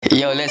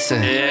Yo,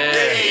 listen. Yeah.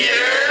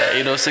 That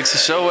 806 The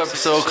Show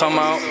episode come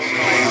out.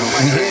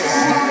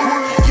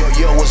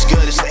 Yo, what's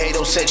good? It's the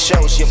 806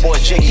 Show. It's your boy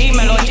Jiggy.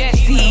 Dímelo,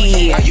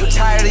 Jesse. Are you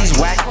tired of these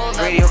whack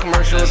radio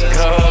commercials?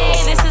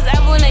 Hey, this is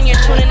Evelyn, and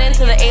you're tuning in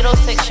to the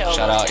 806 Show.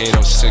 Shout out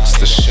 806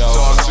 The Show.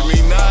 Talk to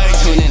me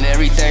nice. Tune in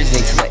every Thursday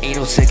to the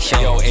 806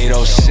 Show. Yo,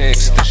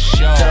 806 The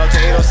Show. Shout out to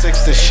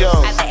 806 The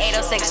Show. At the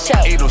 806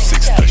 Show.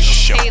 806 The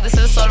Show. Hey, this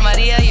is Sol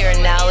Maria. You're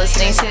now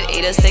listening to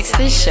 806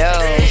 The Show.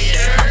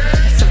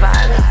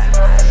 Survive.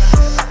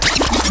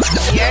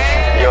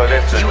 Yeah. Yo,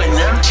 listen. You are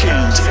now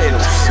tuned to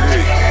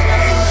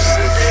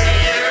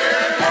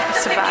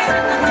 806.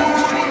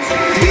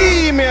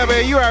 Survive. Email,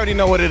 man, you already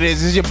know what it is.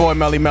 This is your boy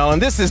Melly Mel,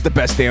 and this is the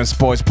best damn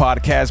sports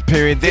podcast,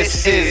 period.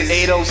 This is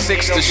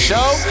 806 The Show.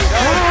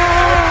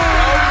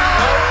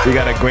 We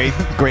got a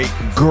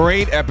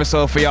great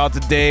episode for y'all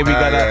today. We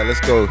got a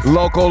let's go.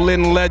 local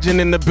Lynn legend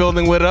in the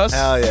building with us.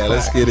 Hell yeah,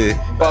 let's get it.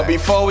 But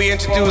before we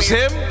introduce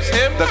him,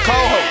 the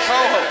co-host,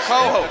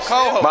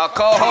 my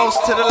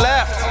co-host to the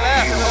left,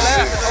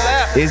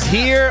 is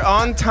here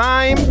on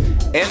time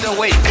and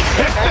awake.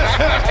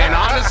 And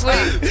honestly,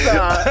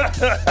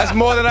 that's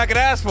more than I could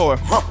ask for.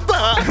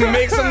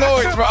 Make some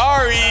noise for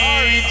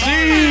R.E.G.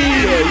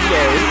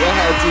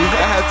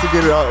 I had to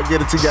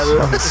get it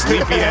together.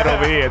 Sleepyhead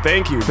over here.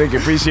 Thank you,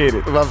 appreciate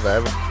it. My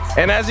bad.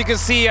 And as you can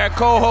see, our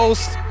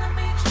co-host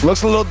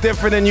looks a little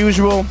different than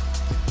usual.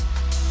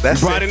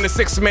 That's Brought in the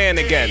sixth man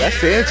again. That's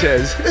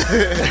Sanchez.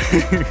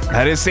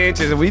 That is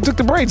Sanchez. Well, he took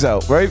the braids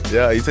out, right?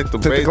 Yeah, he took the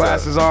Took the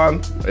glasses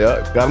on.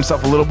 Yeah. Got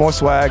himself a little more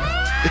swag.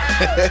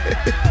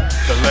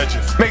 The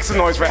legend. Make some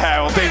noise for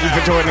Harold. Thank you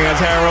for joining us,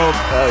 Harold.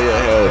 Hell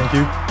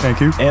yeah.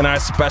 Thank you. And our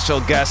special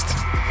guest,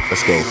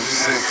 Let's go.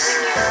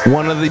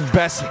 one of the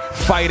best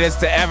fighters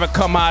to ever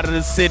come out of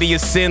the city of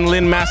Sin,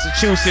 Lynn,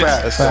 Massachusetts.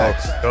 Let's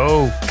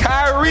go.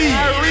 Kyrie.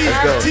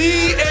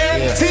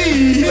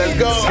 TNT. Let's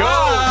go.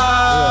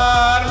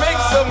 God, make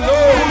some noise.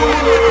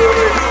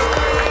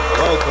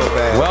 Welcome,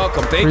 man.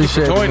 Welcome. Thank you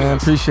for joining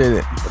us. Appreciate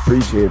it.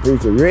 Appreciate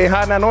it. You ain't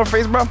hiding that North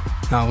Face, bro?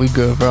 Nah, we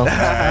good, bro.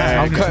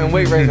 I'm cutting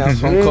weight right now,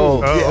 so I'm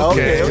cold.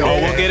 Okay. Oh,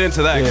 we'll get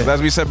into that, because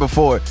as we said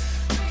before,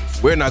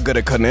 we're not good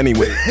at cutting any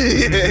weight.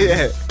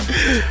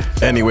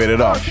 Any weight at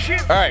all.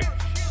 All right.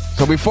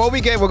 So before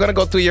we're going to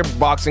go through your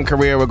boxing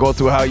career. We'll go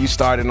through how you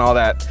started and all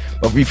that.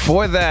 But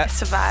before that,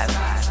 Survive.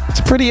 it's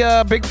a pretty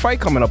big fight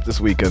coming up this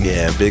weekend.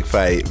 Yeah, big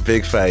fight.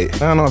 I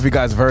don't know if you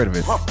guys have heard of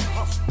it.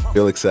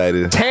 Feel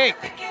excited. Tank.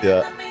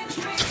 Yeah.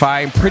 It's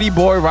fine. Pretty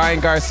boy Ryan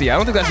Garcia. I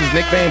don't think that's his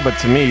nickname, but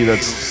to me,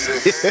 that's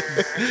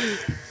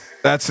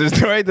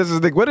his, right? That's his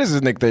nickname. What is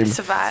his nickname?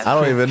 Survive. I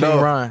don't even King know.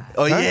 Ryan.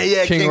 Oh,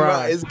 yeah. King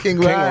Ryan. It's King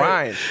King Ryan.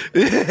 Ryan.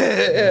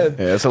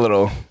 Yeah. Yeah, it's a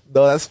little.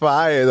 No, that's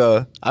fire,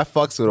 though. I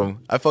fucks with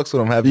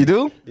him. Have You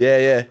do?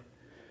 Yeah.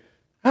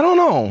 I don't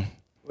know.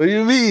 What do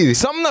you mean?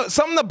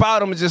 Something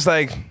about him is just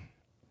like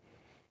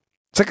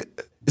it's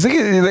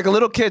like a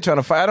little kid trying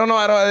to fight. I don't know.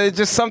 It's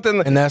just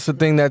something. And that's the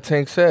thing that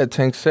Tank said.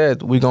 Tank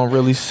said, we gonna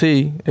really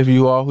see if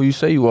you are who you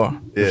say you are.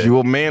 If you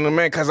a man to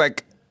man, because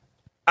like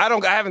I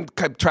haven't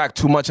kept track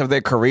too much of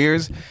their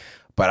careers,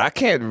 but I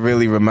can't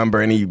really remember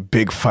any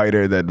big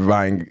fighter that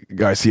Ryan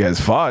Garcia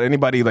has fought.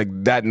 Anybody like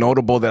that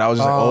notable that I was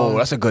just like, oh,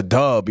 that's a good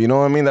dub. You know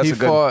what I mean?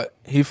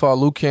 He fought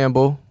Luke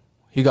Campbell.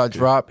 He got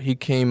dropped. He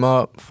came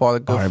up, fought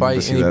a good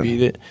fight, and he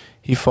beat it.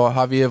 He fought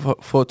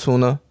Javier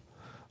Fortuna.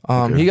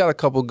 He got a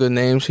couple good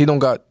names. He don't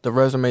got the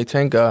resume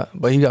Tank got,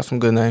 but he got some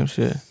good names,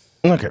 yeah.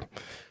 Okay.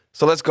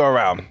 So let's go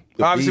around.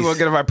 Obviously, we'll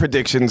get our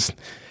predictions.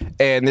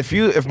 And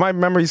if my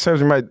memory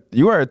serves me right,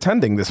 you are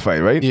attending this fight,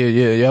 right?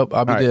 Yep.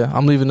 I'll be there.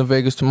 I'm leaving to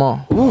Vegas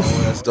tomorrow. Oh,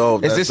 that's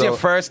dope. Is this your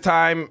first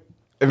time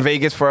in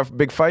Vegas for a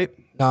big fight?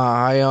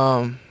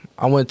 Nah,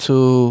 I was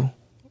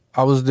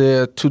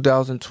there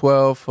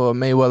 2012 for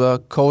Mayweather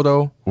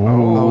Cotto. I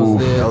was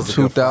there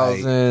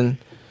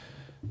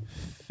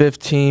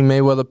 2015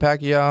 Mayweather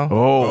Pacquiao.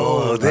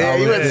 Oh,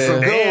 damn. You went to some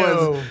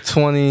good ones.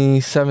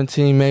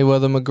 2017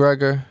 Mayweather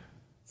McGregor.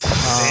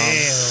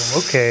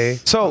 Okay.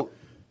 So,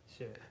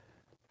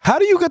 how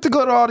do you get to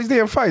go to all these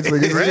damn fights?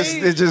 Like,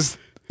 it's just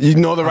you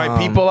know the right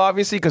people,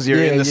 obviously, because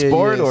you're in the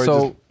sport? Or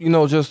so,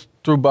 just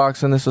through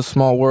boxing, it's a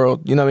small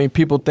world. You know what I mean?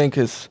 People think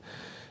it's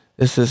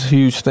this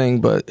huge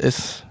thing, but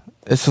it's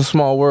a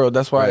small world.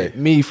 That's why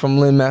me from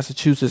Lynn,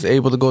 Massachusetts,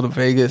 able to go to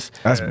Vegas,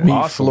 meet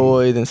awesome.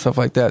 Floyd and stuff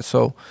like that.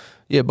 So,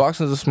 yeah,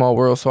 boxing's a small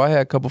world. So I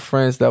had a couple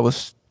friends that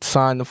was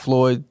signed to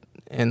Floyd,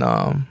 and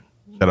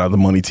shout out the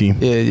money team.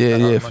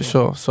 yeah, for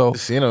sure. So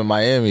Seen him in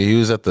Miami. He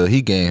was at the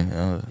Heat game.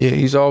 yeah,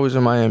 he's always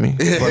in Miami.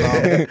 But,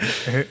 I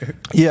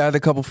had a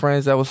couple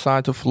friends that was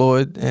signed to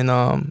Floyd,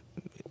 and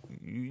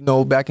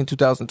back in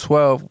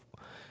 2012,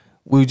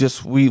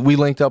 we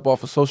linked up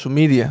off of social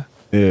media.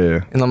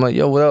 Yeah. And I'm like,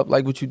 yo, what up?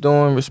 Like what you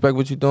doing? Respect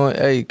what you doing.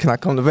 Hey, can I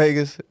come to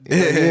Vegas?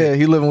 Yeah,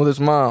 he living with his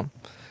mom.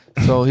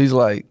 So he's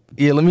like,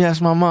 yeah, let me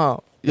ask my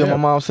mom. Yo, my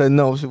mom said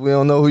no. We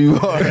don't know who you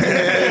are.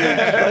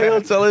 Like, yo,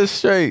 tell her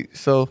straight.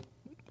 So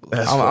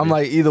I'm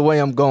like, either way,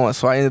 I'm going.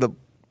 So I ended up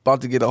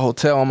about to get a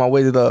hotel on my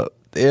way to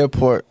the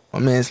airport, my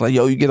man's like,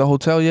 yo, you get a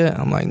hotel yet?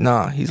 I'm like,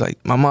 nah. He's like,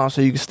 my mom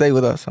said you can stay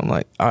with us. I'm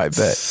like, all right,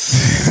 bet.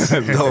 So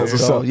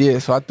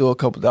I threw a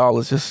couple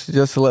dollars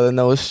just to let her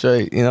know it's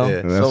straight, you know?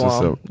 Yeah, that's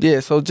what's up. Yeah,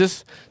 so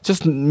just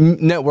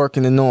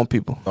networking and knowing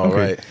people. All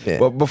right. Yeah.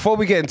 Well, before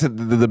we get into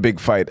the big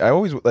fight, I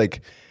always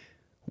like,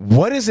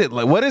 what is it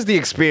like? What is the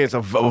experience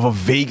of a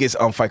Vegas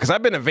fight? Because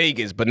I've been to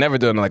Vegas, but never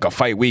done like a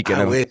fight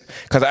weekend.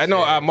 Because I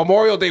know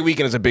Memorial Day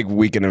weekend is a big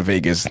weekend in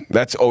Vegas.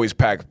 That's always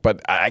packed,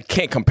 but I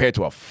can't compare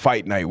to a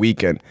fight night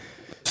weekend.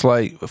 It's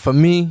like, for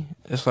me,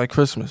 it's like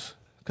Christmas.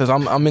 Because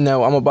I'm in that,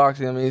 I'm a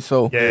boxer, I mean,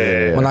 so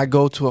when I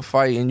go to a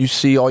fight and you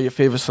see all your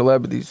favorite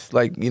celebrities,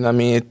 like, you know what I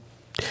mean,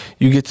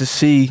 you get to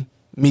see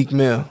Meek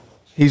Mill.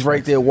 He's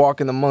right there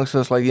walking amongst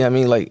us, like, you know what I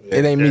mean, like,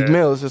 it ain't Meek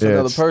Mill, it's just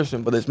another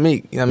person, but it's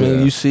Meek, you know what I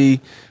mean? You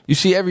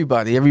see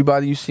everybody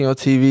you see on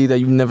TV that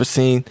you've never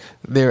seen,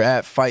 they're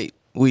at fight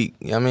week,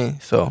 you know what I mean?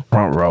 So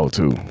Front row,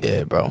 too.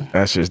 Yeah, bro.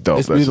 That's just dope.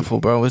 It's beautiful,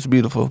 bro. It's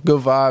beautiful.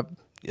 Good vibe.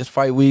 It's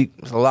fight week.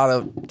 There's a lot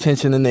of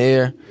tension in the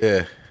air.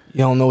 Yeah. You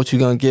don't know what you're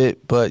going to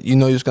get, but you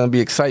know there's going to be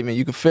excitement.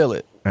 You can feel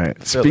it. All right.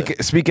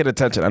 Speaking of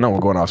tension, I know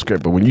we're going off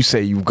script, but when you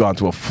say you've gone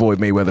to a Floyd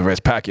Mayweather vs.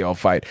 Pacquiao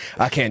fight,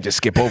 I can't just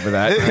skip over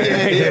that.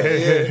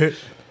 Yeah.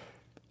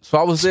 So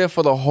I was there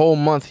for the whole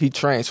month he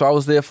trained. So I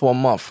was there for a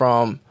month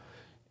I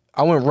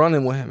went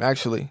running with him,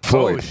 actually.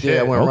 Floyd? Yeah,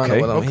 I went running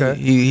with him.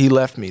 He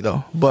left me,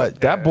 though.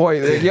 But That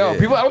boy,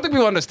 people, I don't think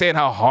people understand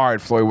how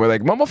hard Floyd was.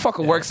 Like,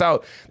 motherfucker works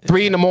out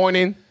 3 in the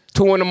morning,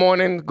 2 in the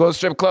morning, go to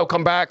strip club,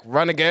 come back,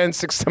 run again,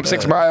 6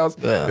 miles,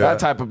 that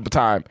type of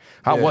time.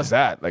 How was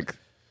that? Like,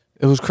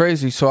 it was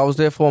crazy. So I was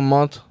there for a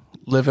month,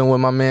 living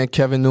with my man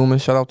Kevin Newman.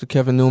 Shout out to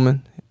Kevin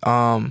Newman.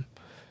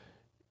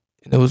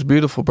 It was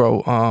beautiful,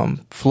 bro.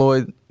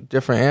 Floyd,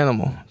 different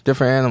animal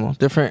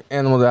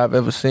that I've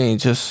ever seen.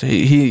 Just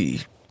you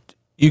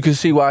can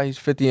see why he's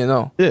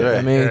 50-0. Yeah, you know what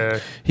I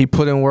mean, he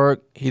put in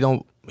work. He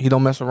don't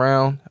mess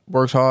around.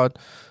 Works hard.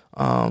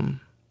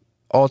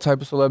 All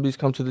type of celebrities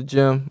come to the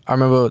gym. I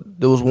remember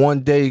there was one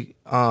day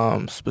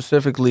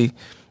specifically.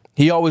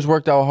 He always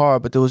worked out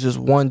hard, but there was just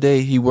one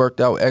day he worked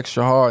out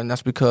extra hard, and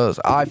that's because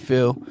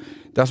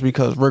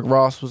Rick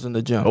Ross was in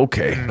the gym.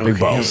 okay, big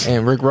boss.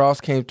 And Rick Ross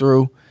came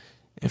through,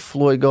 and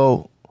Floyd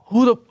go,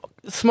 "Who the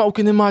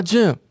smoking in my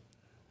gym?"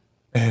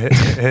 and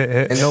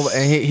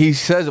he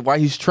says it while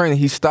he's training.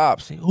 He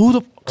stops. Who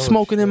the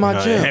smoking in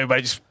my gym?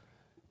 Everybody just.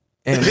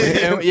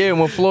 And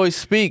when Floyd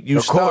speak, you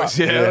stop. Of course,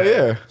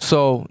 yeah.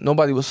 So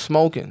nobody was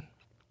smoking.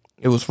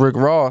 It was Rick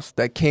Ross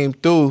that came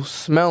through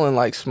smelling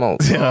like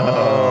smoke.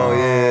 Oh,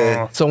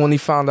 yeah. So when he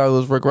found out it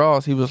was Rick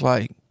Ross, he was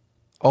like,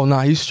 "Oh,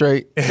 nah, he's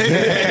straight."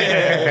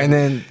 And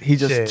then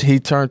he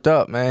turned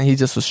up, man. He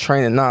just was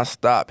training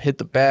nonstop. Hit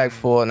the bag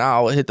for an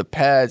hour. Hit the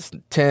pads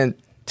 10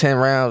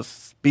 rounds.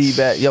 Speed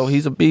back. Yo,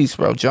 he's a beast,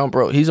 bro. Jump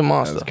rope. He's a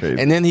monster. That's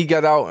crazy. And then he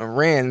got out and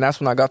ran, and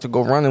that's when I got to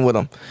go running with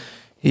him.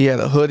 He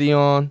had a hoodie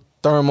on,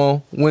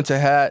 thermal, winter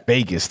hat.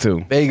 Vegas,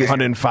 too.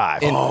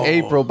 105. In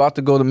April, about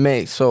to go to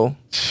May. So,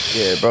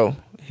 yeah, bro.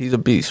 He's a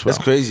beast, bro.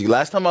 That's crazy.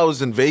 Last time I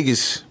was in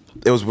Vegas,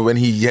 it was when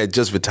he had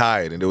just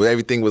retired, and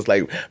everything was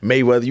like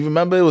Mayweather. You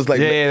remember? It was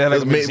like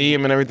like a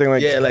museum and everything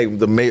like that. Yeah, like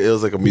it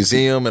was like a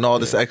museum and all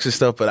this extra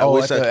stuff. But I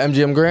wish at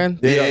the MGM Grand?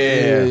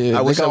 Yeah.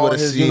 I wish I would have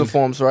seen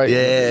uniforms, right?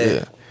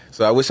 Yeah.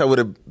 So I wish I would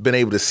have been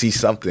able to see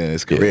something in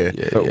his career.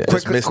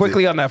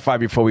 Quickly on that fight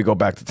before we go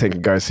back to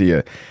Tank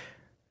Garcia,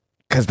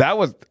 because that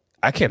was,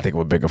 I can't think of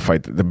a bigger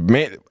fight. The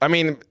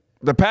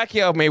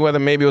Pacquiao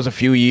Mayweather, maybe it was a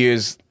few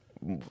years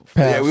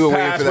Yeah, we were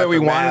waiting for that where we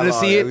for wanted to mad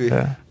see long. it.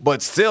 Yeah.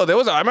 But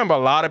still, I remember a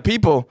lot of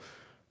people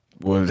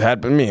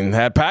had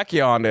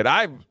Pacquiao on it.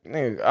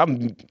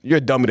 You're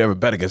a dummy to ever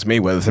bet against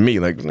Mayweather to me.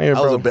 Like,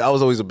 I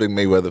was always a big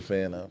Mayweather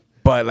fan.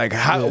 But like,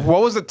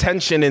 what was the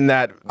tension in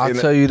that? I'll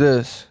tell you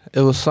this: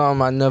 it was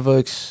something I never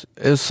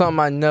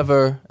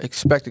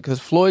expected. Because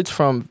Floyd's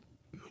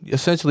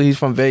he's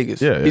from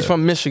Vegas. Yeah, he's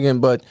from Michigan,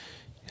 but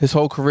his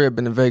whole career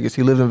been in Vegas.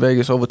 He lived in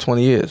Vegas over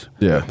 20 years.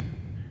 Yeah.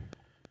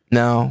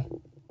 Now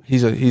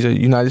he's a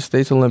United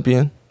States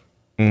Olympian.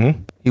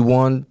 Mm-hmm. He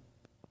won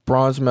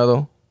bronze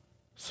medal,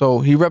 so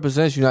he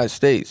represents United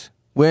States.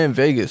 We're in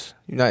Vegas,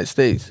 United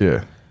States.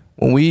 Yeah.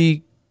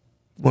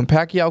 When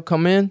Pacquiao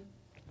come in,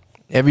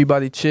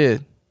 everybody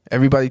cheered.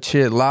 Everybody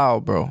cheered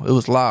loud, bro. It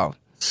was loud.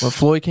 When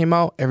Floyd came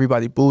out,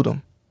 everybody booed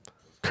him.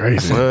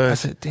 Crazy. I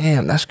said,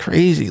 damn, that's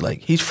crazy.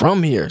 Like, he's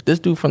from here. This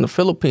dude from the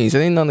Philippines. It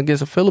ain't nothing against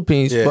the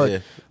Philippines,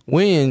 but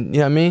when, you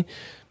know what I mean?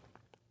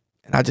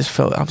 And I just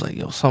felt, I was like,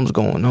 yo, something's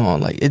going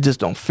on. Like, it just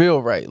don't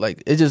feel right.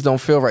 Like, it just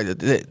don't feel right.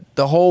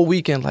 The whole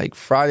weekend, like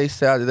Friday,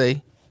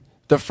 Saturday,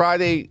 the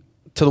Friday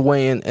to the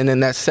weigh-in, and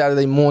then that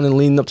Saturday morning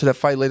leading up to that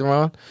fight later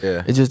on,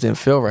 it just didn't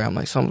feel right. I'm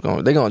like,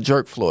 they're going to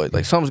jerk Floyd.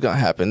 Like, something's going to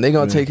happen. They're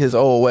going to take his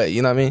O away.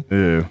 You know what I mean?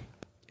 Yeah.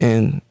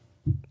 And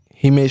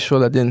he made sure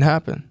that didn't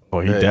happen. Oh,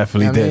 he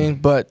definitely you know did. I mean?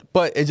 But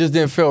it just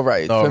didn't feel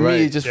right. For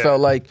me, it just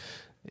felt like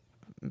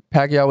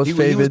Pacquiao was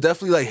favored. He was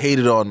definitely like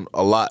hated on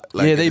a lot.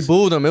 Like, they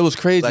booed him. It was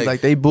crazy.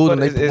 Like they booed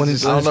him. I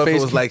don't know if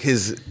it was like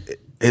his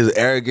his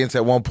arrogance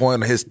at one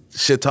point, his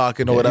shit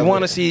talking or whatever. You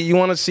want to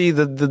see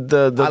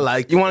the I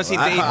like. You want to see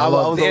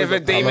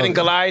David and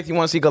Goliath. You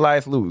want to see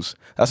Goliath lose.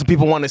 That's what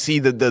people want to see.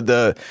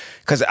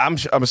 Because I'm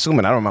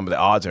assuming, I don't remember the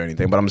odds or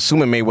anything, but I'm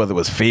assuming Mayweather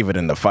was favored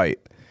in the fight.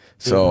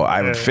 So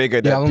I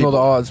figured that. Yeah, I don't know the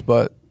odds,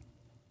 but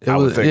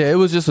it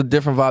was just a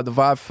different vibe. The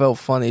vibe felt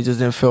funny. It just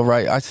didn't feel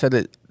right. I said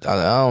it. I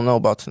don't know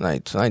about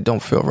tonight. Tonight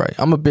don't feel right.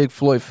 I'm a big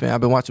Floyd fan.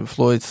 I've been watching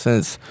Floyd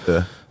since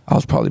I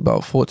was probably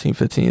about 14,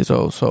 15 years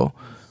old. So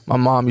my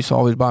mom used to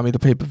always buy me the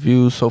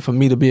pay-per-views. So for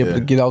me to be able to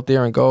get out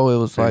there and go, it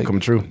was like come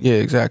true. Yeah,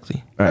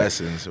 exactly. All right.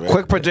 Lessons, right?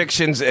 Quick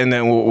predictions, and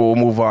then we'll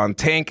move on.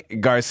 Tank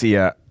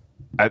Garcia.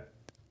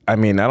 I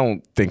mean, I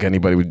don't think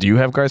anybody would. Do you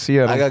have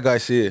Garcia? I got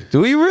Garcia.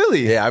 Do you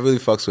really? Yeah, I really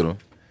fucks with him.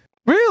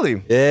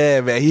 Really?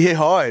 Yeah, man. He hit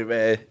hard,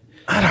 man.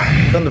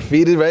 He's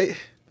undefeated, right?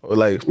 Or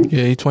like,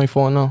 Yeah, he's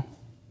 24 now.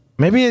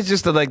 Maybe it's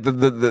just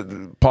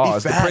the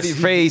pause, the pretty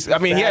face. I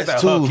mean, he has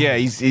that hook. Yeah,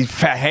 he's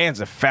fat. Hands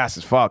are fast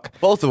as fuck.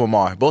 both of them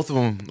are. Both of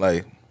them,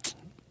 like.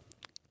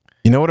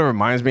 You know what it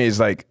reminds me is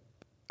like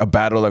a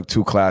battle of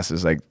two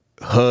classes, like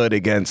Hood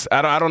against.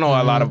 I don't know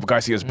a lot of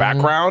Garcia's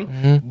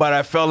background, but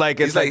I felt like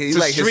it's he's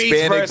like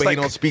Hispanic, but he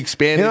don't speak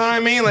Spanish. You know what I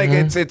mean? Like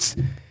it's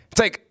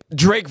like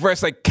Drake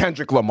versus like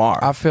Kendrick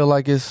Lamar. I feel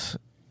like it's.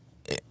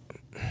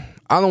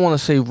 I don't want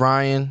to say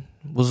Ryan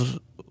was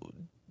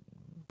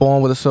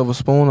born with a silver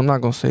spoon. I'm not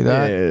gonna say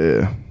that.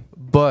 Yeah.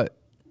 But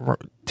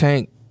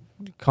Tank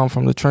come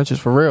from the trenches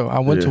for real. I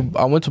went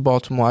to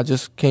Baltimore. I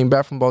just came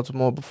back from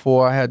Baltimore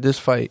before I had this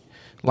fight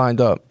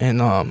lined up, and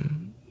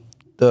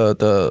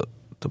the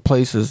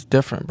place is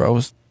different, bro.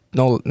 It's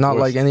not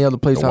like any other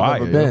place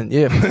I've ever been.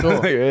 Yeah, for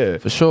sure. Yeah.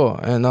 For sure.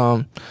 And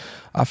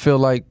I feel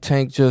like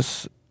Tank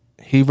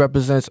he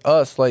represents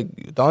us, like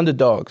the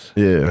underdogs.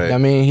 Yeah. Right. I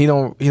mean, he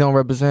don't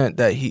represent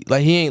that. He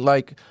ain't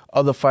like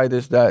other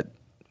fighters that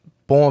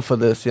born for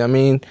this. You know what I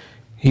mean?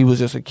 He was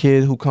just a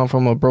kid who come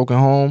from a broken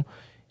home.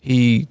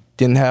 He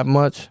didn't have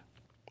much,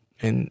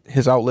 and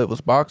his outlet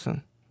was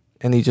boxing.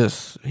 And he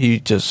just he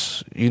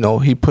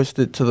pushed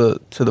it to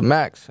the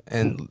max,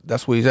 and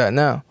that's where he's at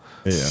now.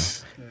 Yeah.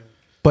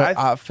 But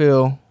I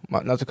feel,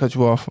 not to cut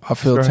you off, I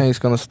feel Tank's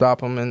gonna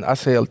stop him, and I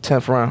say a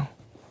 10th round.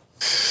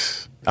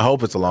 I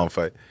hope it's a long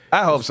fight.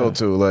 I hope so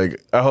too. Like,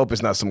 I hope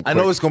it's not some. I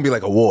know it's gonna be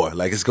like a war.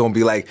 Like, it's gonna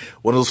be like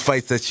one of those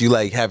fights that you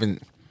like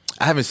haven't.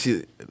 I haven't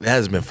seen. There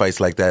hasn't been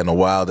fights like that in a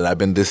while that I've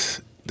been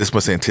this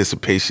much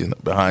anticipation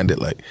behind it.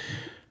 Like,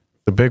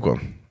 the big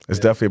one. It's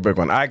definitely a big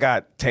one. I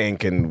got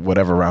Tank in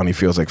whatever round he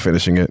feels like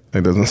finishing it.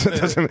 It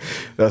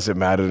doesn't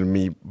matter to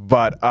me.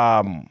 But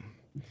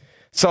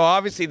so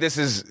obviously this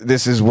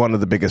is one of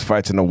the biggest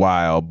fights in a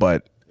while.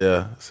 But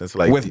yeah, since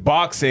like with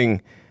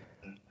boxing,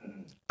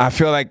 I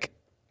feel like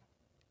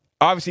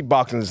obviously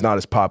boxing is not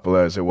as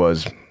popular as it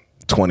was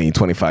 20,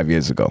 25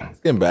 years ago. It's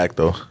getting back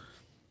though.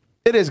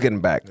 It is getting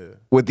back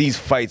with these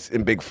fights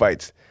and big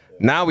fights.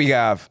 Now we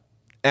have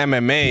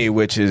MMA,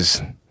 which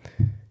is.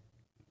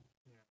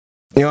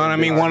 You know what I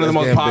mean? One of the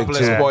most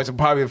popular sports and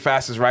probably the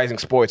fastest rising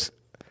sports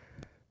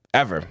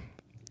ever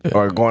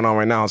or going on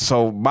right now.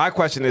 So my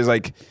question is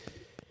like,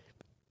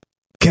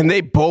 can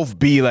they both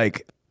be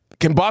like,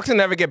 can boxing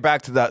never get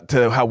back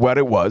to what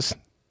it was?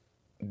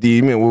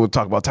 We'll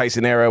talk about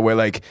Tyson era where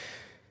like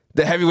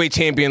the heavyweight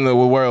champion of the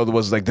world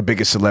was like the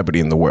biggest celebrity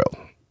in the world.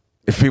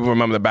 If people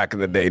remember the back in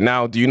the day.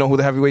 Now, do you know who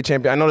the heavyweight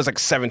champion? I know there's like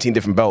 17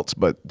 different belts,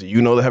 but do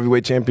you know the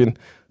heavyweight champion?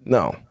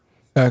 No.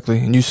 Exactly.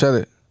 And you said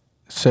it.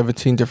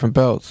 17 different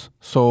belts.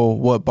 So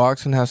what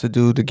boxing has to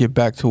do to get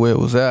back to where it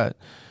was at,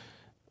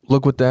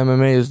 look what the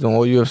MMA is doing,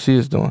 what UFC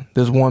is doing.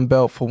 There's one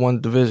belt for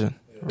one division,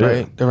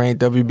 right? Yeah. There ain't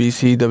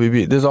WBC,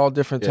 WB. There's all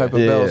different type of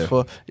belts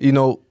for,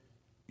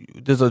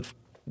 there's a,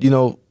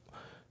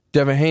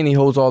 Devin Haney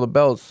holds all the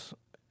belts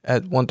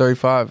at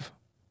 135.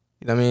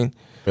 You know what I mean?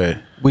 Right.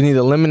 We need to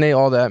eliminate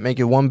all that,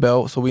 make it one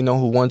belt so we know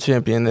who one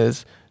champion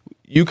is.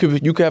 You could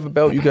have a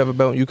belt, you could have a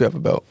belt, you could have a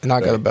belt, and I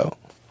got a belt.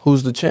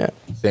 Who's the champ?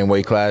 Same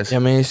weight class. I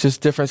mean, it's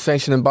just different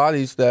sanctioning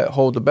bodies that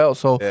hold the belt.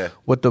 So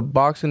what the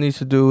boxing needs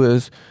to do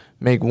is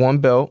make one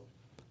belt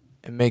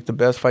and make the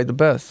best fight the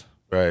best.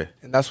 Right.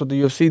 And that's what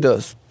the UFC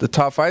does. The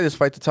top fighters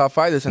fight the top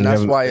fighters, and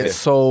that's why it's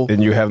so.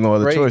 And you have no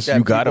other choice.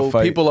 You gotta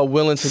fight. People are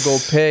willing to go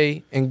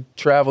pay and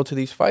travel to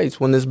these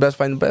fights when there's best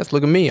fighting the best.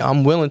 Look at me.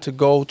 I'm willing to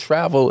go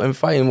travel and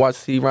fight and watch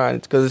C. Ryan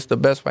because it's the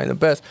best fighting the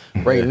best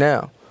right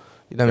now.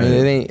 You know what I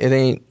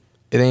mean?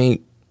 It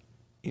ain't.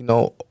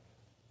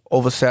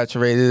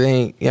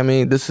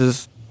 Oversaturated.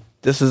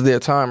 This is their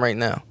time right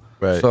now.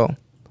 Right. So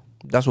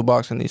that's what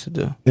boxing needs to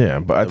do. Yeah,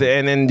 but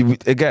and then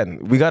again,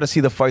 we got to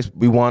see the fights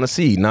we want to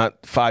see,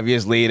 not 5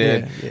 years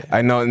later. Yeah.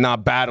 I know,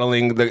 not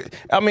battling.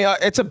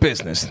 It's a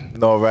business.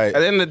 No, right.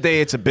 At the end of the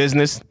day, it's a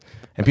business,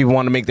 and people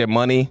want to make their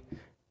money.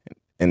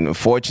 And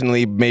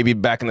unfortunately, maybe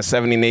back in the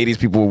 70s and 80s,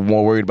 people were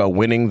more worried about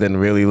winning than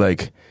really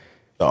like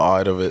the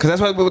art of it. Because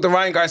that's what with the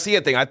Ryan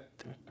Garcia thing.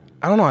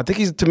 I don't know. I think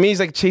he's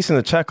like chasing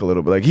the check a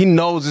little bit. Like he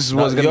knows this is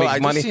what's gonna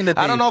make money.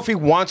 I don't know if he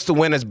wants to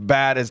win as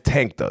bad as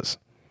Tank does.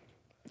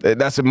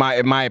 That's in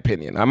my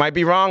opinion. I might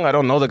be wrong. I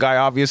don't know the guy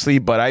obviously,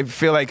 but I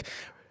feel like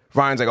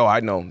Ryan's like, oh, I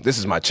know this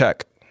is my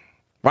check.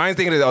 Ryan's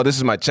thinking, oh, this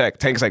is my check.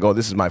 Tank's like, oh,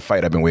 this is my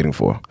fight I've been waiting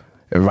for.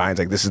 And Ryan's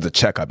like, this is the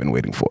check I've been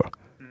waiting for.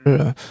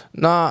 Yeah.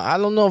 Nah, I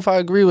don't know if I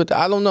agree with that.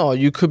 I don't know.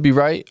 You could be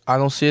right. I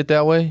don't see it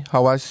that way.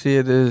 How I see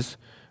it is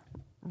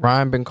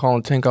Ryan been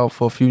calling Tank out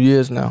for a few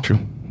years now. True.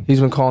 He's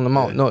been calling him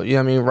out. No,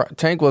 I mean,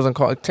 Tank wasn't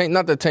calling.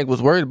 Not that Tank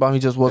was worried about him. He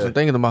just wasn't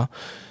thinking about him.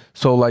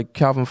 So, like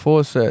Calvin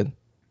Ford said,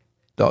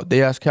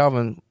 they asked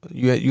Calvin,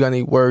 you got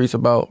any worries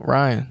about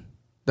Ryan?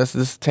 This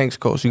is Tank's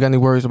coach. You got any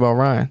worries about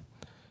Ryan?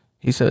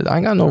 He said, I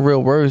ain't got no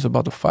real worries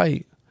about the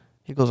fight.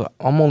 He goes,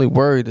 I'm only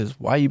worried is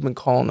why you been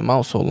calling him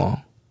out so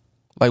long.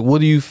 Like,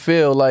 what do you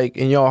feel like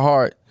in your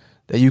heart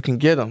that you can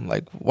get him?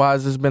 Like, why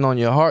has this been on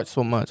your heart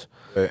so much?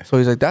 Right. So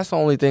he's like, that's the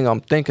only thing I'm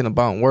thinking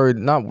about. Worried,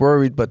 not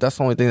worried, but that's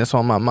the only thing that's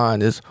on my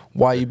mind is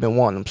why you been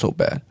wanting him so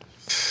bad.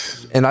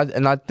 And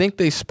I think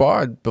they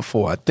sparred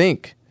before. I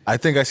think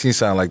I seen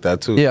something like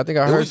that too. Yeah, I think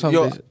I heard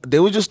something. They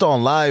were just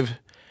on live,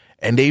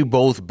 and they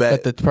both bet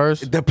at the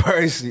purse. The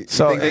purse.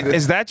 So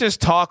is that just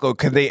talk, or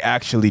could they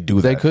actually do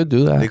that? They could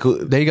do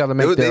that. They got to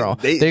make their own.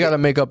 They got to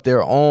make up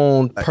their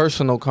own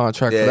personal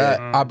contract for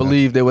that. I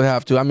believe they would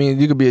have to. I mean,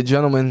 you could be a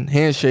gentleman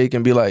handshake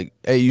and be like,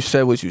 "Hey, you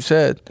said what you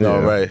said."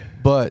 No, right.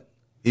 But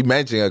he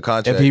mentioned a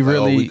contract. If he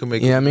really, we can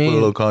make I mean, a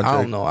little contract.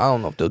 I don't know. I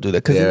don't know if they'll do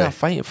that because they're not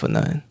fighting for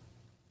nothing.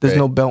 There's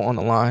no belt on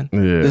the line. Yeah.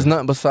 There's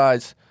nothing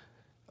besides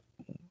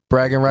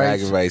bragging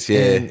rights,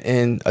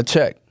 and a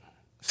check.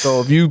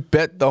 So if you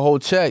bet the whole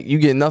check, you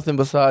get nothing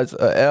besides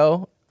a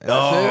L.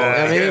 That's it.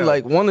 I mean,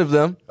 like one of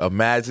them.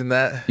 Imagine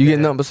that. You get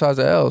nothing besides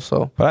a L.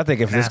 So, but I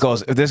think if this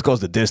goes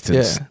the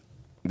distance,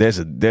 there's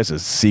a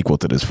sequel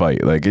to this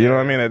fight. Like, you know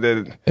what I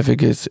mean?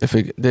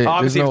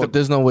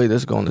 There's no way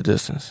this going the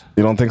distance.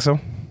 You don't think so?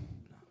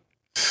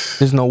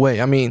 There's no way.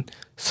 I mean,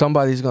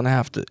 somebody's gonna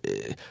have to.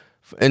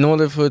 In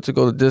order for it to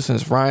go the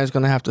distance, Ryan's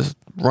gonna have to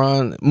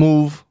run,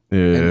 move,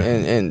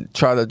 and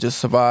try to just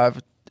survive.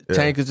 Yeah.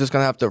 Tank is just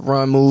gonna have to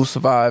run, move,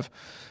 survive.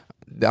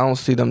 I don't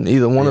see them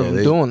either one of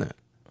them doing it.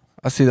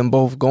 I see them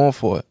both going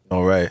for it.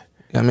 All right.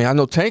 I mean, I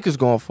know Tank is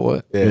going for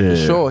it. For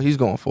sure, he's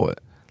going for it.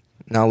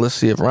 Now let's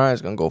see if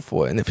Ryan's gonna go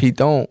for it, and if he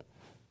don't,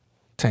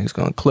 Tank's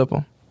gonna clip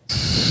him.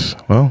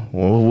 Well,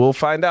 we'll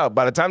find out.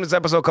 By the time this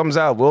episode comes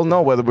out, we'll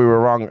know whether we were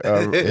wrong,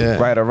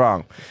 right or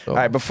wrong. So. All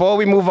right, before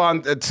we move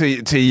on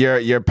to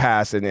your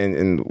past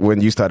and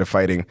when you started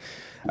fighting,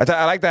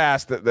 I like to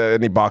ask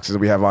any boxers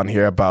we have on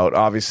here about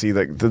obviously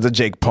like the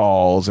Jake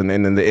Pauls and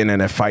the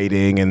internet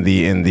fighting and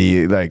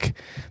the like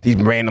these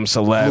random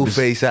celebs.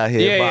 Blueface out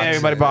here. Yeah,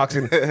 everybody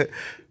boxing.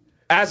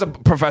 As a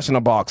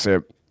professional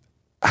boxer,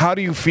 how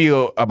do you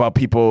feel about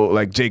people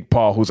like Jake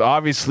Paul, who's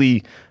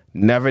obviously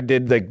never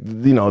did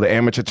the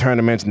amateur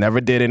tournaments, never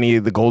did any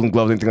of the Golden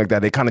Gloves, anything like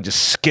that. They kind of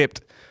just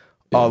skipped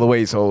all the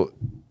way. So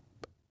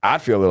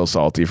I'd feel a little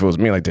salty if it was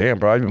me. Like, damn,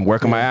 bro, I've been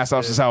working my ass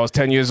off since I was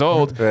 10 years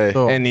old. Right.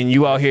 And then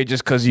you out here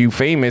just because you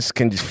famous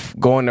can just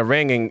go in the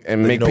ring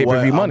and make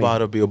pay-per-view money. I'm about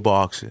to be a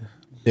boxer.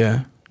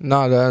 Yeah.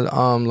 No,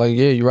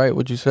 you're right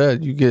what you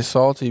said. You get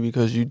salty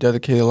because you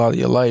dedicate a lot of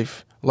your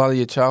life, a lot of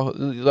your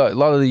childhood, a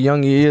lot of the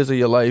young years of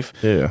your life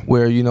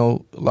where, a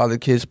lot of the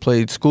kids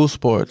played school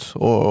sports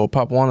or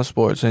Pop Warner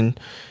sports, and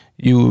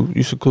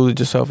you secluded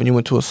yourself and you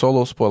went to a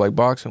solo sport like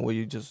boxing where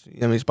you just,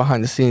 it's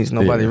behind the scenes.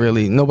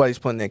 Nobody's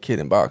putting their kid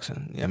in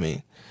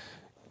boxing.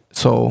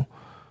 So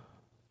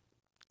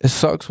it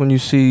sucks when you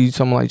see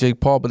someone like Jake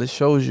Paul, but it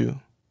shows you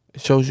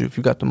if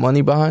you got the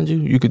money behind you,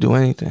 you could do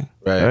anything.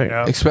 Right.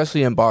 Yeah.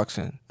 Especially in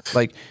boxing.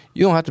 Like,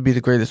 you don't have to be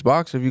the greatest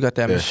boxer. If you got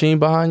that machine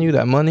behind you,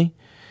 that money,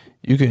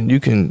 you can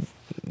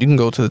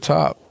go to the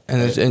top.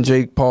 And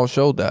Jake Paul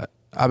showed that.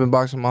 I've been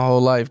boxing my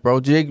whole life, bro.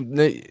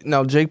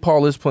 Jake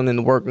Paul is putting in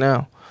the work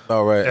now.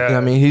 All right.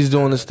 Yeah. He's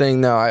doing this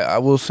thing now. I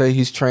will say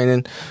he's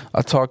training.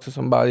 I talked to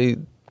somebody.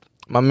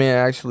 My man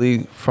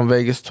actually from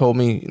Vegas told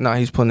me,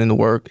 he's putting in the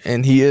work,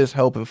 and he is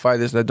helping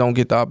fighters that don't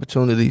get the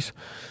opportunities.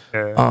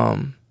 Yeah.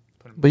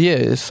 But yeah,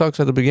 it sucks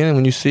at the beginning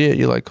when you see it.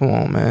 You're like, come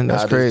on, man,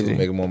 that's crazy.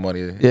 Making more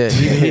money. Yeah,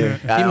 he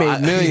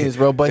made millions,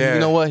 bro. But you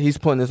know what? He's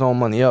putting his own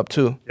money up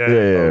too. Yeah.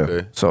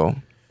 Okay. So,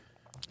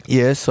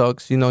 yeah, it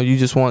sucks. You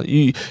just want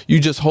you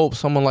just hope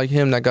someone like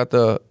him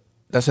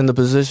that's in the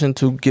position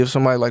to give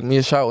somebody like me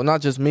a shot. Well,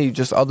 not just me,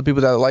 just other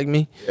people that are like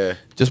me. Yeah.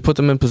 Just put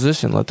them in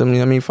position. Let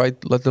them,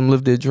 fight. Let them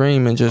live their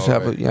dream and just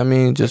have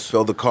just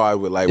fill the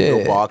card with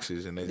real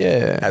boxers and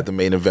at the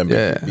main event be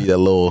that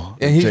little.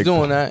 And he's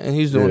doing that. And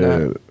he's doing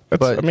that.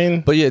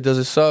 But yeah, does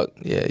it suck?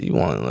 Yeah, you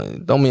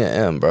want throw me an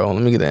M, bro.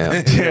 Let me get an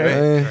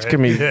M. Just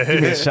give me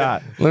a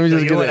shot. Let me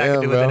just get an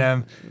M,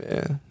 bro.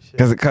 Yeah.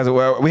 Because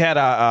we had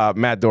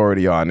Matt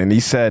Doherty on, and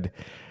he said,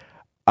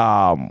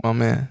 "My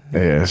man,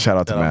 yeah, shout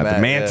out to Matt,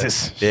 the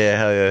Mantis, yeah,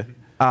 hell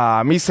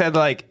yeah." He said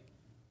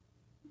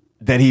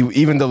that he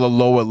even the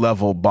lower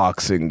level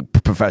boxing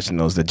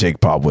professionals that Jake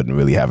Paul wouldn't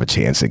really have a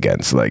chance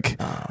against.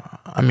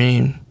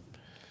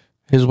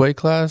 His weight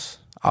class.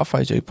 I'll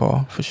fight Jake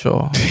Paul for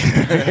sure,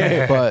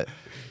 but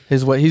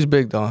his weight, he's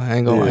big though. I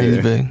ain't gonna lie,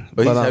 he's big.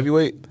 But he's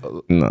heavyweight?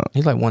 No,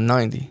 he's like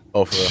 190.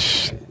 Oh, for real?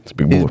 It's a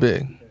big boy. He's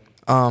big.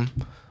 But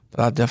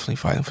I'll definitely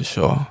fight him for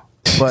sure.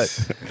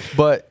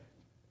 But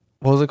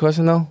what was the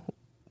question though?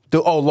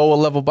 Lower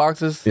level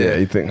boxers? Yeah,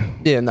 you think?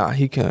 Yeah, nah,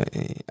 he can't.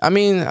 I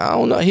mean, I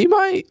don't know. He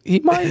might.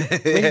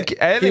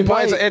 At any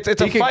point, it's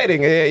a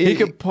fighting. He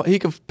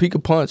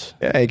could punch.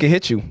 Yeah, he can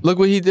hit you. Look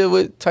what he did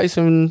with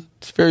Tyson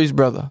Fury's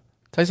brother.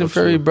 Tyson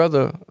Fury's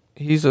brother,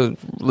 he's a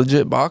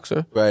legit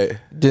boxer. Right.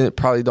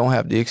 Probably don't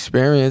have the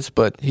experience,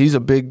 but he's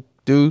a big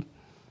dude.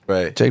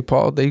 Right. Jake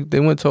Paul, they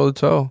went toe to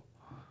toe.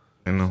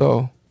 I know.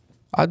 So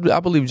I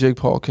believe Jake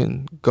Paul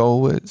can go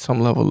with some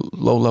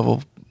low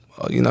level,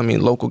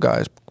 local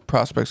guys,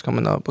 prospects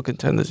coming up, but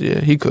contenders. Yeah,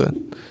 he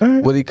could.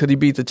 Right. Could he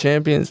beat the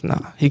champions?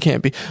 Nah, he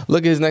can't be.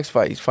 Look at his next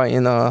fight. He's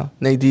fighting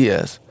Nate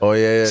Diaz. Oh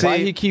yeah. Why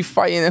he keep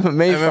fighting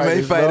MMA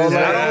fighters? Bro?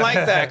 I don't like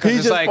that.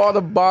 He just fought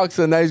a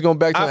boxer. Now he's going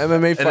back to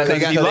MMA fight.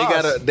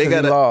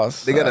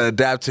 They gotta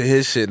adapt to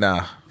his shit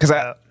now. Because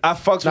I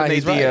fucks with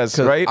Nate Diaz,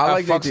 right? I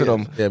like fucks with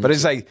him, Yeah, but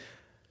it's like,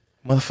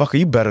 motherfucker,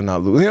 you better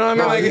not lose. You know what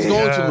I mean? Like, he's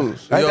going to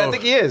lose. I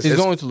think he is. He's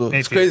going to lose.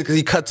 It's crazy because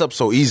he cuts up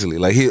so easily.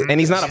 And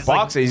he's not a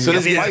boxer. He's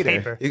just a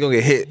fighter. He's gonna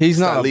get hit. He's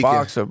not a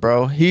boxer,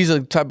 bro. He's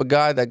a type of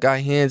guy that got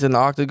hands in the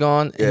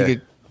octagon and he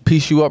could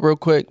piece you up real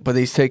quick, but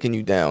he's taking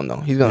you down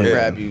though. He's gonna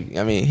grab you.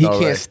 I mean, he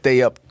can't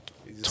stay up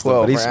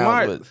 12 But he's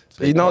rounds.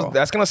 smart. He knows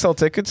that's gonna sell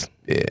tickets.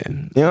 Yeah.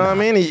 You know what I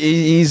mean?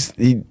 He's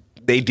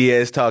Nate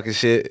Diaz talking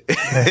shit. Put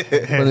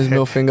his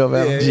middle finger up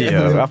at him.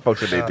 yeah. I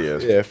fucks with Nate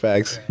Diaz. Yeah,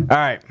 facts. All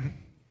right.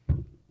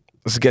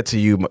 Let's get to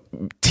you,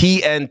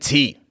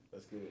 TNT.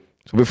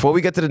 So before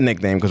we get to the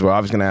nickname, because we're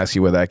obviously going to ask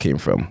you where that came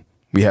from,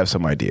 we have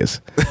some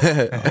ideas.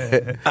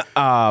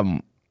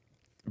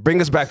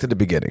 Bring us back to the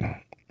beginning.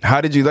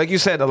 How did you, like you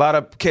said, a lot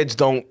of kids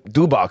don't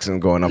do boxing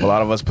growing up. A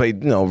lot of us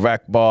played,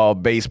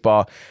 racquetball,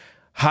 baseball.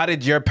 How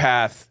did your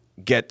path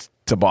get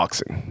to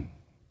boxing?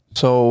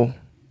 So,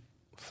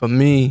 for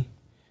me,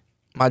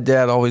 my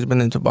dad always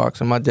been into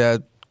boxing. My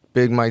dad,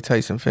 big Mike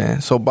Tyson fan.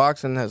 So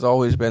boxing has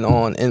always been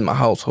on in my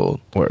household.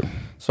 Word.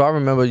 So I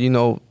remember,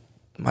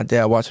 my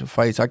dad watching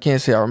fights. I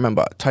can't say I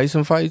remember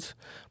Tyson fights,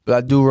 but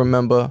I do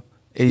remember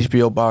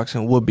HBO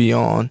boxing would be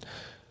on,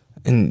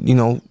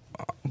 and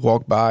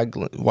walk by,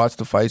 watch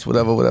the fights,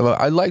 whatever.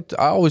 I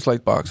always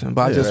liked boxing,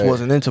 but I just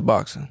wasn't into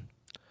boxing.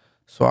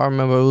 So I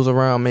remember it was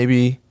around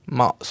maybe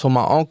my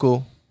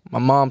uncle, my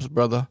mom's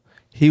brother,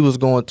 he was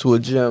going to a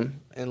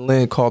gym in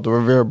Lynn called the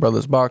Rivera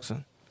Brothers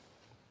Boxing.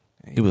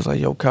 He was like,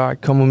 "Yo, Kai,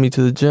 come with me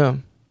to the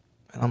gym."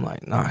 And I'm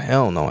like, "Nah,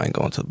 hell no, I ain't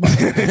going to the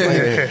boxing."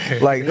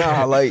 You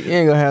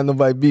ain't gonna have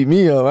nobody beat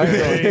me up.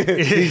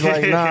 He's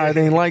like, "Nah, it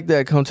ain't like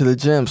that. Come to the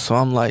gym." So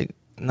I'm like,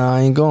 "Nah, I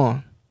ain't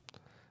going."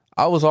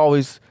 I was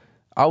always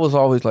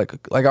like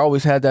I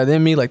always had that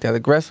in me, like that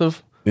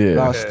aggressive. Yeah.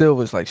 But I still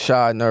was like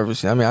shy,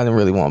 nervous. I mean, I didn't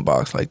really want to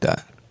box like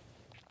that.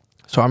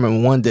 So I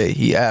remember one day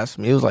he asked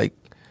me. It was like,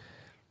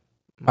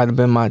 might have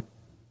been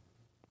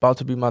about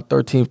to be my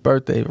 13th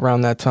birthday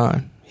around that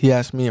time. He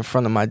asked me in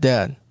front of my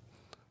dad,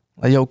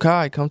 like, "Yo,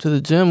 Kai, come to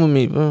the gym with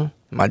me, bro."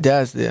 My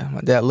dad's there.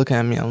 My dad looking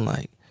at me. I'm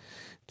like,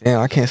 damn,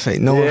 I can't say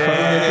no.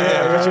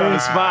 Yeah, put you on the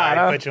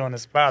spot. Put you on the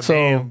spot. So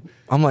damn.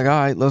 I'm like, all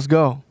right, let's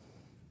go.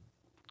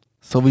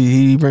 So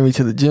he bring me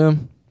to the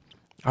gym.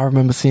 I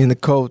remember seeing the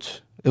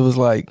coach. It was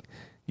like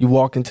you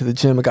walk into the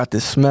gym, it got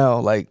this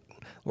smell like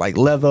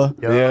leather,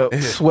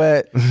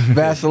 sweat,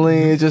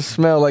 Vaseline. It just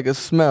smelled like a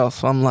smell.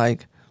 So I'm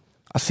like,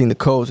 I seen the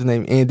coach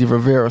named Andy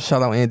Rivera.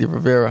 Shout out Andy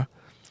Rivera.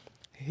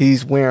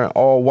 He's wearing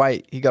all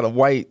white. He got a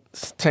white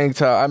tank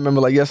top. I remember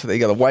like yesterday, he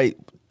got a white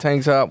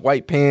tank top,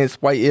 white pants,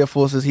 white Air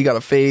Forces. He got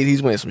a fade.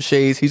 He's wearing some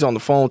shades. He's on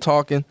the phone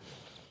talking.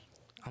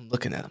 I'm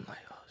looking at him like,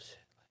 oh, shit.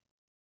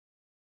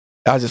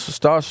 I just was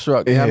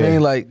starstruck. You know what I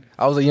mean? Like,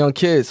 I was a young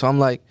kid. So I'm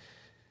like,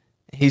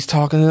 he's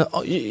talking.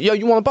 "Oh, yo,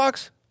 you want to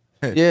box?"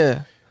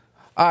 "Yeah."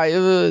 "All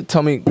right,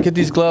 tell me, get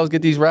these gloves,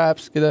 get these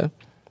wraps, get that."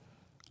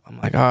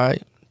 I'm like, all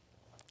right.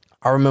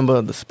 I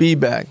remember the speed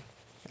bag.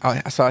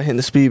 I started hitting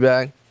the speed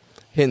bag,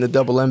 hitting the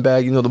double M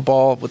bag, the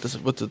ball with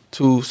the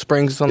two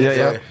springs on the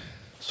top.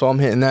 So I'm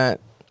hitting that.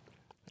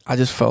 I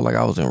just felt like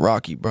I was in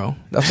Rocky, bro.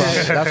 That's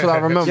what I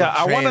remember. Yeah,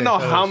 I want to know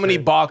how many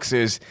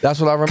boxers That's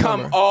what I remember.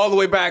 come all the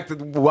way back to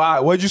why?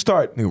 Where'd you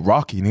start? Nigga,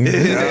 Rocky,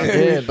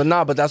 nigga.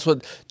 but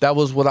that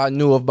was what I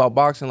knew about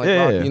boxing, like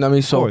Rocky, you know what I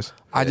mean? So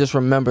I just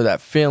remember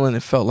that feeling.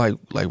 It felt like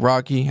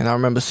Rocky, and I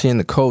remember seeing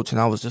the coach, and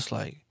I was just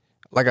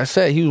like I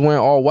said, he was wearing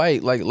all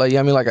white, like an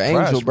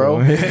angel, bro.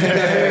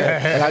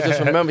 And I just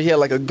remember he had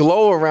like a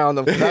glow around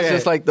him. That's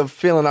just like the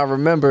feeling I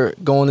remember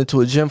going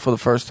into a gym for the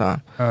first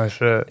time. Oh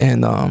shit!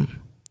 And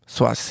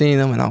so I seen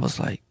him, and I was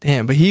like,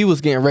 damn. But he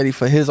was getting ready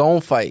for his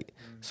own fight,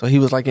 so he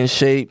was like in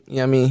shape. You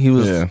know what I mean?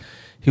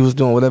 He was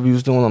doing whatever he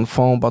was doing on the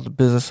phone about the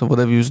business or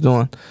whatever he was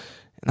doing.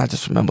 And I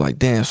just remember like,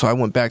 damn. So I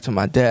went back to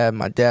my dad.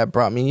 My dad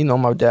brought me,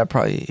 my dad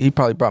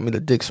probably brought me to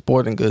Dick's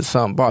Sporting Goods.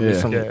 Something brought me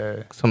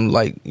some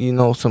like,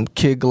 some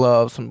kid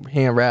gloves, some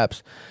hand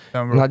wraps.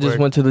 And I just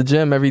went to the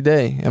gym every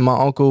day. And my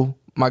uncle,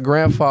 my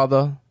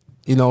grandfather,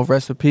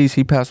 rest in peace,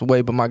 he passed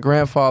away. But my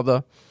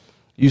grandfather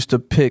used to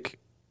pick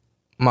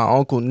my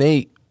Uncle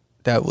Nate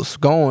that was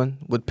going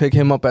would pick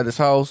him up at his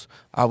house.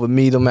 I would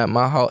meet him at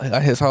my house,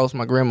 at his house,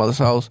 my grandmother's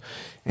house,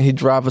 and he'd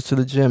drive us to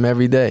the gym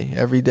every day.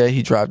 Every day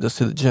he drove us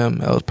to the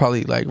gym. It was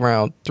probably like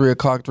around 3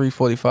 o'clock,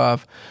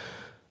 3:45.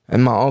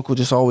 And my uncle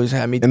just always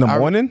had me. In the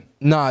morning?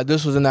 Nah,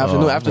 this was in the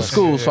afternoon after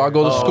school. So I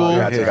go to school.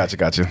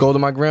 Gotcha. Go to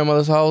my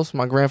grandmother's house.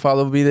 My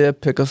grandfather would be there,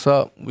 pick us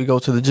up. We go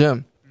to the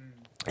gym.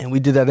 And we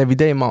did that every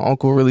day. My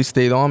uncle really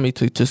stayed on me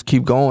to just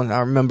keep going. I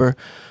remember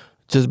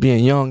just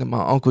being young, and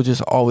my uncle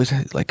just always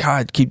had, like,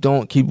 God,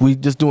 we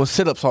just doing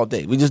sit-ups all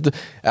day.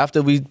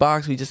 After we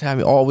boxed,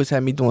 always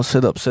had me doing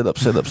sit-ups.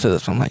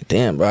 I'm like,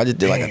 damn, bro, I just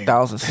did like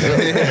 1,000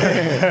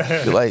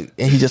 sit-ups.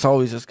 And he just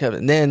always just kept it.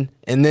 And then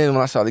when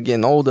I started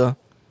getting older,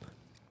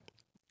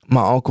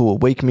 my uncle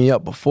would wake me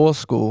up before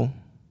school,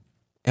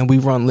 and we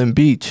run Lynn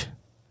Beach.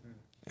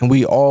 And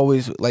we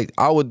always,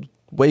 I would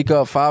wake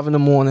up 5 in the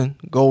morning,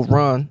 go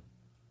run.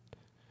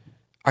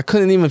 I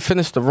couldn't even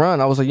finish the run.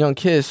 I was a young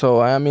kid,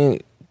 so I'm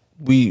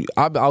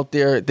out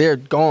there. They're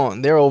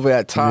gone. They're over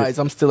at Tides.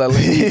 I'm still at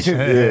Lynn Beach.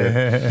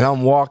 And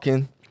I'm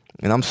walking,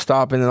 and I'm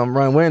stopping, and I'm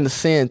running. We're in the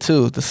sand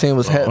too. The sand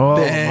was heavy. Oh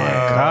my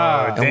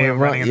God! Damn,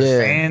 running in the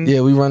sand.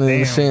 Yeah, we running in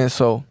the sand.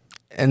 So,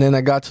 and then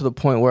I got to the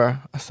point where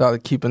I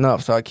started keeping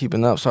up.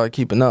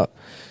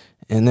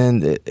 And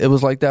then it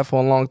was like that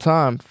for a long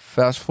time.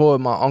 Fast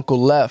forward, my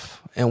uncle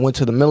left and went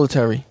to the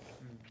military.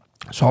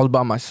 So I was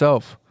by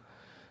myself.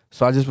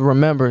 So I just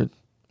remembered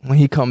when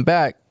he come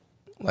back,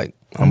 I'm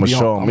gonna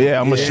show him.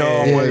 I'm gonna show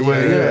him.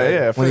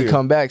 When he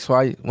come back, so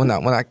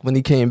when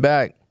he came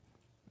back,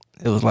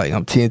 it was like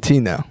I'm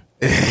TNT now.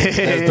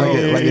 That's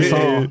dope. Like a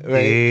song.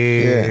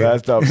 Yeah,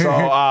 that's dope.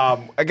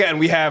 So again,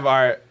 we have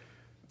our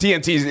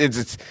TNT.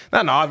 It's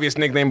not an obvious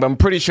nickname, but I'm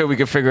pretty sure we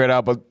can figure it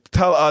out. But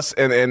tell us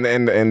and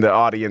the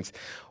audience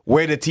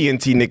where the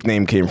TNT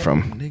nickname came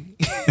from.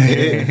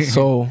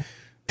 So.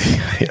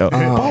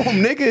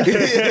 Boom,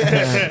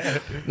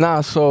 nigga.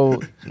 Nah, so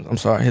I'm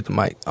sorry, I hit the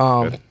mic.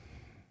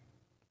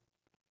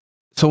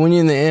 So when you're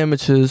in the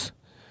amateurs,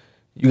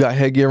 you got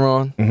headgear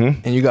on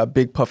and you got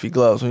big puffy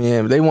gloves. When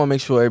you're they want to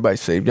make sure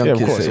everybody's safe. Young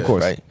kids safe, of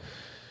course. Right?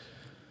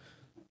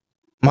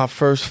 My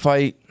first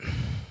fight,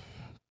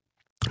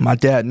 my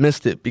dad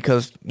missed it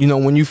because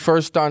when you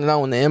first started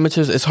out in the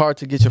amateurs, it's hard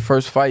to get your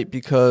first fight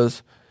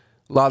because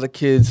a lot of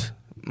kids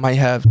might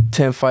have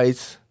 10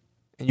 fights.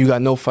 And you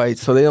got no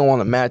fights, so they don't want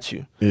to match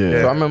you.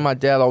 Yeah. So I remember my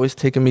dad always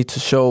taking me to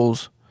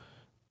shows.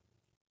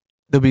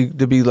 They'll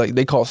be like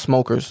they call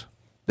smokers.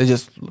 They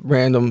just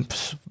random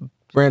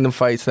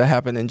fights that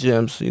happen in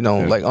gyms,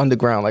 like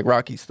underground, like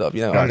Rocky stuff,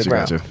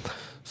 underground. Gotcha.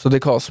 So they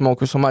call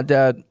smokers. So my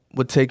dad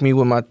would take me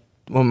with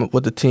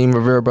the team,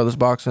 Rivera Brothers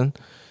Boxing.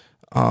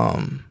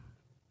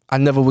 I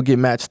never would get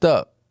matched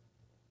up.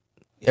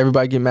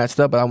 Everybody get matched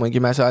up, but I wouldn't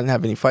get matched up. I didn't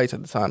have any fights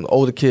at the time. The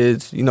older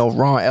kids,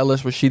 Ron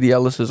Ellis, Rashidi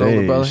Ellis'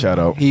 older brother. Shout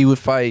out. He would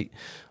fight.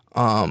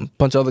 Bunch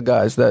of other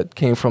guys that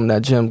came from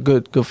that gym,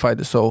 good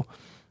fighters. So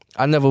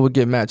I never would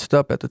get matched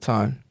up at the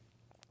time.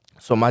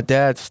 So my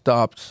dad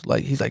stopped.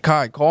 He's like,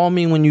 Kai, call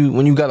me when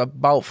you got a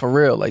bout for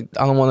real. I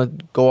don't want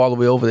to go all the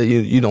way over there.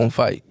 You don't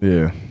fight.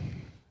 Yeah.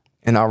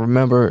 And I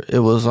remember it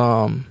was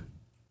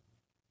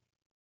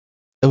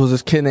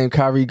this kid named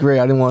Kyrie Gray.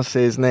 I didn't want to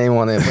say his name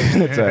on it. But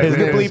his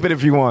name, bleep it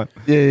if you want.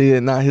 Yeah.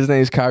 Nah, his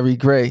name's Kyrie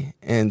Gray.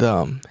 And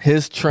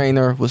his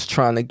trainer was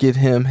trying to get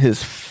him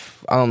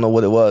I don't know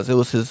what it was. It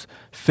was his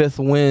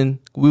 5th win.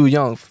 We were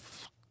young,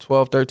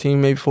 12,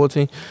 13, maybe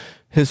 14.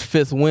 His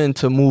 5th win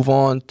to move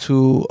on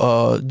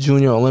to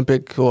Junior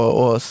Olympic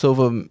or a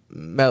silver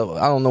medal.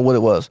 I don't know what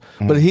it was.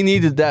 But he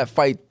needed that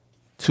fight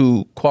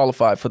to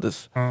qualify for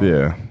this.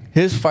 Yeah.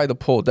 His fighter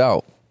pulled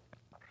out.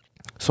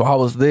 So I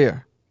was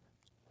there.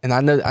 And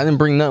I didn't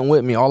bring nothing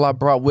with me. All I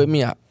brought with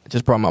me, I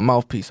just brought my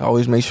mouthpiece. I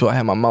always make sure I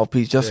had my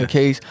mouthpiece just in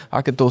case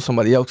I could throw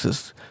somebody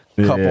else's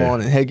cup on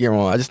and headgear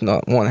on. I just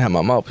want to have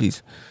my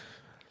mouthpiece.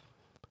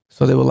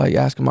 So they were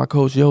asking my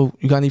coach, yo,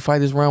 you got any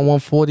fighters around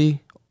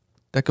 140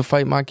 that could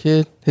fight my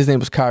kid? His name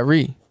was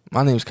Kyrie.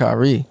 My name's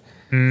Kyrie.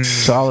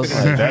 So I was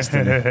like,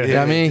 destiny. You know what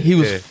I mean? He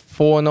was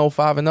 4-0,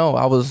 5-0.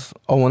 I was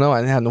 0-0. I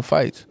didn't have no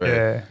fights.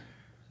 Yeah.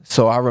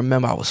 So I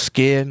remember I was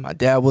scared. My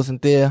dad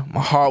wasn't there.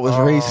 My heart was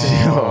racing.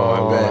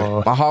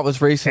 Man. My heart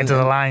was racing. Into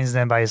the lines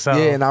then by yourself.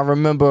 Yeah, and I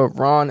remember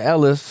Ron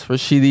Ellis,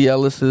 Rashidi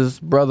Ellis's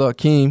brother,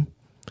 Akeem.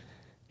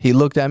 He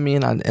looked at me,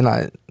 and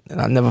I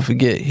never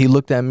forget. He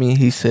looked at me and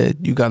he said,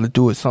 "You got to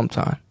do it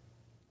sometime."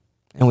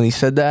 And when he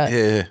said that,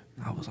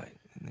 I was like,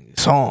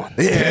 "It's on."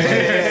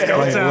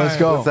 Let's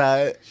go.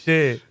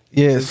 Shit.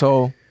 Yeah.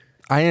 So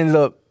I ended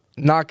up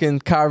knocking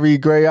Kyrie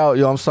Gray out.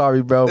 Yo, I'm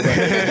sorry, bro. But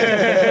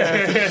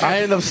I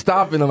ended up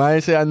stopping him. I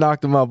didn't say I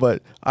knocked him out,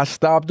 but I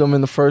stopped him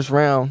in the first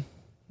round.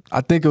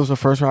 I think it was the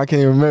first round. I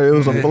can't even remember. It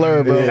was a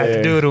blur, bro. Got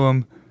to do it to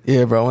him.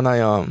 Yeah, bro. And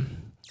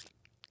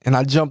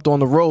I jumped on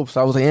the ropes.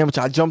 I was an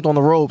amateur. I jumped on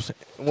the ropes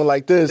and went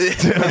like this.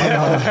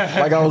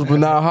 like I was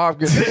Bernard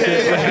Hopkins. It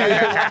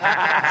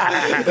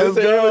was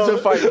an amateur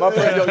fight. My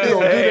friend, you don't do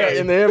that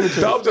in the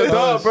amateur. Dub to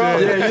dub, bro.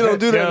 Yeah, you don't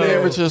do that in the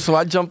amateur. So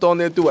I jumped on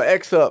there through an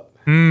X up.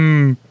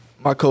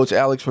 My coach,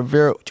 Alex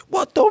Rivera,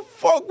 what the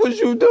fuck was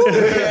you doing?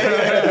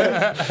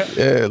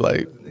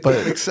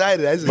 But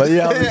excited. But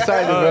yeah, I was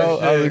excited, bro.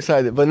 I was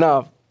excited. But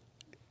nah,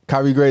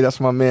 Kyrie Gray, that's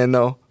my man.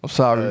 No, I'm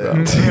sorry, bro.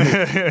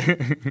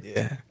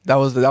 Yeah, that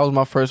was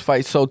my first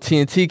fight. So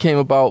TNT came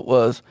about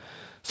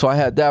so I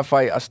had that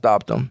fight. I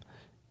stopped him.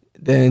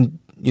 Then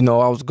I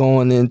was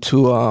going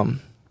into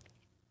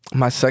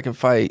my second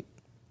fight.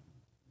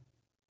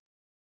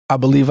 I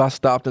believe I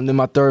stopped him. Then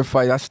my third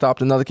fight, I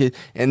stopped another kid.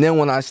 And then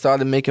when I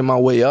started making my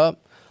way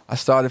up, I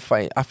started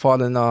fighting. I fought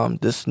in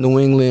this New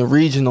England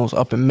regionals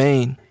up in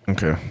Maine.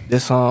 Okay.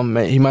 This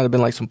he might have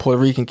been like some Puerto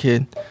Rican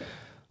kid.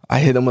 I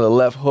hit him with a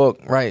left hook,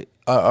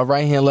 a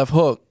right hand left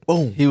hook.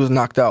 Boom. He was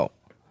knocked out.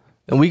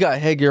 And we got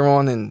headgear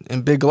on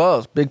and big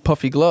gloves, big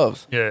puffy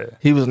gloves. Yeah.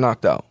 He was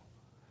knocked out.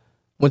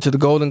 Went to the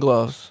Golden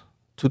Gloves,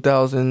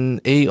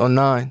 2008 or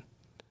 9.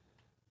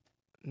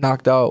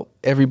 Knocked out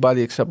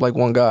everybody except like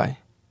one guy.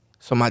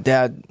 So my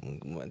dad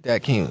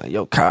came like,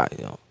 yo, Kai,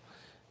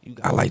 you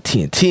got like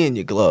TNT in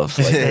your gloves.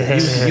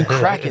 Like, you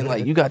cracking,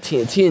 like you got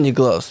TNT in your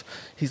gloves.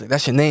 He's like,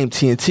 that's your name,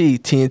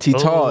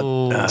 TNT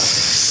Todd.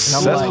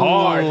 That's like,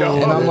 hard,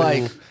 though. And I'm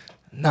like,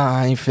 nah,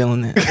 I ain't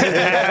feeling it.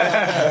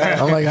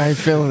 I'm like, I ain't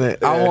feeling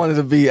it. I wanted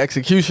to be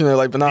executioner,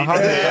 like, but now I'm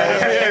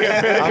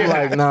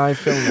like, nah, I ain't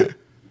feeling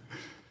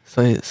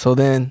it. So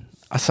then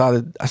I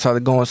started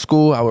going to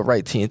school. I would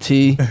write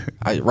TNT.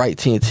 I write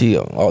TNT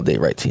all day,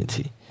 write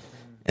TNT.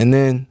 And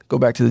then go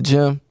back to the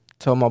gym,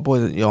 tell my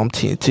boys that, yo, I'm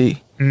TNT.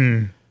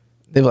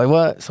 They were like,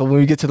 what? So when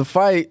we get to the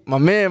fight, my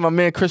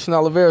man Christian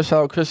Oliveira,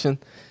 shout out Christian,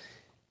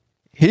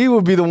 he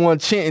would be the one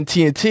chanting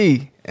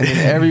TNT. And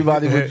then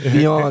everybody would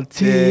be on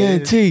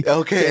TNT.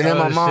 Okay. And then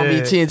my mom be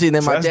TNT. And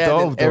then my dad,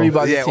 dope, and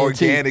everybody yeah, TNT.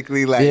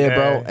 organically, like, yeah,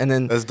 bro. And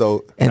then that's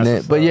dope. And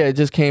then, but yeah, it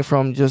just came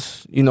from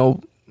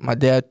my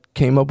dad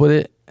came up with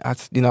it. I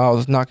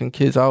was knocking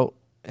kids out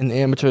in the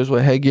amateurs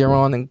with headgear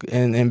on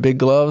and big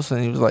gloves,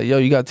 and he was like, "Yo,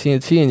 you got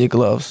TNT in your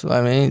gloves."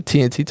 I mean,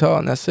 TNT taught,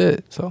 and that's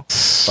it. So,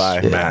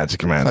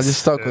 magic, man. So I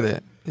just stuck with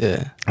it.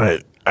 Yeah.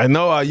 Right. I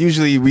know.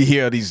 Usually we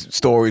hear these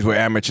stories where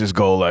amateurs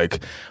go like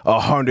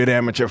 100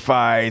 amateur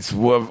fights.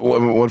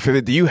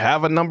 150. Do you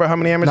have a number? How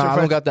many amateur fights? I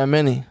don't got that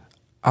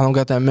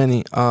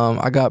many.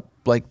 I got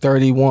like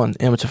 31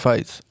 amateur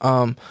fights.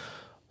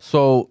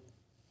 So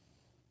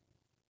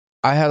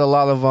I had a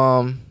lot of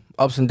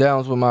ups and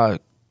downs with my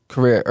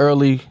career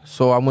early.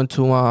 So I went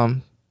to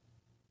I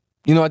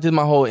did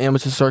my whole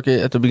amateur circuit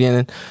at the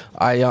beginning.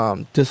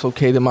 I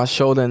dislocated my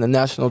shoulder in the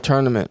national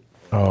tournament.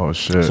 Oh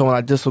shit! So when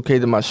I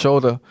dislocated my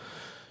shoulder,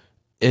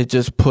 it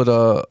just put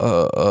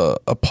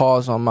a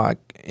pause on my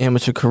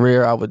amateur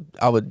career. I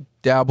would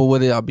dabble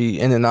with it. I'd be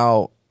in and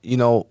out.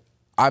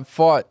 I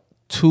fought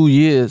 2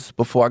 years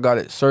before I got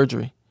it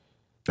surgery.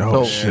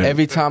 Oh so shit!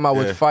 Every time I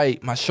would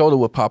fight, my shoulder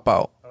would pop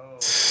out.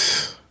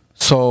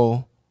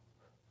 So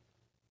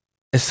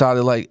it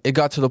started it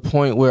got to the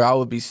point where I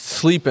would be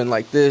sleeping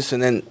like this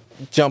and then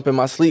jump in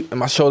my sleep and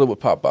my shoulder would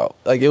pop out.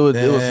 Like it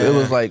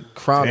was like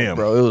chronic. Damn.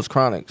 Bro. It was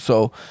chronic.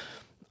 So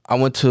I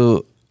went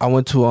to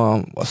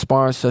a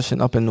sparring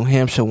session up in New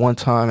Hampshire one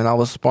time, and I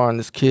was sparring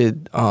this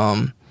kid,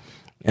 and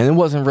it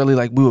wasn't really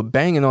like we were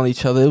banging on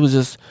each other. It was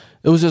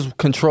just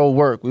control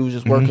work. We were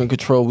just working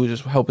control. We were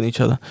just helping each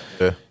other.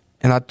 Yeah.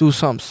 And I threw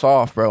something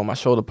soft, bro. My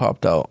shoulder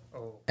popped out,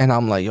 and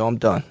I'm like, yo, I'm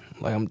done.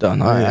 Like I'm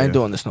done. I ain't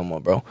doing this no more,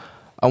 bro.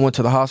 I went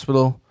to the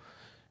hospital,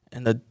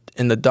 and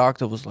the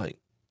doctor was like,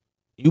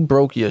 you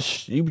broke your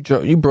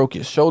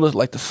shoulders,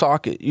 like the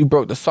socket. You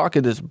broke the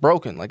socket is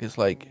broken. Like it's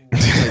like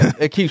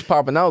it keeps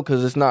popping out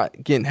because it's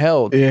not getting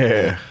held.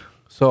 Yeah.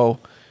 So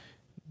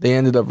they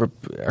ended up.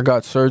 I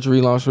got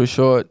surgery. Long story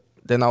short,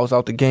 then I was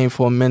out the game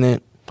for a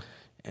minute,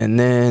 and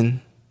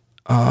then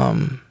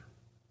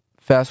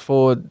fast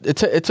forward. It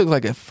took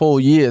like a full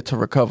year to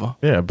recover.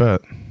 Yeah, I bet.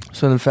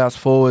 So then fast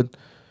forward,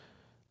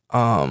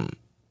 my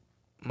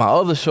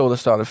other shoulder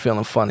started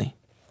feeling funny.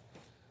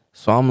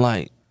 So I'm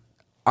like,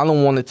 I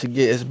don't want it to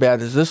get as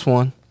bad as this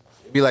one.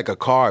 It'd be like a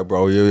car,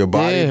 bro. Your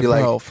body be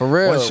like, bro, for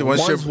real.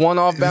 Once one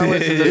off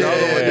balance is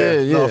another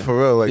one. Yeah. No, for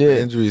real, like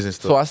the injuries and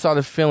stuff. So I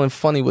started feeling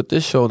funny with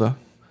this shoulder.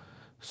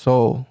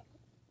 So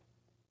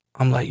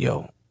I'm like,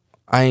 yo,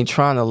 I ain't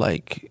trying to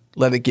like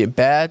let it get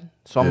bad.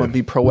 So I'm gonna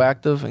be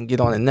proactive and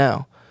get on it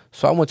now.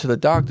 So I went to the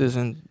doctors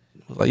and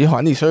was like, yo,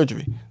 I need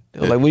surgery. They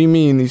were like, what do you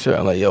mean you need surgery?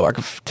 I'm like, yo, I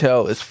can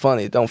tell it's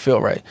funny. It don't feel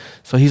right.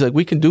 So he's like,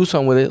 we can do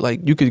something with it. Like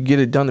you could get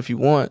it done if you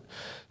want.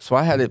 So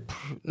I had it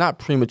not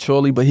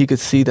prematurely, but he could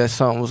see that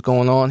something was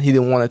going on. He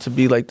didn't want it to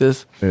be like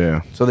this.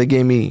 Yeah. So they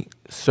gave me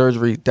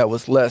surgery that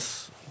was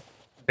less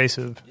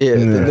invasive. Yeah,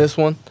 than this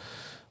one.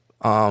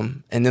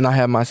 And then I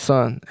had my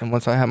son. And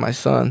once I had my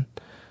son,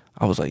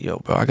 I was like, yo,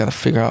 bro, I got to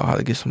figure out how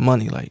to get some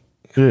money. Like,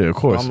 yeah, of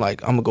course. So I'm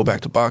like, I'm going to go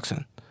back to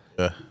boxing.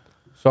 Yeah.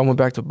 So I went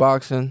back to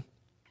boxing.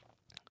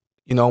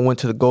 I went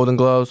to the Golden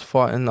Gloves,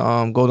 fought in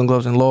Golden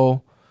Gloves in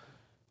Lowell.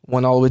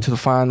 Went all the way to the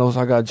finals.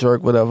 I got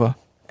jerked, whatever.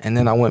 And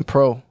then I went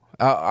pro.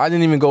 I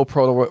didn't even go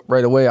pro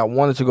right away. I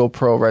wanted to go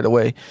pro right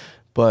away,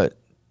 but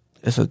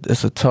it's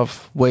a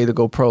tough way to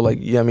go pro. Like,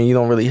 I mean, you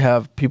don't really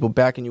have people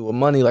backing you with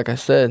money, like I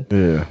said.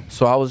 Yeah.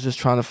 So I was just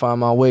trying to find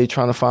my way,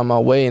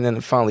 and then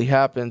it finally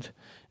happened,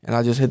 and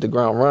I just hit the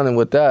ground running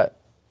with that.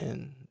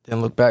 And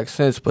didn't look back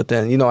since. But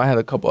then, you know, I had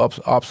a couple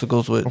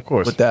obstacles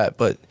with that.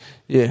 But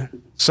yeah.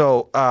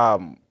 So,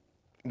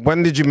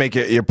 when did you make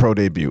your pro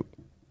debut?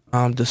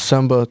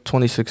 December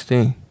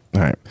 2016.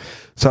 All right.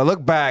 So I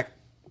look back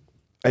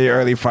at your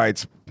early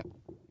fights.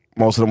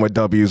 Most of them were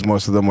W's.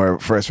 Most of them were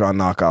first round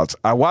knockouts.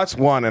 I watched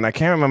one, and I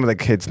can't remember the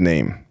kid's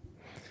name.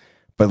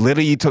 But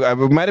literally,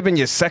 it might have been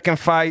your second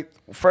fight,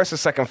 first or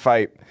second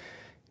fight.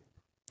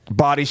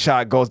 Body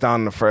shot goes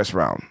down in the first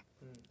round.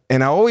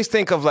 And I always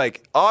think of,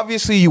 like,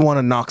 obviously you want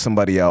to knock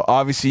somebody out.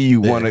 Obviously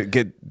you want to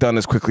get done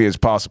as quickly as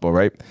possible,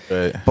 right?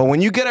 But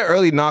when you get an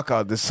early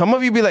knockout, some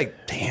of you be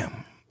like,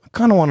 damn, I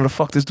kind of wanted to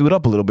fuck this dude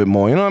up a little bit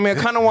more. You know what I mean?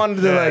 I kind of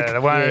wanted to, I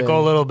wanted to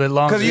go a little bit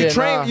longer.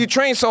 Because you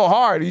train so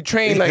hard. You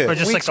train, like, for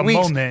just weeks, like a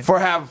moment.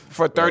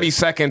 For 30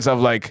 seconds of,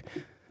 like,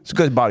 it's a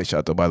good body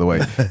shot, though, by the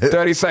way.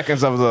 30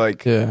 seconds of,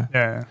 like...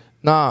 Yeah.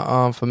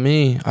 Nah, for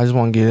me, I just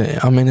want to get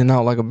it. I'm in and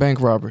out like a bank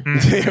robber.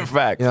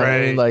 Fact. You know what I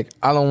mean? Like,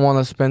 I don't want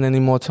to spend any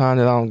more time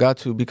that I don't got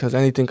to because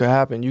anything could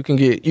happen. You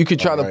could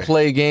try to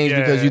play games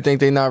because you think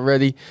they're not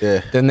ready.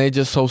 Yeah. Then they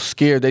just so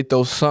scared they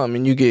throw something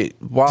and you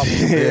get wobbled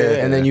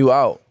and then you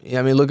out. You know what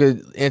I mean? Look at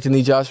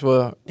Anthony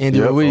Joshua, Andy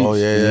Ruiz. Oh,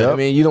 yeah. You know what I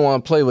mean? You don't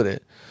want to play with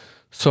it.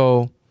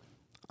 So,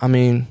 I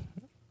mean,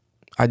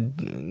 I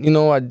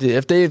did.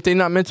 If they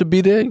not meant to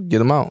be there, get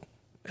them out.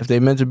 If they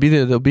meant to be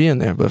there, they'll be in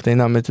there. But if they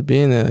not meant to be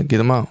in there, get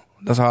them out.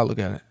 That's how I look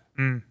at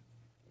it.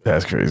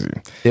 That's crazy.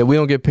 Yeah, we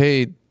don't get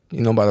paid,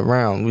 by the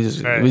round. We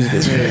just get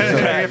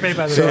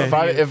paid. So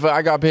if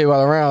I got paid by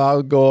the round, I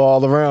would go all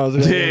the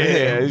rounds.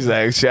 Yeah, he's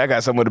like, shit, I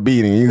got someone to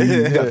beat, and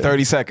you got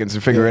 30 seconds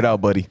to figure it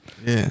out, buddy.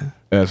 Yeah.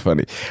 That's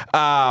funny.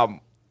 Out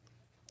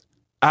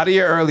of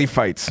your early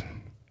fights,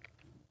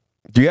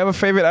 do you have a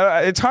favorite?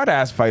 It's hard to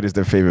ask fighters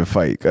their favorite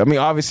fight. I mean,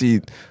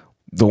 obviously,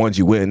 the ones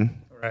you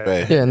win.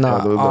 Right. Yeah,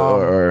 nah.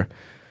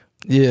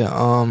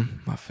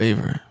 My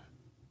favorite.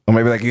 Or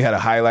maybe like you had a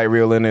highlight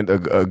reel in it,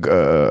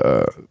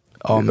 a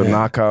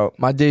knockout.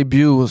 My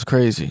debut was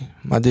crazy.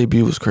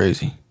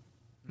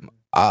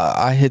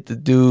 I hit the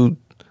dude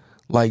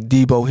like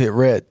Debo hit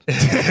Red.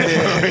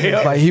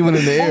 Like he went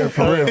in the air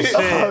for real.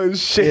 Oh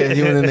shit! Yeah,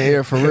 he went in the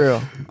air for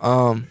real.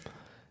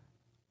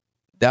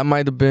 That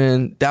might have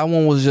been. That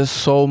one was just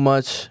so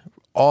much.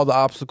 All the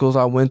obstacles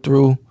I went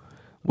through.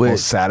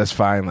 Most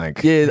satisfying, like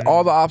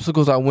all the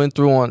obstacles I went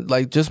through on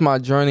like just my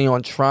journey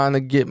on trying to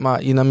get my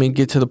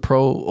get to the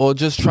pro or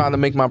just trying to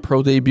make my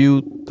pro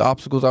debut. The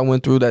obstacles I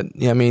went through that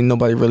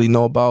nobody really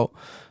know about.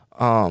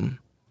 The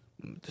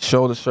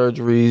shoulder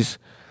surgeries,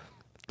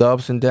 the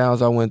ups and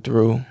downs I went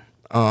through.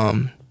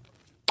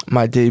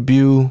 My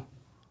debut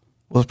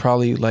was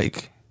probably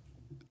like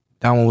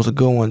that one was a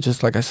good one.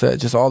 Just like I said,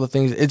 just all the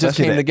things. It just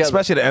came together,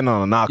 especially the end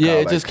on a knockout.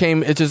 Yeah,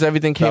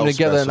 everything came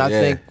together, and I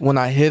think when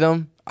I hit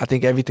him. I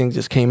think everything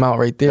just came out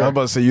right there. I was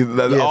about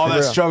to say all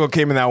that struggle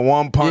came in that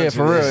one punch. Yeah,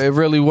 for real, it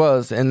really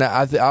was, and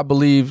I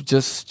believe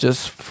just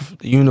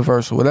the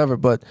universe or whatever.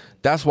 But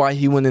that's why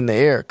he went in the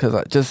air because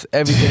just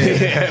everything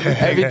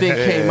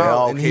came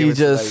out, and he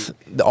just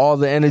all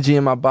the energy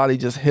in my body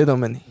just hit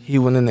him, and he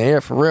went in the air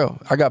for real.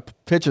 I got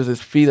pictures;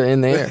 his feet are in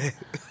the air.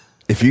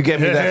 If you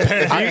get me that,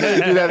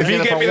 if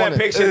you get me that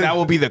picture, that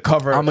will be the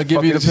cover. I'm gonna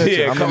give you the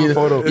picture. I'm gonna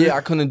photo. Yeah,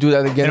 I couldn't do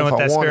that again if I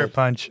wanted. Spirit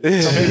punch.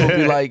 Some people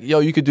be like, "Yo,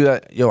 you could do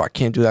that." Yo, I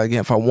can't do that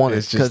again if I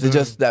wanted because it's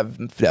just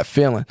that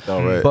feeling.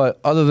 Right. But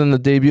other than the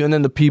debut, and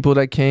then the people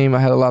that came, I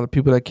had a lot of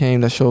people that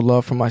came that showed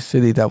love for my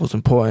city. That was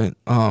important.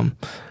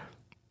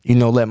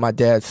 Let my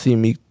dad see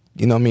me.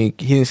 You know what I mean?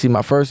 He didn't see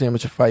my first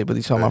amateur fight, but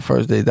he saw my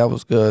first day. That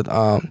was good.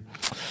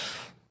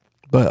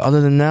 But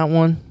other than that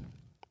one,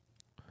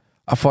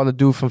 I fought a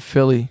dude from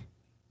Philly.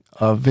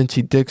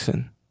 Vinci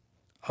Dixon,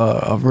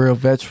 a real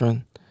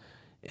veteran,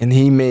 and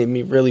he made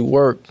me really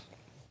work.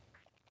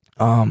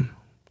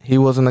 He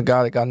wasn't a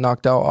guy that got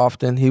knocked out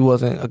often. He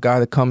wasn't a guy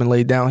to come and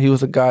lay down. He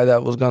was a guy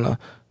that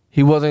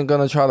he wasn't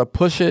gonna try to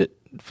push it.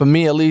 For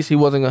me, at least, he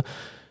wasn't gonna.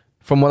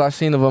 From what I've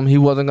seen of him, he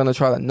wasn't gonna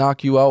try to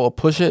knock you out or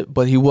push it,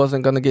 but he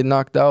wasn't gonna get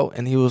knocked out,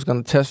 and he was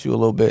gonna test you a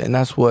little bit. And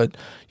that's what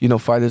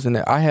fighters in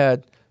there. I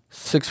had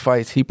 6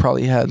 fights. He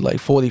probably had like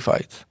 40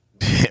 fights.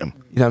 Damn.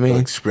 You know what I mean?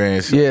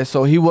 Experience. Yeah,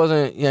 so he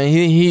wasn't.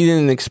 He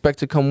didn't expect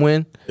to come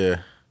win.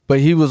 Yeah. But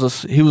he was a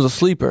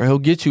sleeper. He'll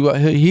get you.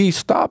 He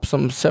stopped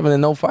some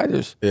 7-0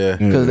 fighters. Yeah.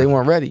 Because they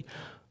weren't ready.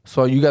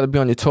 So you got to be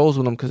on your toes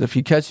with him because if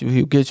he catch you,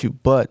 he'll get you.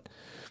 But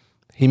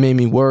he made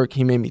me work.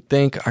 He made me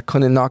think. I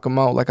couldn't knock him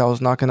out like I was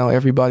knocking out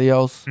everybody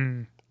else.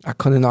 I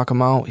couldn't knock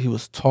him out. He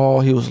was tall.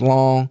 He was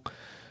long.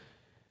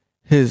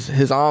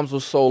 His arms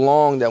were so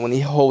long that when he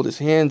hold his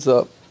hands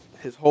up,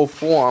 his whole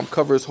forearm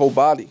covered his whole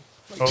body.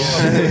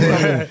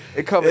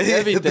 It covered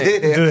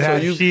everything.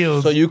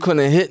 So you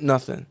couldn't hit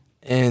nothing.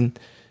 And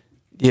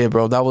yeah,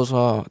 bro, that was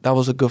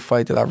a good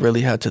fight that I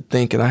really had to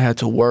think and I had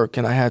to work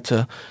and I had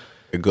to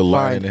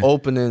find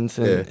openings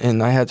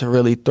and I had to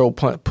really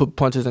put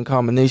punches and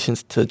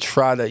combinations to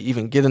try to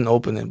even get an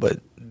opening. But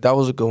that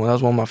was a good one. That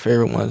was one of my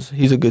favorite ones.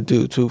 He's a good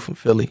dude too from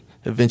Philly,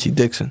 Vinci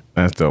Dixon.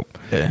 That's dope.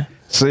 Yeah.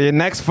 So your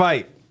next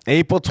fight,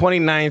 April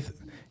 29th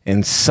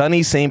in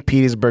sunny St.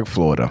 Petersburg,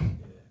 Florida.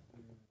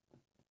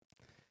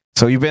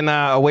 So you've been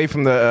away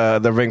from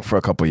the ring for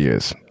a couple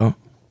years. Oh.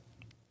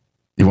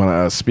 You want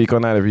to speak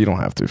on that? If you don't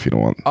have to, if you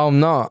don't want.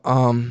 No.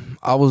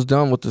 I was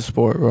done with the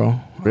sport, bro.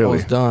 Really? I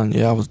was done.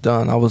 Yeah, I was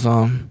done. I was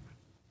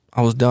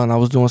done. I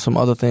was doing some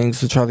other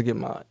things to try to get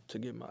my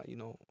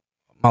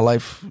my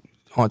life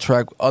on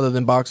track other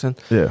than boxing.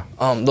 Yeah.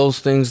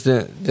 Those things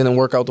didn't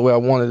work out the way I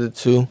wanted it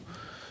to,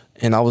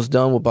 and I was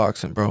done with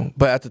boxing, bro.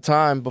 But at the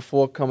time,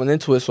 before coming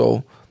into it,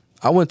 so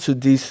I went to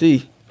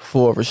D.C.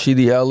 for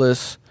Rashidi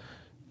Ellis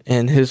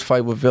and his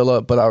fight with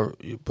Villa, but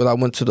I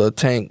went to the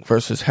Tank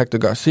versus Hector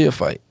Garcia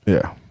fight.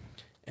 Yeah.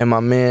 And my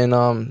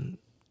man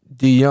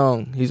D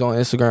Young, he's on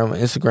Instagram,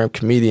 an Instagram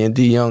comedian,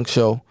 D Young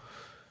Show.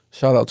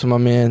 Shout out to my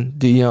man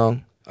D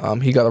Young.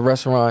 He got a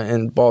restaurant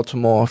in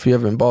Baltimore. If you're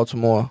ever in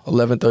Baltimore,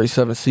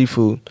 1137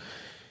 Seafood.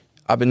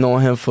 I've been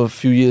knowing him for a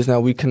few years now.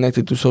 We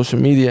connected through social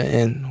media,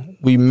 and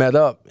we met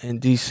up in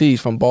D.C.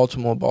 He's from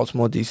Baltimore,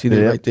 D.C.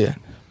 They're right there.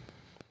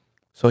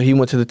 So he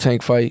went to the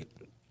Tank fight,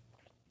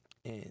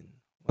 and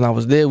when I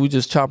was there, we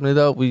just chopping it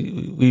up.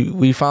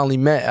 We finally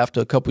met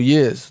after a couple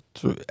years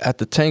at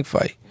the Tank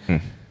fight,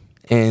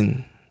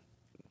 and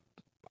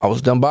I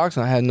was done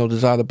boxing. I had no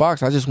desire to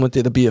box. I just went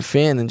there to be a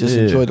fan and just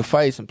enjoy the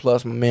fights. And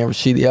plus, my man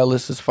Rashidi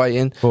Ellis is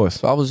fighting. Of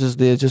course. So I was just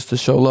there just to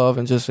show love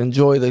and just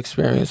enjoy the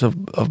experience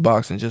of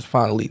boxing, just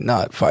finally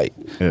not fight.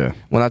 Yeah.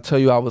 When I tell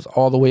you I was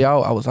all the way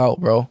out, I was out,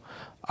 bro.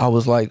 I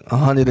was like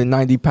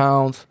 190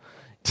 pounds,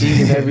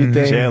 eating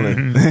everything.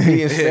 Chilling.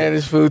 Eating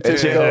Spanish food. I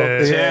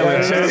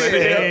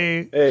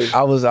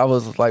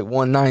was like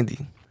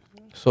 190.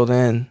 So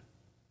then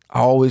I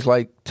always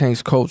liked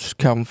Tank's coach,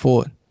 Calvin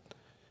Ford.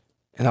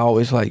 And I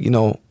always like,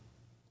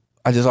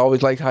 I just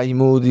always liked how he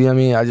moved. You know what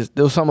I mean?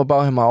 There was something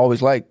about him I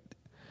always liked.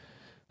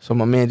 So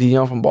my man D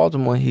Young from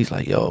Baltimore, he's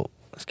like, yo,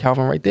 it's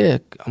Calvin right there.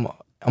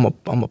 I'm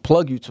a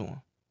plug you to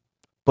him.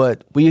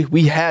 But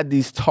we had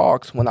these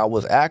talks when I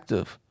was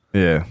active.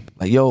 Yeah.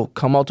 Like, yo,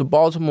 come out to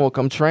Baltimore,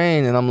 come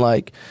train. And I'm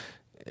like,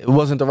 it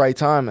wasn't the right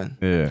timing.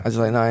 Yeah. I was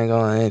like, no,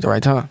 it ain't the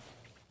right time.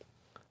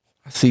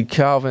 I see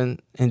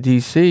Calvin in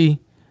D.C.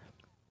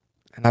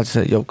 and I just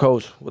said, yo,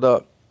 coach, what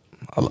up?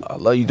 I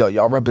love you, though.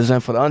 Y'all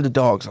represent for the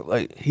underdogs.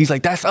 Like, he's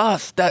like, that's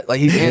us. That's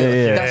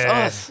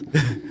us.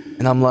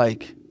 And I'm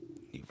like,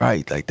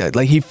 right, like that.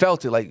 Like, he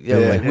felt it. Like,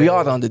 we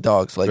are the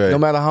underdogs. Like, no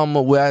matter how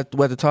much we're at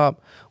the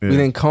top, we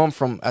didn't come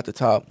from at the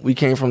top. We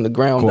came from the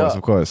ground up.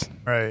 Of course.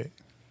 Right.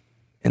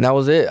 And that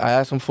was it. I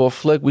asked him for a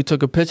flick. We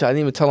took a picture. I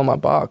didn't even tell him I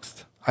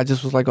boxed. I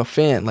just was like a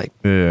fan. Like,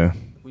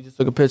 we just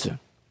took a picture.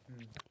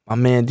 My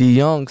man D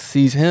Young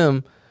sees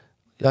him.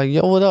 Like,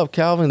 yo, what up,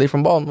 Calvin? They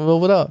from Baltimore.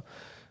 What up?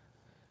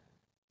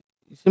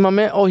 You see my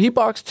man? Oh, he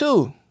boxed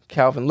too.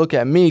 Calvin, look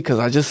at me, because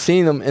I just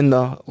seen him in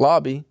the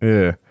lobby.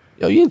 Yeah.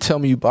 Yo, you didn't tell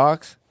me you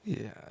box.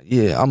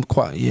 Yeah, I'm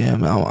quiet. Yeah,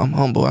 man, I'm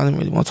humble. I didn't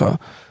really want to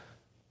talk.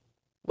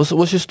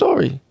 What's your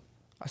story?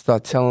 I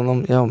started telling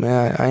him, yo,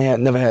 man, I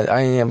ain't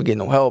ever get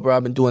no help, bro.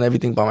 I've been doing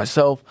everything by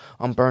myself.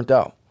 I'm burnt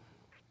out.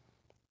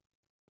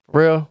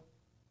 For real?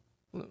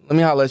 Let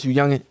me holler at you,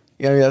 youngin'.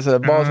 You know what I mean? I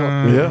said,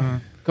 Baltimore. Yeah.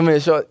 Come here,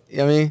 short. You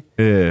know what I mean?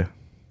 Yeah.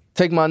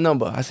 Take my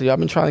number. I said, I've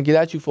been trying to get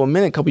at you for a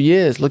minute, couple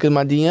years. Look at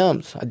my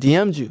DMs. I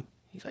DM'd you.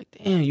 He's like,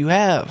 damn, you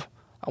have.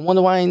 I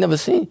wonder why I ain't never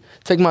seen.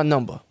 Take my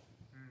number.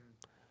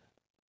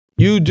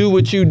 You do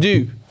what you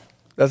do.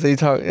 That's how you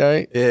talk,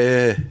 right?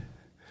 Yeah.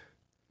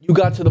 You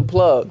got to the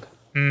plug.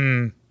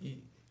 Don't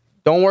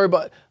worry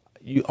about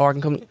you. I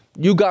can come.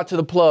 You got to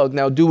the plug.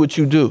 Now do what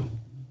you do.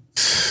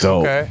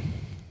 Dope. Okay.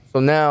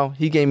 So now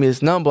he gave me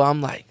his number.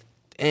 I'm like,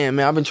 damn,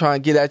 man, I've been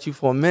trying to get at you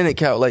for a minute,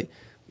 Cal. Like,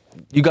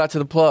 you got to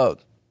the plug.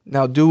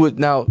 Now do it.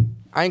 Now,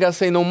 I ain't got to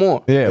say no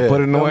more. Yeah,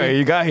 put it in the way.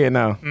 You got here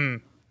now.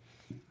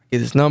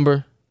 Get his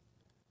number.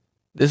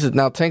 This is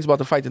now Tank's about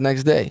to fight the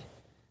next day.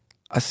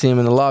 I see him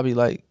in the lobby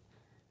like,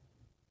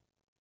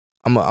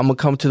 I'm gonna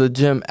come to the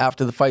gym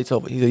after the fight's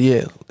over. He said,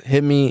 yeah,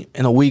 hit me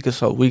in a week or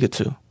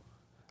two.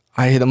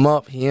 I hit him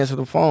up. He answered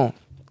the phone.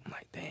 I'm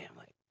like, damn.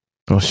 Like,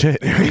 oh,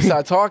 shit. he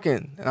started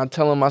talking. And I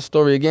tell him my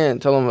story again.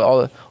 Tell him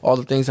all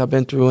the things I've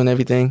been through and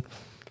everything.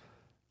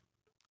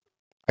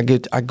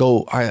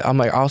 I'm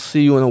like, I'll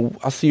see you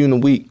in a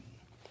week.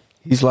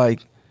 He's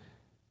like,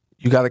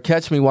 you got to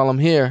catch me while I'm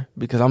here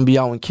because I'm going to be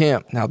out in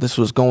camp. Now, this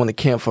was going to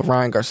camp for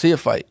Ryan Garcia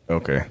fight.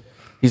 Okay.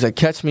 He's like,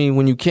 catch me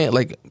when you can.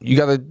 Like, you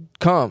got to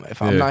come.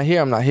 If I'm not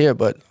here, I'm not here.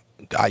 But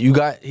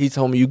he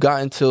told me you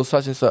got until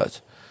such and such.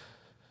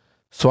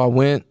 So I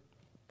went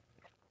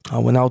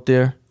out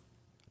there.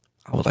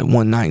 I was like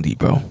 190,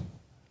 bro.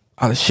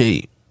 Out of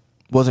shape.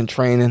 Wasn't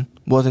training.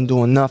 Wasn't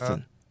doing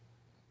nothing.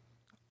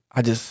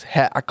 I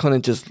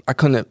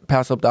couldn't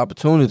pass up the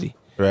opportunity.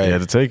 Right. You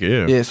had to take it,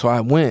 yeah. Yeah, so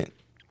I went.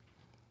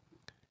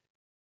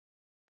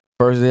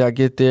 First day I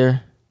get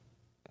there,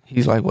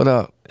 he's like, what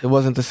up? It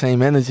wasn't the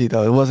same energy,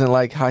 though. It wasn't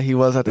like how he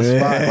was at the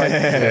spot. Like,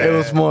 it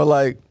was more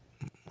like,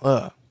 what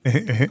up?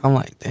 I'm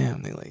like,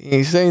 damn, they like, he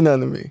ain't saying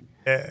nothing to me.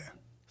 Yeah.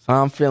 So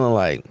I'm feeling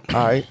like,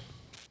 all right.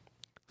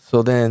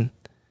 So then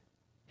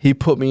he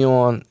put me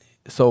on.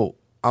 So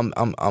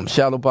I'm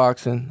shadow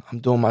boxing.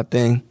 I'm doing my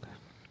thing.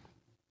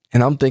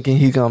 And I'm thinking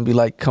he's gonna be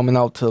like coming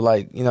out to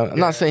like, you know, I'm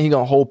not saying he's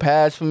gonna hold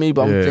pads for me,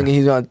 but I'm thinking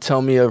he's gonna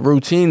tell me a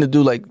routine to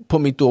do, like put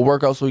me through a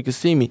workout so he can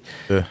see me.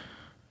 Yeah.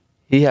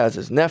 He has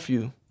his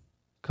nephew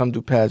come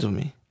do pads with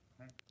me.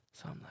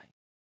 So I'm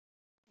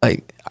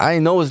like I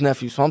ain't know his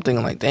nephew, so I'm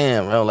thinking like,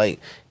 damn, bro, like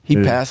he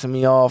passing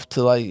me off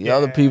to like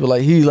other people,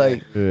 like he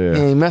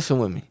ain't messing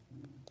with me.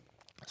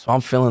 So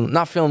I'm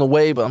not feeling the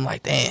way, but I'm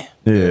like, damn.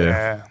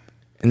 Yeah.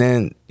 And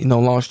then, you know,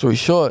 long story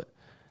short,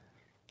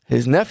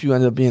 his nephew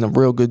ended up being a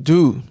real good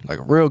dude, like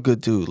a real good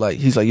dude. Like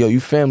he's like, yo, you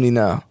family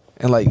now,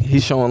 and like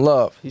he's showing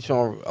love. He's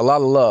showing a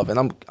lot of love, and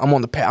I'm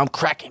on the pad. I'm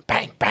cracking,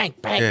 bang, bang,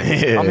 bang.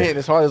 Yeah. I'm hitting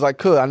as hard as I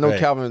could. I know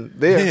Calvin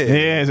there.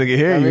 Yeah, so I can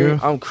hear you.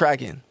 I'm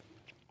cracking,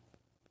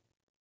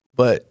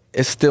 but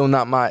it's still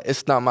not my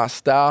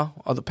style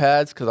of the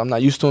pads because I'm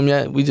not used to them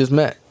yet. We just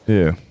met.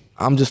 Yeah,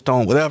 I'm just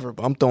throwing whatever,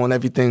 but I'm throwing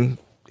everything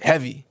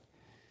heavy.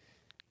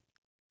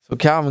 So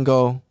Calvin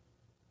go,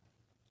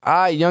 all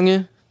right,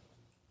 youngin'.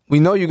 We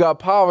know you got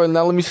power,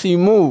 now let me see you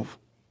move.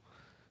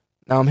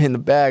 Now I'm hitting the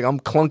bag. I'm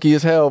clunky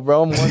as hell,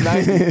 bro. I'm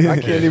 190. I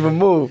can't even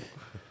move.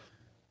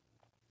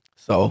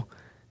 So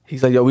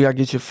he's like, yo, we gotta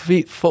get your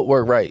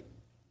footwork right.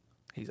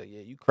 He's like,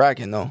 yeah, you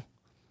cracking though.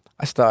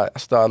 I start,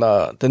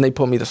 then they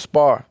put me to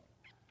spar.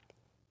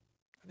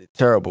 I did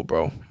terrible,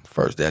 bro.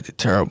 First day I did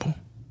terrible.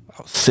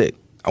 I was sick.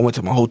 I went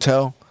to my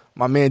hotel.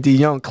 My man D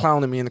Young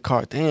clowning me in the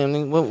car. Damn,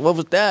 nigga, what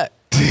was that?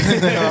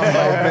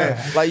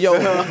 Like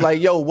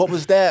yo, what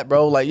was that,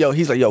 bro? Like yo,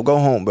 he's like, yo, go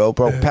home, bro,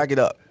 pack it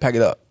up.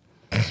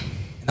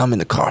 And I'm in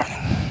the car,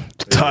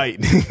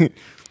 tight.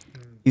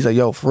 He's like,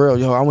 yo, for real,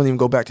 yo, I wouldn't even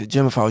go back to the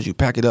gym if I was you.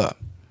 Pack it up.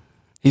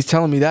 He's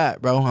telling me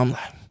that, bro. I'm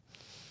like,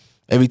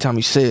 every time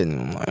he said it,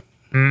 I'm like,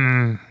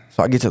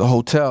 So I get to the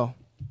hotel.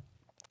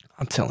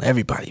 I'm telling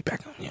everybody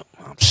back, yo,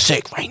 I'm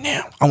sick right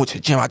now. I went to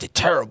the gym. I did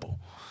terrible.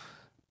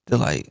 They're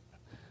like,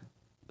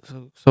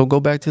 so go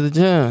back to the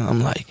gym.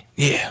 I'm like,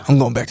 yeah, I'm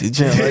going back to the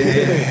gym.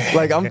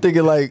 Like I'm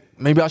thinking like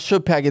maybe I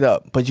should pack it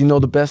up. But you know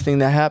the best thing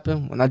that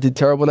happened when I did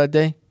terrible that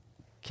day?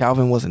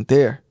 Calvin wasn't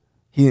there.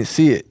 He didn't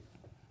see it.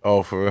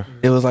 Oh, for real?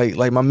 It was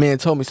like my man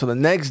told me. So the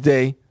next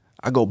day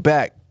I go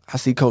back. I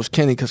see Coach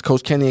Kenny because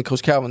Coach Kenny and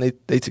Coach Calvin,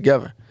 they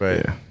together.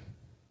 Right.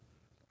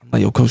 I'm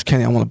like, yo, Coach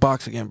Kenny, I want to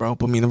box again, bro.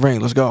 Put me in the ring.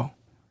 Let's go.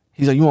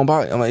 He's like, you want to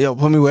box? I'm like, yo,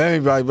 put me with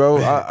everybody, bro.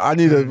 I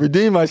need to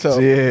redeem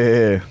myself.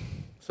 Yeah.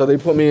 So they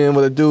put me in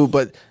with a dude,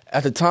 but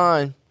at the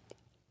time,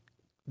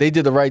 they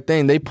did the right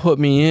thing. They put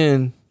me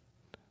in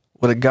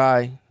with a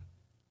guy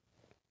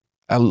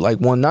at like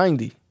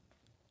 190.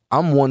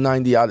 I'm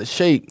 190 out of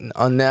shape,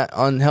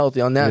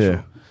 unhealthy, unnatural.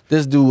 Yeah.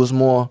 This dude was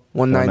more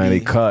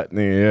 190 cut,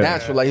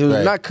 natural. Like he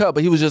was not cut,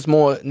 but he was just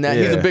more.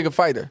 He's a bigger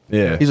fighter.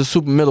 Yeah, he's a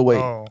super middleweight.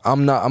 Oh.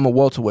 I'm not. I'm a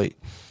welterweight.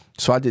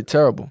 So I did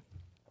terrible.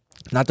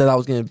 Not that I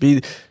was getting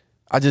beat.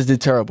 I just did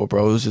terrible,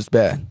 bro. It was just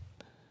bad.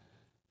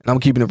 And I'm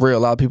keeping it real. A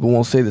lot of people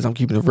won't say this. I'm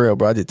keeping it real,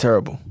 bro. I did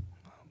terrible.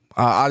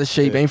 Out of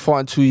shape. Ain't fought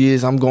in 2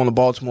 years. I'm going to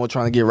Baltimore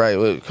trying to get right.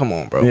 Well, come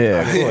on, bro.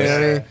 Yeah. You know what I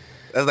mean?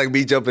 That's like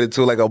me jumping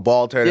into like a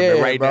ball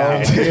tournament bro.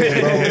 now.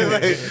 Yeah,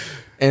 bro.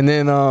 And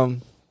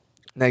then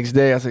next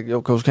day I said,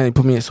 yo, Coach Kenny,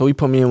 put me in. So he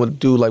put me in with a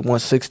dude like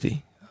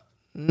 160.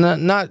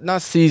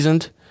 Not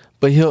seasoned,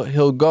 but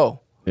he'll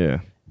go. Yeah.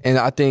 And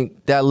I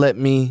think that let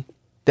me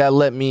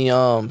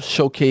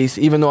showcase,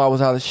 even though I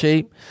was out of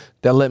shape,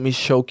 that let me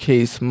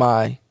showcase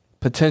my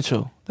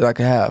potential that I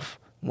could have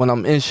when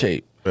I'm in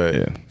shape. Right.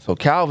 Yeah. So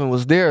Calvin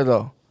was there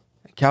though.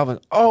 Calvin,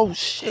 oh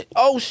shit,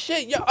 yo,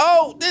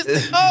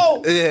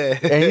 Yeah.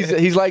 And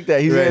he's like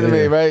that. He's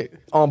animated, right?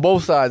 On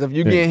both sides. If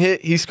you getting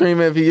hit, he's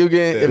screaming. If you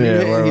hit,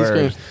 he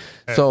screams.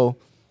 So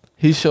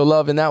he show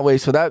love in that way.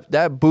 So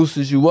that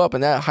boosts you up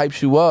and that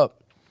hypes you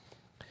up.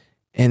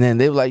 And then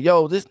they were like,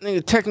 yo, this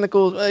nigga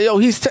technical, yo,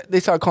 they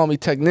started calling me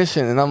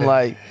technician. And I'm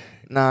like,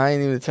 nah, I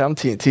ain't even I'm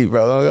TNT,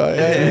 bro.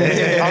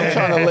 I'm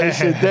trying to lay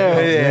shit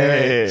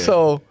down.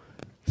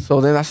 So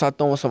then I started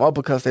throwing some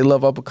uppercuts. They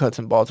love uppercuts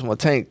in Baltimore.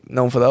 Tank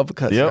known for the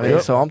uppercuts.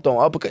 Yep. So I'm throwing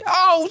uppercuts.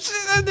 Oh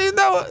shit, I didn't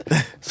know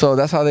it. So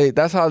that's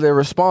how their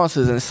response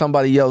is. And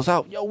somebody yells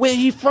out, yo, where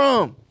he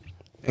from?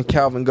 And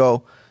Calvin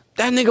go,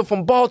 that nigga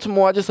from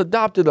Baltimore, I just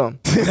adopted him.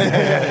 He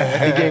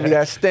gave me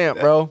that stamp,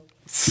 bro.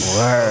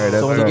 Word,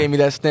 so when he gave me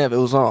that stamp, it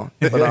was on.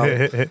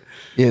 But,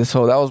 yeah,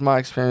 so that was my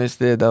experience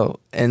there, though.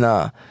 And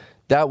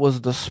that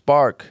was the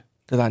spark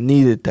that I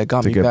needed that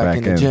got me back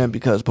in the gym.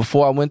 Because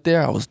before I went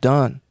there, I was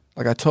done.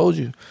 Like I told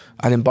you,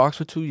 I didn't box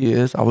for 2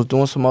 years. I was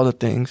doing some other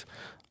things.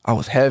 I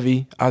was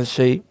heavy, out of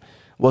shape,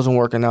 wasn't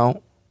working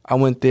out. I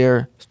went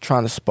there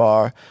trying to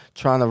spar,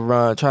 trying to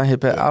run, trying to hit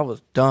back. I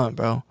was done,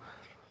 bro.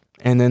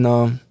 And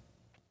then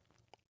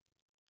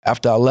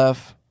after I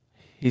left,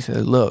 he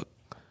said, look,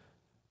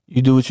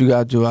 you do what you got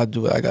to do. I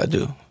do what I got to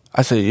do.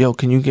 I said, yo,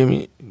 can you give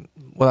me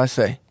what I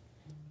say?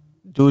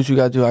 Do what you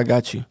got to do. I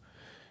got you.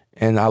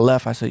 And I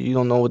left. I said, you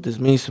don't know what this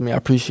means to me. I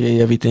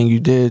appreciate everything you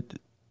did.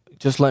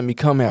 Just let me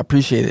come here. I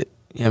appreciate it.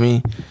 You know what I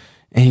mean?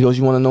 And he goes,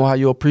 you want to know how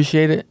you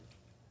appreciate it?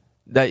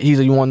 He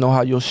said, you want to know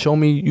how you'll show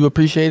me you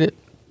appreciate it?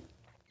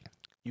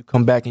 You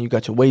come back and you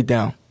got your weight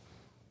down.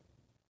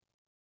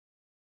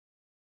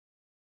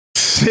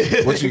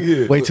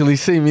 Wait till he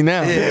see me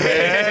now.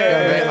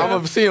 Man, I'm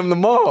gonna see him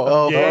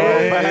tomorrow.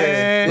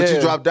 What you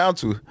dropped down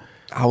to?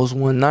 I was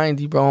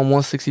 190, bro. I'm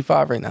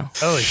 165 right now.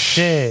 Oh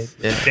shit!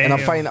 Yeah. And I'm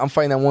fighting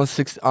at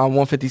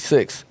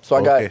 156. So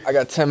I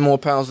got 10 more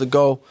pounds to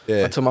go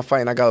until my fight.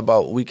 And I got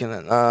about a week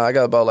and I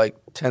got about like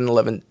 10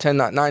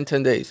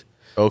 days.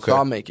 Okay. So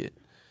I'll make it.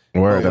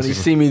 Word, when he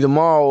see me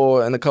tomorrow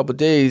or in a couple of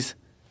days,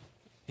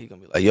 he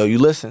gonna be like, "Yo, you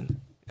listen."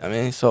 I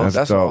mean, so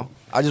that's all.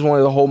 I just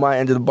wanted to hold my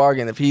end of the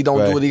bargain. If he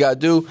don't do what he got to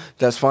do,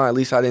 that's fine. At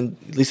least I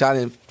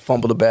didn't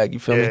fumble the bag. You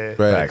feel me?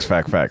 Right.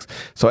 Facts.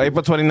 So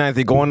April 29th,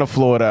 you're going to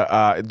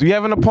Florida. Do you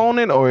have an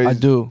opponent or? I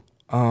do.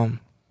 I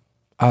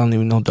don't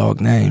even know dog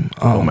name.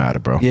 Don't matter,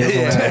 bro. Yeah,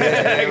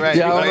 I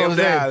don't know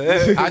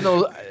his name. I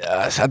know.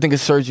 I think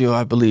it's Sergio.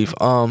 I believe.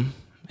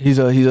 He's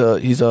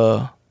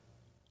a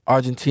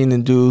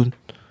Argentinian dude.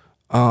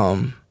 Got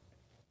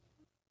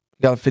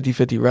a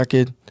 50-50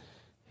 record.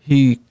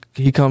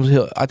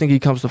 I think he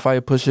comes to fight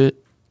or push it.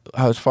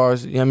 As far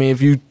as, I mean,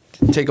 if you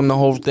take him the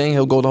whole thing,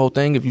 he'll go the whole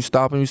thing. If you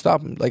stop him, you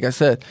stop him. Like I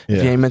said,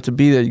 if he ain't meant to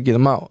be there, you get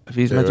him out. If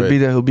he's meant to be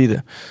there, he'll be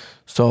there.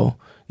 So,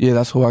 yeah,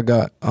 that's who I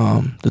got,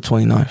 the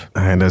 29th.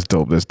 All right, that's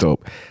dope.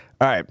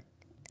 All right,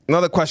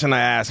 another question I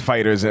ask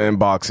fighters and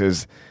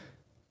boxers.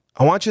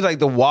 I want you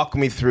to walk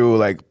me through,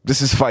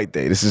 this is fight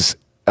day. This is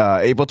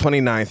April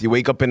 29th. You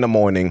wake up in the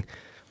morning.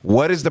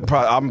 What is the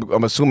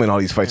I'm assuming all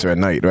these fights are at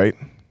night, right?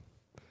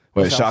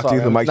 What, shocked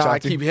you? The mic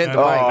shocked you? I keep hitting the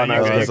mic. Oh,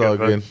 no, that's all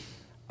good.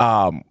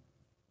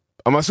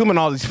 I'm assuming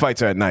all these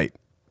fights are at night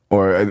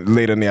or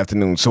later in the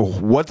afternoon. So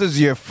what does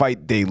your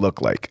fight day look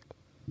like?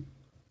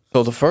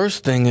 So the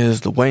first thing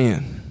is the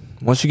weigh-in.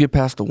 Once you get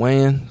past the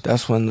weigh-in,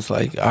 that's when it's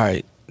like, all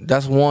right,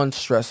 that's one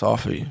stress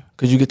off of you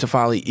because you get to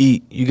finally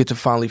eat. You get to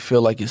finally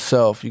feel like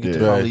yourself. You get to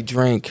finally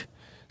drink.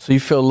 So you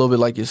feel a little bit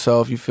like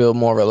yourself. You feel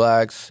more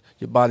relaxed.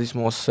 Your body's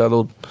more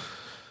settled.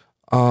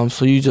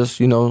 So you just,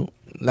 now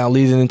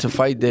leading into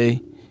fight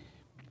day,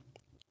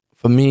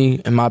 for me,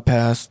 in my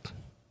past,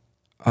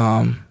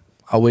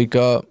 I wake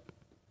up,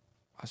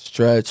 I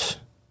stretch.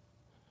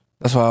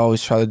 That's what I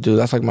always try to do.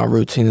 That's like my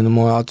routine in the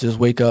morning. I'll just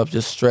wake up,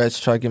 just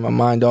stretch, try to get my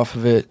mind off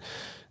of it,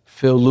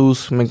 feel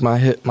loose, make my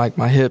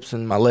hips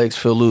and my legs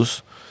feel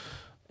loose.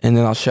 And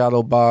then I'll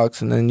shadow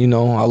box, and then,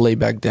 I'll lay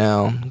back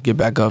down, get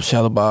back up,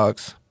 shadow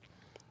box.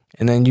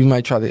 And then you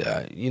might try to,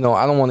 I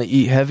don't want to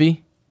eat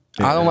heavy.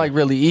 I don't like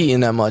really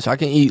eating that much. I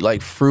can eat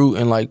like fruit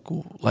and like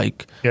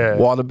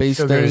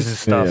water-based things and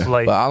stuff,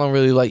 but I don't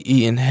really like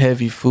eating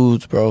heavy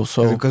foods, bro.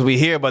 So because we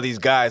hear about these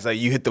guys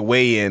you hit the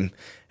weigh-in,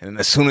 and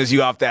as soon as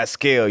you off that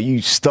scale,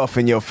 you stuff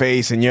in your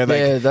face, and you're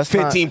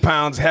 15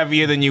 pounds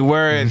heavier than you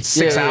were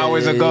 6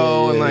 hours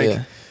ago,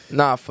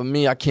 Nah, for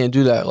me, I can't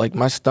do that. Like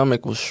my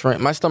stomach will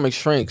shrink. My stomach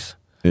shrinks.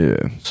 Yeah.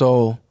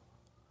 So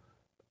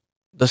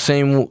the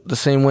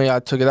same way I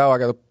took it out, I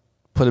got to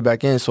put it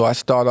back in. So I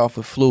start off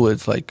with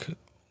fluids like.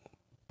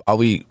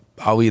 I'll eat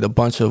a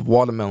bunch of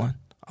watermelon.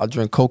 I'll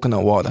drink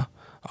coconut water.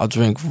 I'll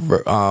drink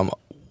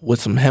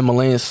with some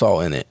Himalayan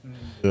salt in it.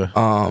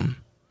 Yeah.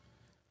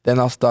 Then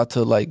I'll start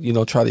to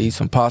try to eat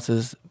some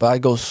pastas, but I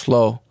go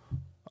slow.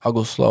 I'll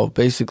go slow.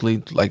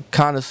 Basically,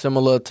 kind of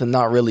similar to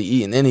not really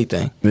eating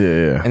anything.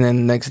 Yeah. And then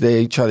the next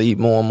day, try to eat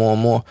more and more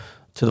and more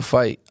to the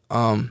fight.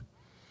 But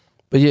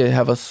yeah,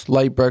 have a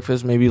light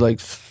breakfast, maybe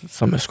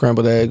some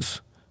scrambled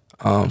eggs,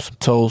 some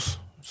toast,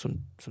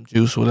 some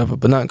juice or whatever,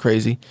 but nothing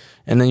crazy.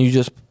 And then you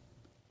just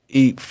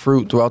eat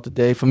fruit throughout the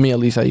day. For me, at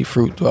least, I eat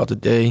fruit throughout the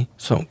day.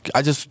 So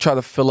I just try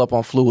to fill up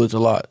on fluids a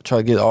lot. Try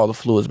to get all the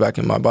fluids back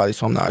in my body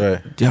so I'm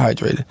not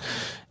dehydrated.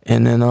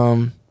 And then,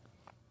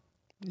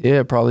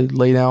 probably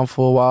lay down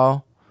for a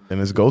while.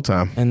 And it's go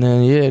time. And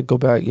then, go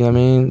back. You know what I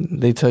mean?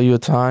 They tell you a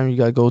time. You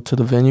got to go to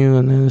the venue,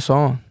 and then it's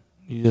on.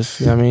 You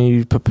just,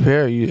 you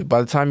prepare.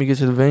 By the time you get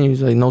to the venue,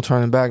 it's no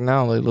turning back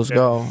now. Let's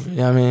go. You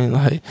know what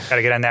I mean?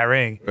 Gotta get on that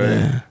ring. Right.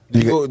 Yeah.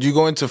 Do you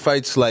go into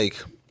fights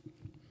like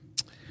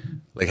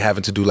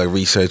having to do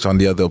research on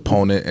the other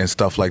opponent and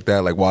stuff like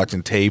that, like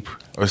watching tape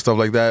or stuff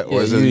like that,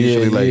 or is it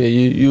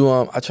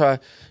usually I try.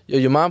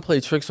 Your mind play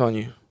tricks on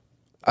you.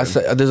 There's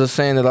a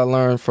saying that I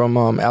learned from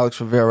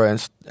Alex Rivera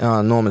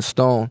and Norman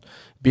Stone.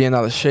 Being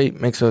out of shape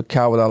makes a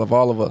coward out of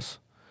all of us.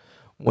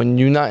 When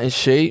you're not in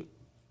shape,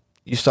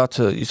 you start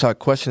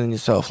questioning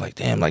yourself.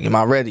 Damn, am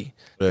I ready?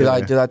 Did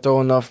I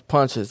throw enough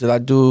punches? Did I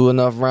do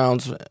enough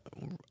rounds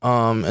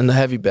in the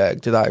heavy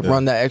bag? Did I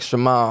run that extra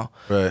mile?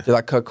 Right. Did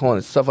I cut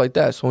corners? Stuff like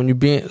that. So when you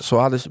being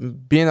out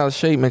of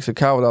shape makes a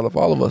coward out of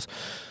all of us.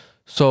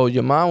 So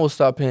your mind will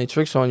start playing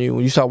tricks on you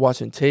when you start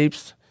watching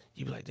tapes.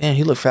 You be like, damn,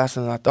 he looked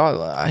faster than I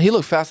thought. He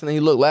looked faster than he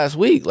looked last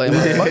week.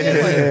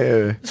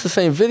 It's the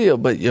same video,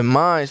 but your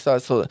mind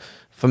starts. So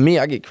for me,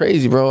 I get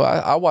crazy, bro.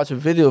 I watch a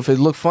video. If it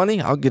look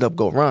funny, I'll get up,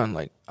 go run.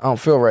 I don't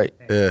feel right.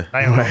 Yeah.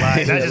 I ain't gonna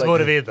lie. That just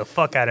motivated the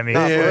fuck out of me.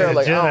 Nah, for real.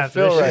 I don't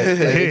feel right.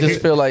 It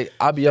just feel like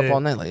I'll be up all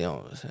night.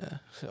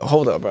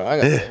 Hold up, bro. I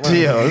gotta run.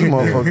 This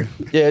motherfucker.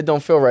 Yeah, it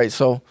don't feel right.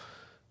 So,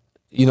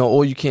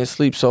 or you can't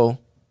sleep. So,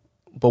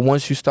 but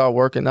once you start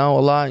working out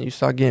a lot and you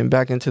start getting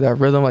back into that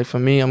rhythm, for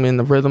me, I'm in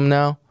the rhythm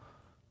now.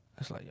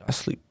 It's I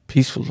sleep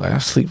peaceful. Like I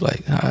sleep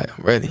like, all right,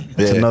 I'm ready.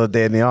 It's another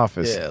day in the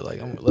office. Yeah,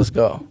 like let's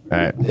go. All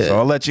right. Yeah. So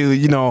I'll let you,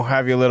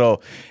 have your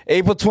little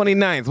April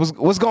 29th.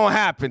 What's going to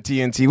happen,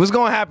 TNT? What's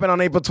going to happen on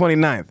April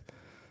 29th?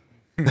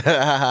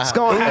 What's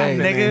going to happen,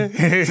 nigga?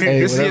 This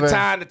is your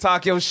time to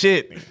talk your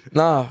shit.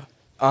 Nah,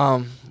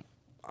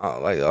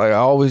 like I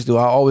always do.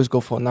 I always go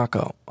for a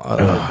knockout.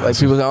 Like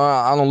people say,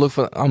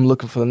 I'm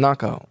looking for the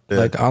knockout. Yeah.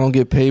 Like I don't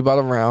get paid by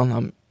the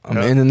round. I'm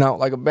in and out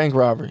like a bank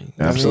robbery. You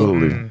know Absolutely.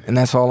 what I mean? And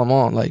that's all I'm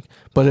on. Like,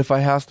 but if I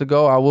has to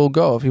go, I will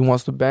go. If he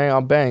wants to bang,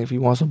 I'll bang. If he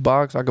wants to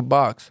box, I could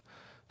box.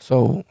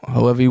 So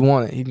however he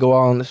want it, he can go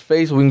out on his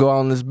face, or we can go out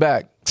on his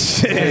back.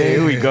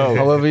 Here we go.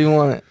 However you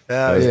want it.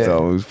 That's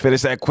dope.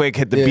 Finish that quick,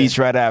 hit the beach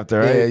right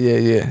after, right?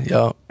 Yeah.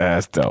 Yo.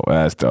 That's dope.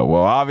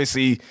 Well,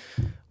 obviously,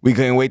 we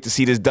couldn't wait to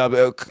see this dub.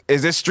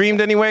 Is this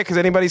streamed anywhere? Does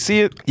anybody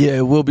see it? Yeah,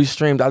 it will be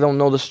streamed. I don't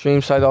know the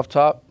stream site off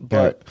top,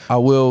 but I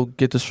will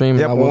get the stream.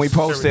 Yep, when we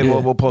post it,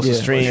 we'll post the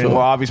stream. Sure. We'll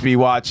obviously be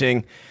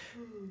watching.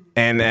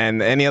 And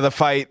any other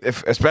fight,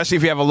 especially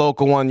if you have a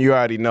local one, you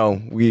already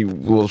know. We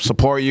will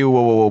support you.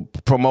 We'll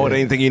promote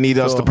anything you need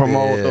us to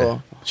promote.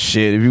 Sure.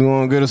 Shit, if you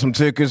want to get us some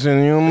tickets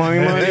and you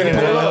might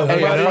pull up.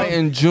 Hey, I fight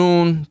in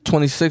June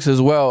 26th as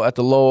well at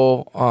the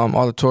Lowell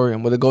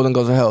Auditorium where the Golden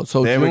Girls are held.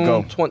 So there we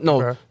go.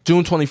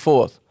 June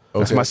 24th.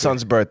 That's my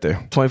son's birthday.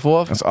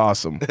 24th? That's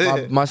awesome.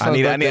 My son's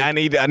birthday. I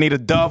need a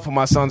dove for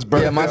my son's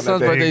birthday. Yeah, my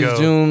son's birthday is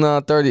June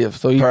 30th.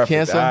 So you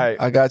Cancer? Right.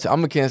 I got you.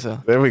 I'm a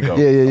Cancer. There we go.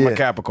 Yeah. I'm a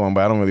Capricorn,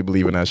 but I don't really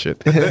believe in that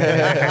shit.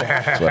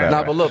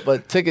 Nah, but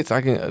look, tickets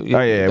I can. We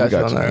got you.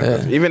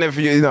 Yeah. Even if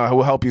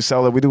we'll help you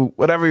sell it. We do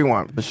whatever you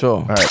want. For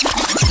sure. All right.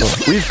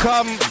 We've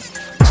come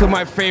to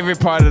my favorite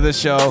part of the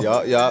show.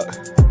 Yeah.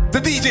 The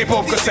DJ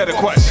Bofka set of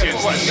questions.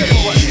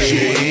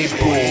 DJ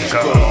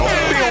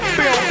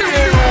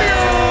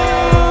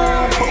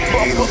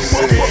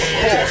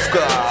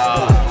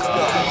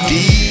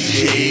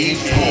DJ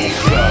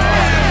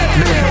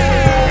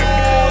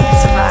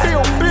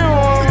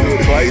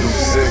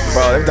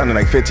Bro, they've done it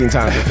like 15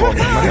 times before. I'm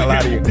not gonna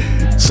lie to you.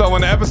 So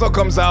when the episode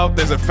comes out,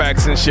 there's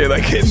effects and shit.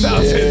 Like it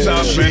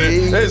sounds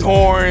better. There's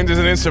horns, there's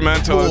an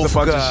instrumental, there's a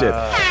bunch of shit.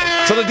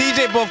 So the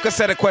DJ Bofka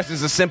set of questions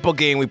is a simple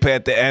game we play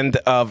at the end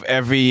of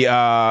every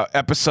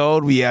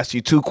episode. We ask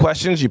you 2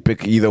 questions. You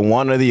pick either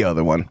one or the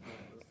other one.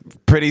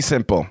 Pretty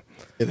simple.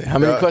 How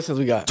many questions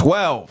we got?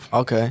 12.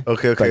 Okay.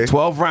 Like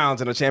 12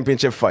 rounds in a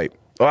championship fight.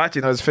 Oh,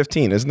 actually, no, it's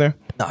 15, isn't there?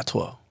 Not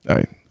 12. All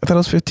right. I thought it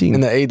was 15.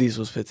 In the 80s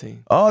was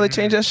 15. Oh, they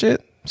changed that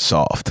shit?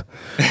 Soft.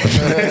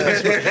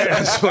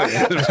 That's funny.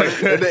 In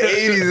the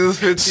 80s, it was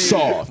 15.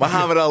 Soft.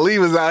 Muhammad Ali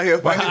was out here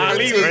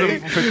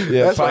fighting.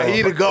 That's why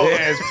he to go.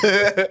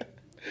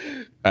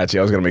 Actually,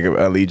 I was going to make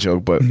a lead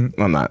joke, but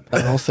I'm not.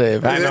 Don't say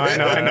it. I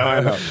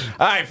know.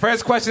 All right,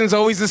 first question is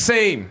always the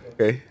same.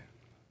 Okay.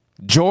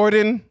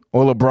 Jordan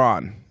or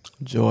LeBron?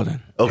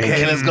 Jordan.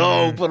 Okay, let's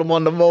go. Put him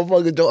on the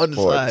motherfucking Jordan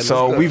side.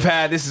 So we've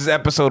had, this is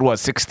episode,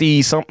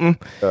 60-something?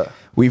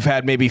 We've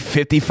had maybe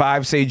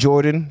 55 say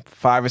Jordan,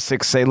 5 or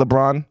 6 say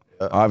LeBron.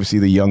 Obviously,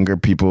 the younger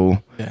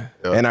people. Yeah.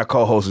 And our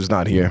co-host who's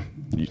not here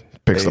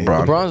picks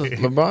LeBron.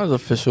 LeBron's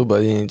official,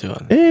 but he ain't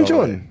Jordan. He ain't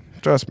Jordan.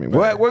 Trust me.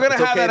 We're going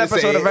to have that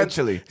episode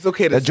eventually. It's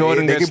okay to that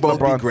Jordan say it. They gets can both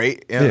LeBron. be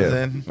great. You know what I'm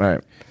saying? All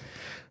right.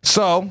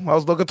 So I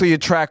was looking through your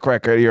track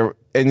record,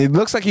 and it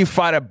looks like you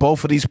fight at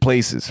both of these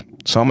places.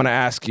 So I'm going to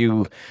ask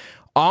you,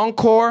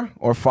 Encore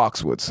or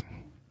Foxwoods?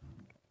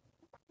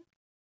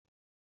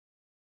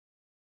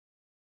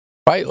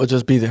 Fight or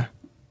just be there?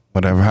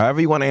 Whatever.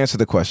 However you want to answer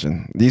the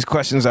question. These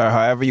questions are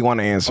however you want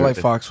to answer. I like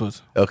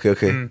Foxwoods.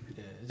 Okay.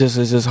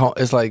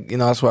 It's like,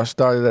 that's where I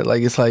started at.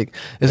 Like, it's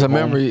a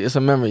memory. It's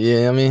a memory.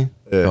 Yeah, I mean.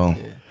 Yeah.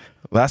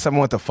 Last time I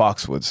went to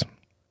Foxwoods,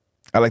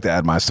 I like to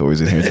add my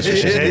stories in here just for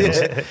shit and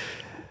giggles.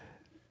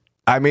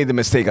 I made the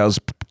mistake. I was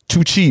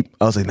too cheap.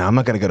 I was like, I'm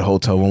not going to get a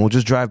hotel room. We'll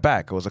just drive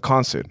back. It was a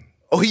concert.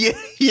 Oh,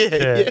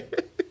 yeah.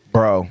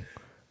 Bro.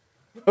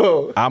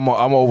 I'm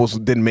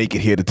almost didn't make it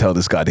here to tell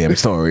this goddamn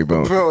story,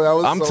 bro. Bro, that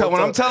was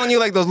when I'm telling you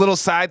like those little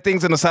side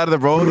things on the side of the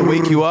road to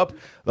wake you up,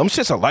 them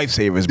shits are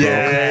lifesavers,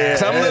 bro.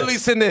 So I'm literally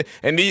sitting there,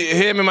 and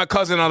him and my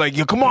cousin are like,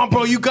 "Yo, come on,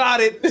 bro, you got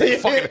it."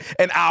 Fucking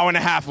an hour and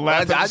a half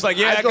left. I'm just like,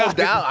 I got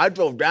it. I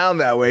drove down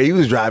that way. He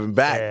was driving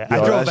back. Yeah,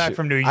 I drove back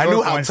from New York. I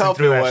knew how once tough and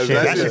through it was.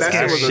 That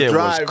Shit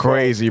was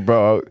crazy,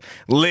 bro.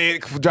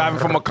 Lit driving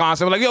from a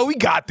concert. I'm like, yo, we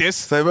got this.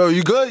 Say, bro,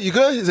 you good? You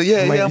good? He's like,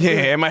 yeah, I'm like,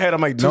 In my head,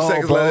 I'm like, 2 no,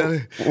 seconds bro.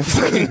 later.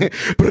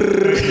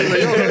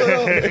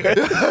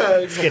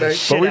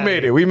 But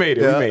we made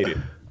it.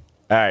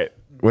 All right.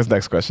 What's the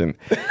next question?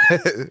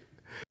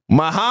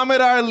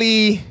 Muhammad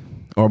Ali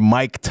or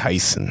Mike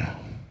Tyson?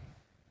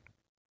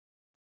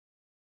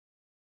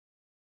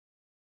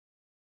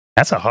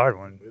 That's a hard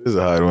one. This is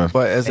a hard one.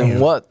 But as in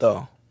what,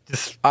 though?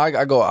 Just I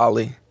go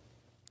Ali.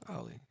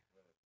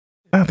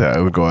 I thought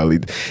I would go Ali.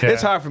 Yeah.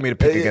 It's hard for me to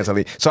pick against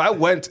Ali. So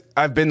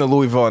I've been to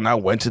Louisville and I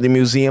went to the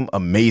museum.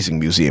 Amazing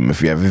museum.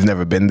 If you've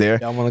never been there.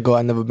 Yeah, I want to go.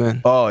 I've never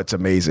been. Oh, it's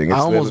amazing. It's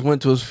I almost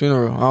went to his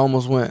funeral. I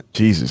almost went.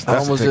 Jesus. I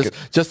That's almost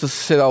just to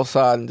sit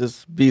outside and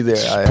just be there.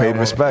 Just paid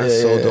respect. Yeah,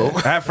 So yeah.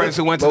 dope. I have friends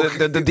who went to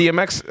the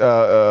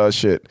DMX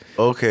shit.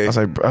 Okay. I was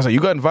like,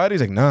 you got invited?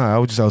 He's like, nah, I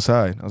was just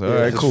outside. I was like, all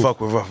right, Just cool.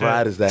 fuck with Rough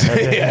Riders that.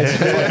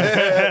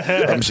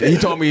 He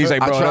told me, he's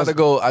like,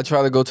 bro, I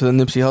tried to go to the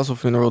Nipsey Hussle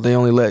funeral. They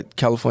only let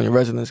California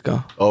residents go.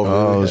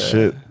 Oh, really?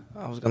 Shit.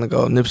 I was gonna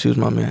go. Nipsey was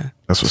my man.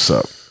 That's what's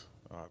up.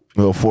 A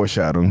little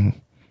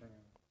foreshadowing.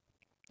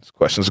 These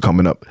questions are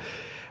coming up.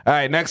 All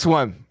right, next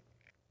one.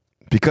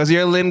 Because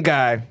you're a Lynn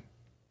guy,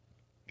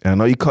 and I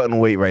know you're cutting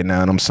weight right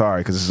now, and I'm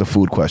sorry because this is a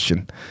food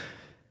question.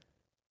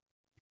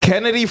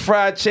 Kennedy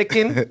fried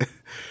chicken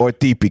or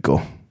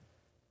típico?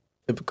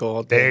 Typical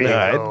all There day. you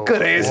All go. right,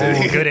 good answer.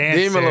 Ooh, good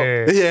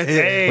answer. Yeah.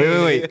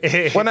 Hey.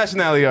 Wait. What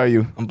nationality are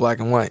you? I'm black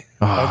and white.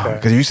 Okay.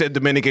 Because if you said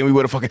Dominican, we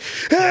would have fucking.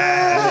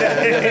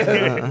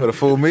 Would have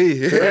fooled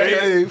me.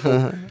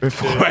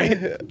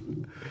 Right?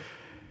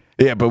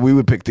 Yeah, but we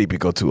would pick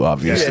típico too,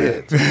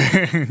 obviously.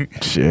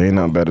 Shit, ain't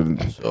nothing better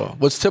than. So,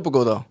 what's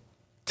typical though?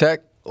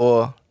 Tech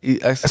or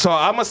So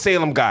I'm a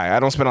Salem guy. I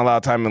don't spend a lot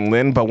of time in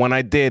Lynn, but when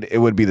I did, it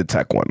would be the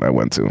tech one I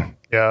went to.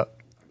 Yeah.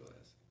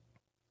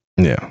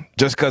 Yeah,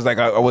 just because like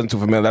I wasn't too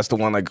familiar. That's the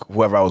one like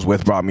whoever I was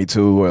with brought me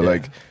to, or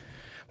like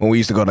when we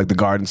used to go to, like the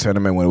garden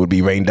tournament when it would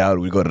be rained out,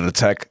 we'd go to the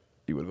tech.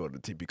 You would go to the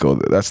Típico.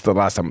 That's the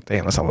last time.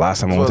 Damn, that's the last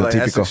time I went to like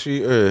Típico. Essex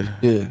Street, or?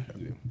 Yeah.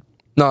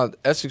 No,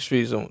 Essex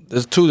Street is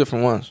there's two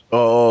different ones.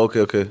 Oh,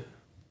 okay.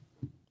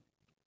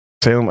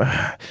 Salem.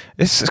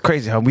 It's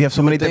crazy how we have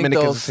so many I think though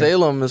Dominicans.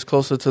 Salem is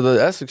closer to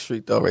the Essex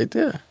Street though, right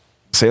there.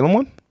 Salem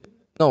one?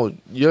 No,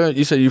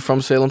 you said you're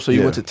from Salem, so you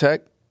Yeah. went to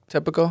Tech,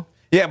 Typico?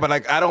 Yeah, but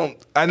like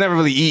I never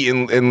really eat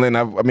in Lynn.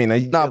 I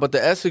mean, Nah, but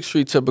the Essex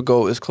Street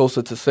Typico is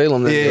closer to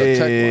Salem than the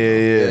Tech one.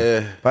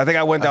 yeah. But I think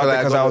I went I out feel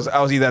there like because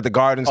I was either at the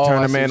Gardens Oh, I see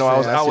tournament or what I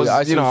you're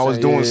saying. was I was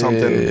doing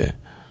something. Yeah.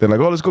 They're like,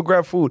 oh, let's go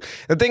grab food.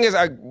 The thing is,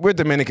 we're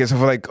Dominicans, so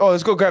we're like, oh,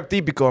 let's go grab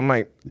Típico. I'm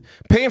like,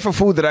 paying for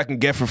food that I can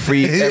get for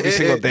free every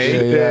single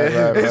day.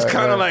 Yeah, It's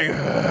kind of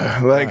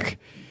like,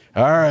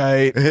 all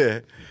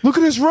right. Look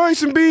at this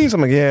rice and beans.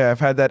 I'm like, yeah, I've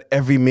had that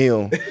every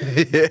meal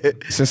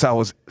since I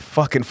was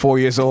fucking 4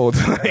 years old.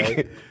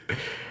 Like,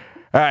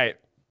 all right.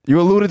 You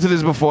alluded to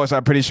this before,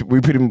 so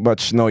we pretty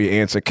much know your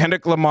answer.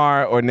 Kendrick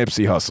Lamar or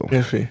Nipsey Hussle?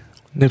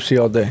 Nipsey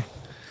all day.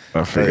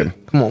 I figured.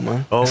 Come on,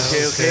 man.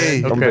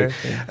 Okay.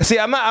 See,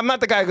 I'm not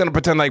the guy gonna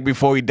pretend like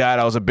before he died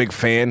I was a big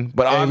fan,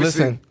 but Hey,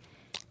 obviously, listen,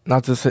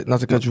 not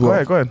to cut you Go off.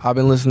 ahead, go ahead. I've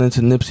been listening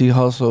to Nipsey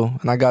Hussle,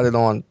 and I got it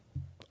on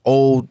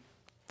old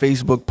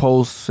Facebook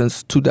posts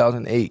since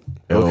 2008.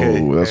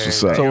 Okay. Oh, that's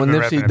what's up. So when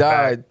You've been Nipsey repping it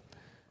died,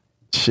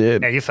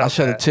 Shit. Yeah, you I felt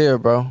shed a that. tear,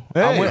 bro.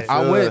 Hey.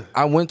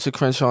 I went to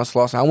Crenshaw and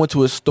Slauson. I went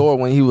to his store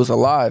when he was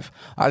alive.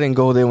 I didn't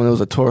go there when it was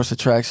a tourist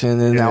attraction,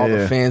 and now all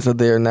the fans are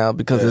there now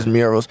because there's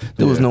murals.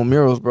 There was no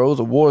murals, bro. It was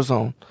a war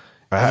zone.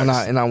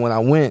 And when I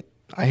went,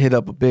 I hit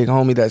up a big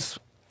homie that's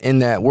in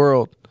that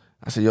world.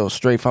 I said, "Yo,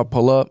 straight if I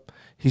pull up."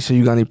 He said,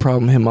 "You got any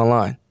problem? Hit my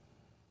line."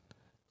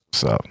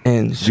 What's up?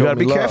 And You gotta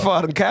be careful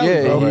out in Cali,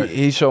 Yeah, bro.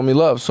 he showed me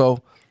love. So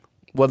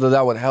whether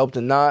that would help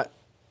or not,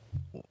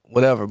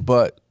 whatever.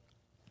 But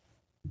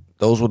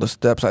those were the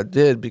steps I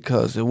did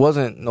because it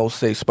wasn't no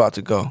safe spot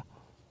to go.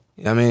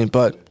 You know what I mean?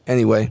 But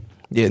anyway,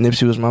 yeah,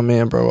 Nipsey was my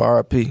man, bro.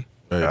 R.I.P.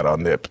 Shout out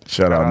Nip.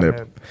 Shout out Nip.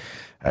 All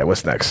right,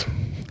 what's next?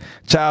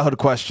 Childhood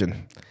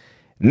question: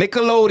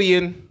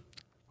 Nickelodeon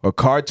or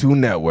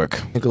Cartoon Network?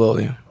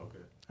 Nickelodeon.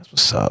 That's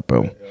what's up,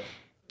 bro.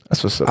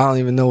 That's what's up. I don't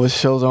even know what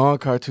shows are on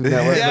Cartoon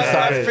Network.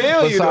 Yeah, I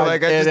feel you though.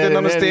 Like I just didn't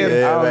understand.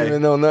 I don't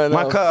even know nothing.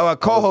 My else.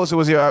 co-host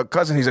was your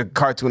cousin. He's a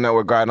Cartoon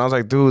Network guy, and I was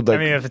like, dude,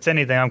 like, I mean, if it's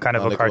anything, I'm kind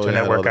of a Nickelodeon Cartoon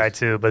had Network all guy this.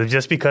 too. But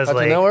just because,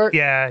 Cartoon like, Network?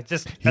 yeah,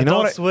 just You know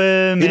Adult what?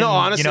 Swim. you know, and,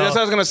 honestly, that's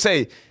what I was gonna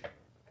say.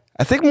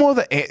 I think more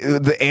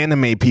the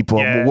anime people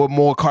Yeah. were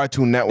more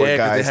Cartoon Network Yeah,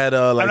 because guys. they had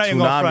I'm like not even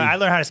going front. I Tsunami.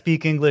 learned how to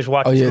speak English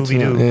watching Oh yeah, Scooby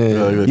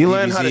Doo. yeah. You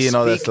learn how to and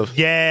all that speak? stuff.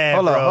 Yeah,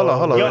 Hold on, bro.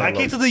 hold on. Yo, I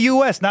came to the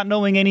U.S. not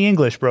knowing any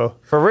English, bro.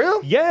 For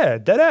real? Yeah,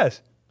 dead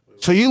ass.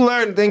 So you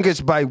learned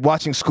English by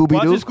watching Scooby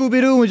Watching Doo? Scooby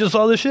Doo and just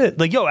all this shit.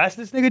 Like, yo, ask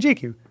this nigga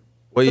GQ.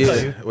 What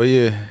year? What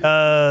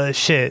year?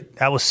 Shit.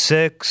 I was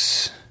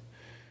 6.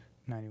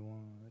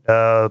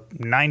 91.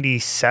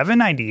 97,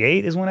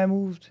 98 is when I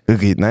moved.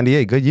 Okay,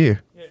 98, good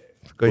year.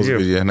 It was a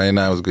good year.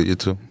 99 was a good year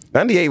too.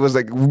 98 was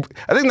like,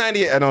 I think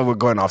 98, I know we're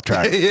going off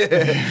track.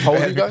 How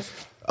old are you guys?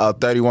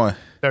 31.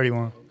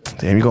 31.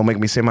 Damn, you gonna make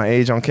me say my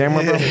age on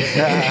camera, bro?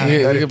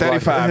 Yeah, we can block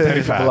 35, it.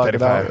 35, Block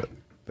it out.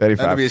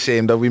 35. Not to be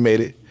ashamed though. We made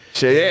it.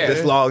 Shit, yeah.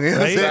 This long. You know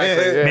what I'm saying?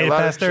 Yeah, Made a it lot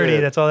of past 30.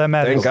 shit. That's all that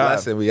matters. Thank God.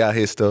 Blessing, we out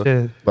here still.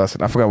 Yeah.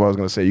 Listen, I forgot what I was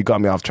gonna say. You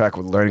got me off track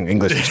with learning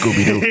English from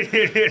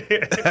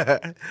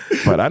Scooby-Doo.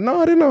 But I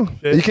didn't know.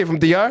 You came from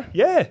DR?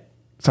 Yeah.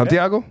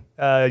 Santiago?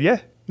 Yeah.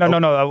 No.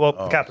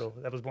 Well, capital.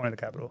 I was born in the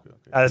capital.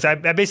 So I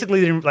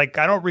basically didn't, like,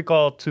 I don't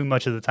recall too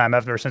much of the time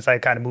since I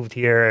kind of moved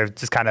here. It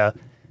just kind of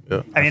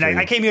Yeah. I mean,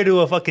 I came here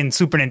to a fucking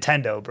Super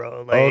Nintendo,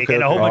 bro. Like,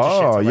 and a whole bunch of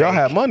shit. Oh, So, y'all like,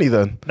 had money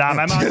then. Nah,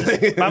 my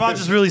mom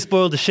just really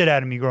spoiled the shit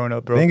out of me growing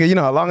up, bro. Nigga, you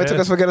know how long it took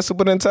us to get a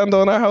Super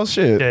Nintendo in our house?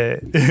 Shit.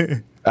 Yeah.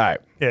 All right.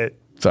 Yeah.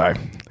 Sorry.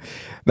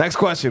 Next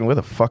question. Where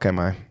the fuck am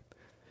I?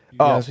 You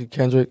asked me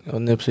Kendrick or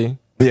Nipsey?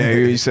 Yeah,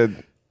 you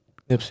said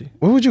Nipsey.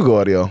 Where would you go,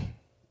 Audio?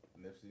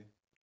 Nipsey.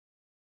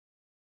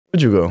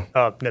 Where'd you go?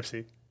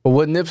 Nipsey. But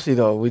what Nipsey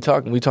though? We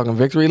talking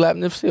victory lap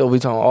Nipsey or we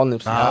talking all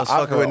Nipsey? I was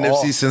fucking with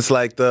Nipsey since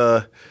like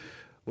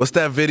what's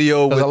that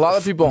video? Because a lot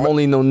of people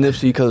only know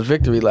Nipsey because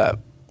victory lap.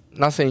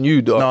 Not saying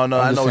you, dog. No,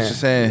 I know what you're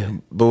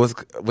saying. But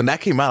when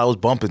that came out, I was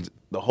bumping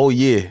the whole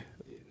year.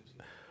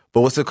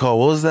 But what's it called?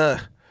 What was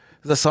that?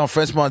 Was that song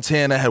French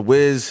Montana had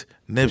Wiz,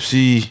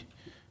 Nipsey,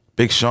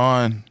 Big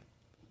Sean?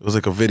 It was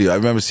like a video. I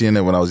remember seeing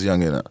it when I was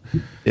young.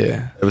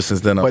 Yeah. Ever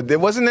since then. But there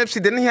wasn't Nipsey.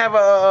 Didn't he have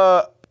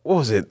a what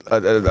was it? A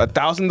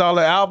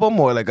 $1,000 album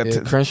or like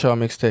a Crenshaw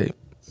mixtape?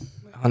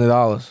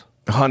 $100.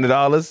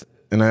 $100.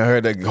 And I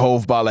heard that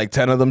Hove bought like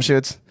 10 of them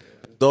shits.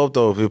 Dope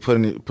though. If you're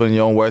putting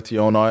your own worth to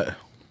your own art.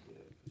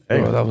 Hey,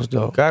 bro, that was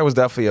dope. Guy was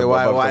definitely a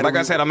why like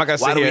I said, I'm not gonna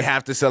say why do we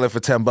have to sell it for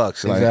 $10? Like,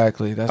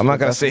 Exactly. I'm not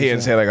gonna sit here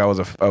and say like I was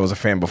a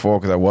fan before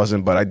because I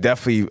wasn't, but I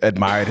definitely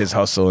admired his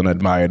hustle and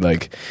admired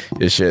like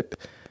his shit.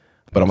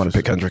 But I'm gonna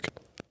pick Kendrick.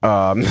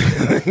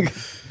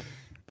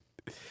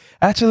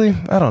 Actually,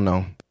 I don't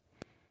know.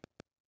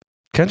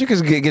 Kendrick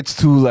gets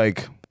too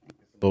like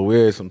but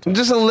weird sometimes.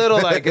 just a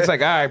little like it's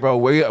like all right, bro.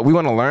 We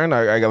want to learn.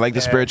 I like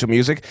the spiritual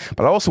music,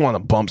 but I also want to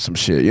bump some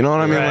shit. You know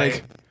what I mean? Right.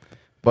 Like,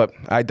 but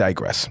I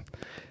digress.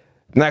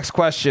 Next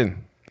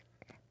question: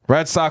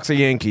 Red Sox or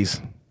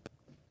Yankees?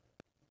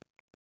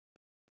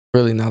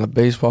 Really not a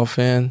baseball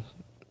fan.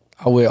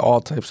 I wear all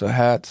types of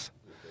hats.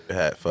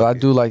 Hat, But I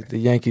do like the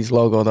Yankees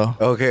logo though.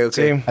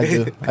 Okay.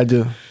 I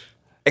do.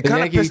 It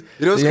kind of pissed.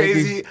 You know what's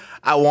crazy?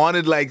 I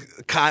wanted like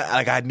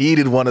I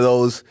needed one of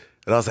those,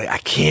 and I was like, I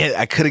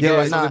couldn't get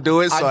myself to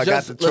do it, so I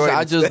got the choice. Listen,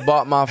 I just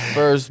bought my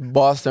first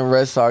Boston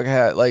Red Sox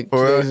hat like 2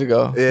 days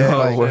ago. Yeah.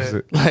 Like, was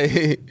it?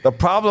 like The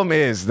problem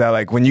is that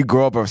like when you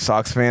grow up a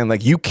Sox fan,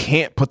 like you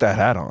can't put that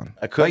hat on.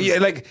 I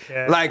couldn't. Like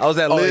I was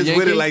at Liz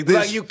with it like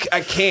this. Like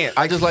I can't.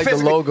 I just like the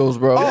physically- logos,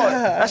 bro. Oh,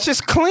 that's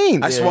just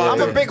clean.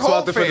 I'm a big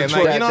Hove fan.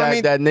 Like, you know what I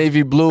mean? That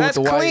navy blue That's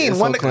with the white. clean. is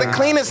One so of the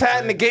cleanest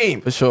hat in the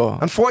game. For sure.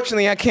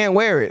 Unfortunately, I can't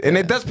wear it, and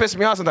it does piss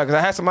me off sometimes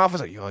because I had some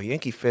outfits like, yo,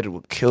 Yankee fitted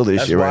would kill this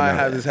That's shit why right I now.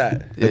 have this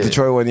hat. The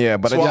Detroit one, yeah,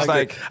 but I just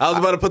like. I was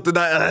about to put the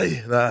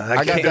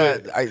I got can't.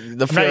 that.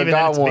 The Fear of even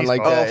God into one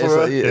like baseball. that. Oh,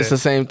 for real? It's the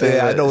same thing.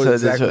 Yeah, I know So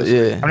exactly what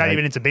yeah. I'm not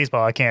even into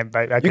baseball. I can't.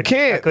 I You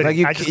can't. couldn't. Like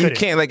you I just you couldn't.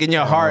 can't. Like in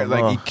your heart,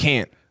 like you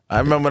can't. I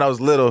remember when I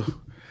was little,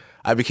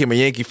 I became a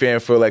Yankee fan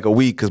for like a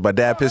week because my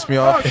dad pissed me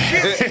off.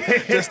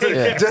 just to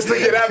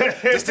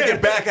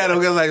get back at him.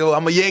 Because like, oh,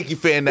 I'm a Yankee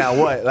fan now.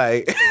 What?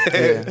 Like,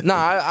 Nah,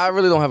 I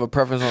really don't have a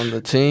preference on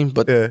the team,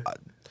 but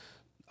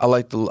I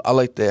like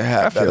their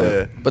hat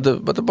better. But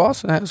the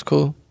Boston hat is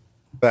cool.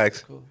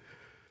 Facts.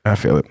 I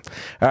feel it.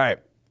 All right,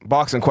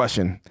 boxing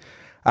question: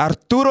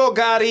 Arturo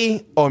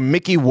Gotti or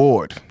Mickey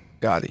Ward?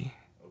 Gotti.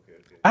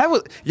 I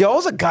was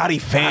a Gotti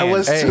fan. I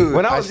was too.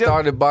 When I I was young,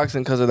 started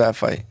boxing because of that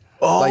fight.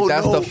 Oh, like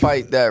that's no. the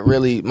fight that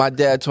really. My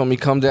dad told me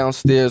come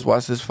downstairs,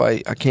 watch this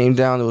fight. I came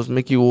down. It was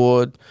Mickey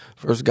Ward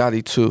versus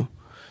Gotti 2.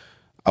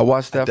 I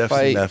watched that definitely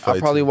fight. seen that fight,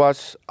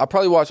 I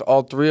probably watched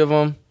all 3 of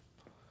them.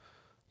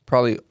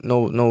 Probably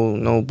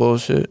no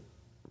bullshit.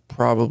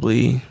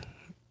 Probably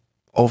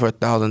over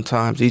 1,000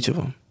 times each of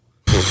them.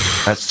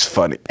 that's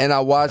funny. And I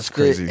watched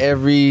it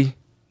every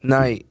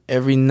night.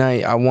 Every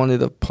night, I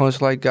wanted to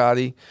punch like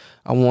Gotti.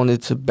 I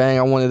wanted to bang.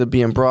 I wanted to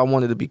be in bra. I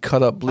wanted to be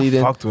cut up,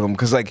 bleeding. I fucked with him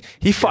because like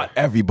he fought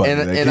everybody.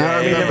 And- Like, and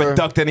I he never remember-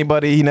 ducked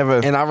anybody. He never.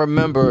 And I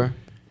remember,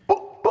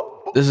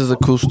 this is a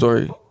cool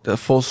story, the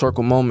full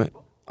circle moment.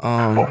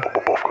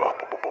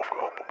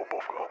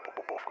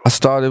 I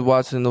started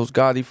watching those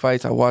Gotti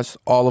fights. I watched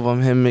all of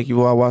them. Him, Mickey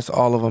Ward. I watched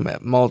all of them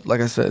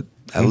like I said,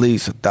 at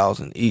least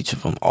 1,000 each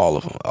of them, all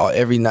of them,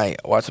 every night.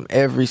 I watch them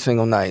every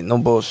single night. No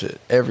bullshit.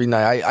 Every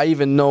night. I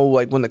even know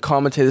like when the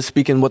commentator's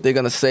speaking what they're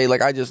gonna say.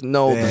 Like I just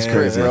know the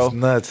script, bro. That's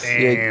nuts.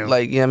 Yeah,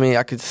 like you know what I mean,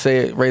 I could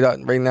say it right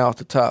now off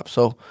the top.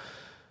 So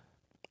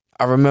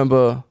I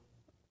remember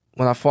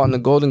when I fought in the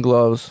Golden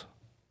Gloves,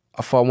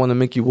 I fought one of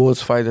Mickey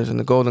Ward's fighters in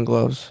the Golden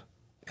Gloves,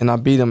 and I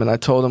beat him. And I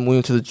told him we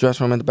went to the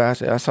dressing room at the back. I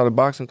said, I started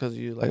boxing because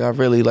you. Like I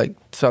really like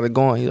started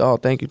going. He, oh,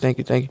 thank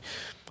you.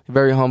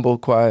 Very humble,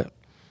 quiet.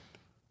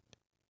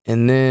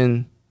 And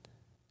then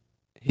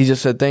he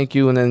just said thank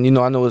you. And then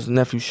I know his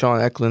nephew Sean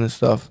Eklund and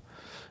stuff.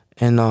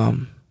 And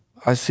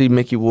I see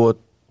Mickey Ward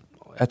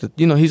at the.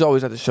 He's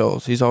always at the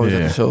shows. He's always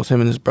at the shows.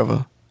 Him and his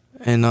brother.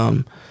 And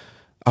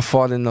I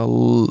fought in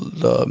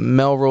the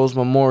Melrose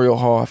Memorial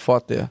Hall. I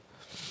fought there,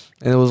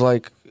 and it was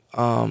like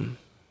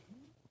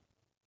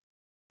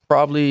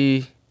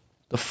probably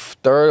the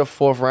 3rd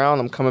or 4th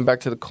round. I'm coming back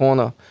to the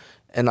corner,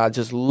 and I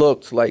just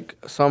looked like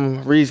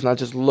some reason. I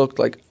just looked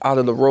like out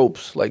of the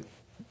ropes, like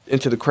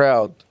into the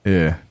crowd.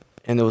 Yeah.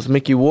 And it was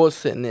Mickey Ward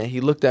sitting there.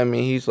 He looked at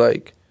me. He's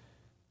like,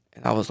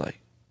 and I was like,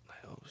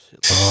 oh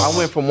shit. I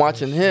went from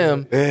watching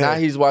him, now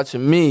he's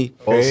watching me.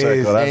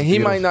 And he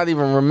might not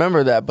even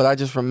remember that, but I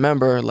just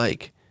remember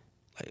like,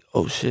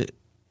 oh shit.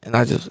 And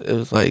it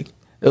was like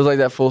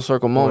that full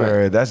circle moment.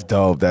 Word, that's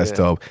dope. That's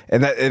dope.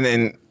 And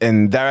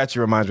that actually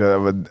reminds me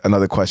of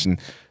another question.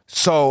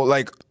 So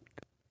like,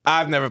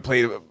 I've never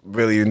played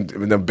really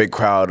in a big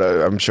crowd.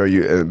 I'm sure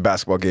you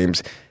basketball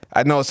games.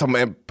 I know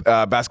some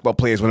basketball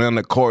players when they're on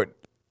the court,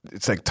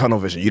 it's like tunnel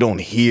vision. You don't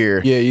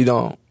hear. Yeah, you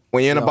don't.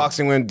 When you're in a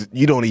boxing ring,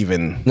 you don't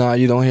even. Nah,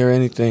 you don't hear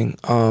anything.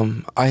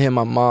 I hear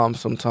my mom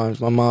sometimes.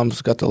 My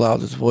mom's got the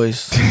loudest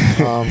voice.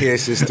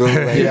 Yes, it's still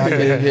yeah, I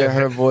can hear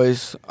her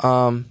voice.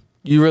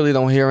 You really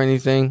don't hear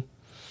anything.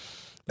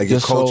 Like your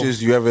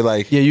coaches, you ever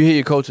like? Yeah, you hear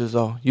your coaches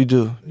though. You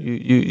do.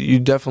 You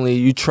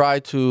definitely try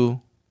to.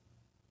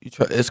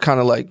 It's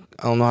kind of like,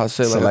 I don't know how to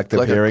say it,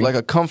 selective hearing, like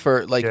a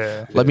comfort. Like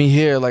let me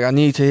hear. Like I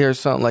need to hear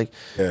something. Like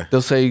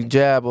they'll say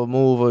jab or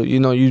move, or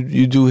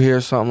you do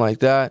hear something like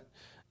that.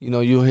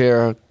 You'll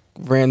hear a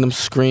random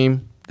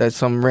scream that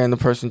some random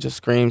person just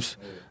screams.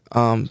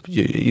 I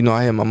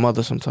hear my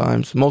mother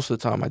sometimes. Most of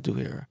the time I do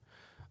hear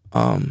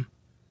her.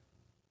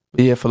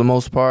 But yeah, for the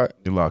most part,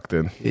 you're locked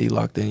in. Yeah, you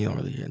locked in. You don't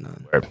really hear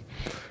nothing. Right.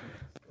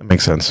 That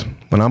makes sense.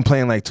 When I'm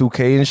playing like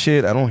 2K and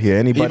shit, I don't hear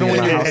anybody in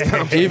my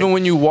house. Even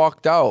when you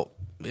walk out,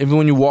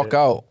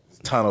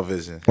 tunnel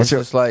vision. What's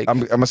just like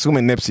I'm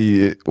assuming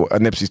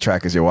Nipsey's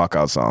track is your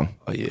walkout song.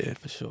 Oh yeah,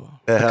 for sure.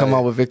 I come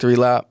out with Victory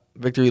Lap.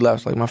 Victory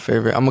Lap's like my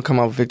favorite. I'm gonna come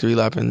out with Victory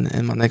Lap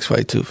in my next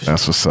fight too. For sure.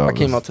 That's what's up. I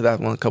came out to that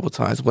one a couple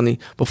times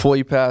before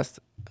he passed,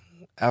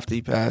 after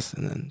he passed,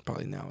 and then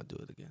probably now I do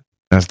it again.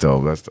 That's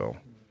dope. That's dope.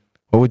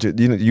 What would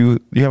you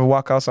have a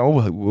walkout song?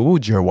 What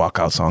would your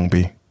walkout song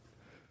be?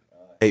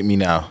 Hate Me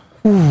Now.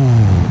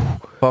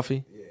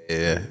 Puffy.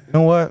 Yeah. You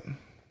know what?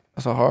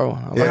 That's a hard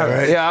one.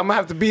 Yeah, I'm gonna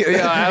have to be.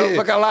 Yeah, I don't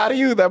fuck a lot of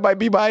you. That might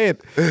be by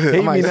it.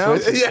 Hate Me Now.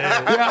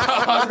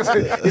 Yeah.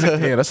 He's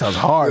like, damn, that sounds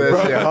hard,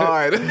 bro. That's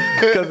hard.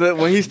 Because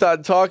when he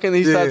started talking,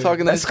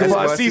 That's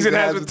because season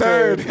has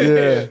returned.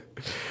 Yeah.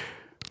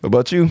 What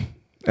about you?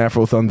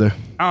 Afro Thunder.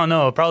 I don't know.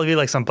 It'll probably be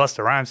like some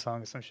Busta Rhymes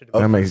song or some shit.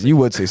 That makes you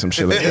would say some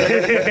shit like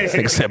that.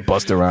 Nigga said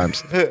Busta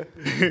Rhymes.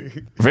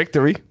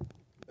 Victory.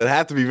 It'd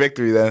have to be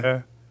Victory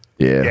then.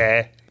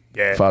 Yeah.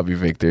 Yeah. Probably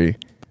Victory.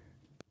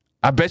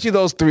 I bet you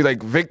those three,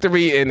 like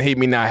Victory and Hate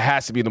Me Now,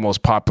 has to be the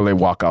most popular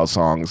walkout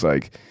songs.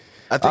 Like,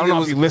 I don't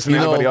know if you listen to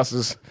anybody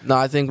else's. No,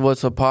 I think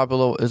what's a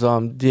popular is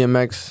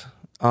DMX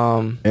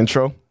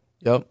intro.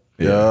 Yep.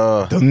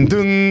 Yeah. Dun,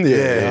 dun.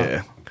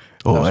 Yeah.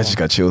 Oh, I just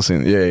got chills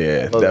in.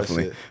 Yeah,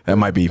 definitely. That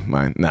might be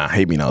mine. Nah,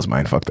 Hate Me Now is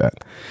mine. Fuck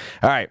that.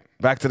 All right,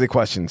 back to the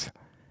questions.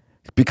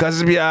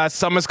 Because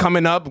summer's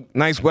coming up,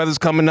 nice weather's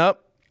coming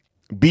up,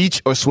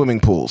 beach or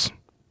swimming pools?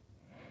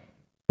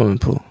 Swimming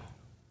pool.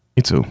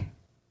 Me too.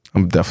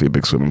 I'm definitely a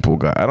big swimming pool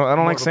guy. I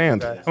don't like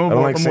sand. I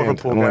don't like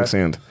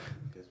sand.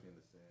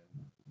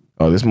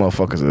 Oh, this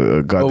motherfucker's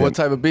a goddamn. Well, what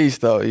type of beach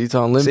though? You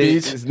talking Lim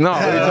Beach? No,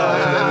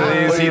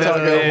 you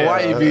talking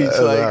Hawaii Beach?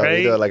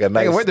 Like a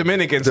nice. We're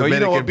Dominican, so you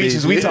know what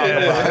beaches we talking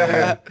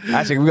about.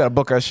 Actually, we gotta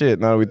book our shit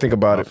now that we think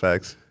about it.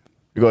 Facts.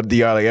 We go to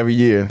DR like every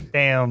year.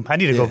 Damn, I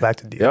need to go back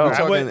to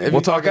DR.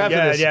 We'll talk after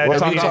this. Yeah, we'll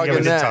talk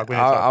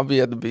I'll be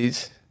at the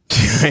beach.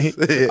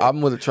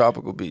 I'm with a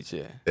tropical beach,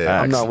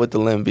 I'm not with the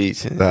Lim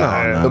Beach.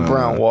 The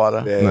brown water.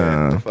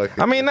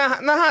 I mean,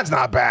 Nahat's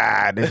not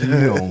bad. If you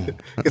know.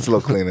 It's a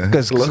little cleaner.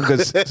 Because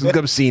it's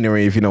good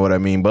scenery, if you know what I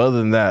mean. But other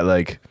than that,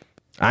 like,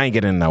 I ain't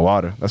getting in that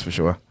water. That's for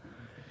sure.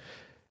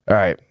 All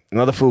right.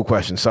 Another food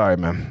question. Sorry,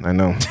 man. I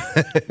know.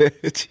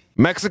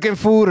 Mexican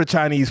food or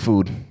Chinese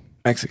food?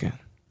 Mexican.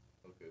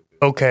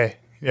 Okay.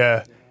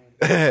 Yeah.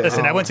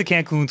 Listen, I went to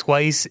Cancun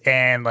twice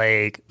and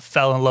like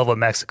fell in love with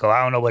Mexico.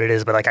 I don't know what it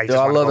is, but like I just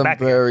want to go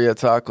back. I love them birria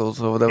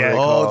tacos or whatever they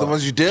call. The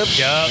ones you dip?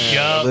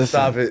 Yup.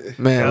 Stop it.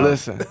 Man,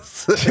 listen.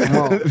 Come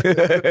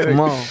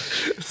on.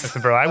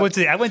 Listen, bro, I went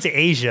to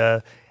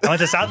Asia. I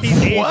went to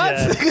Southeast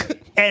Asia.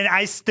 And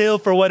I still,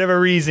 for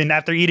whatever reason,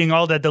 after eating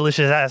all that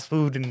delicious ass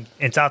food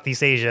in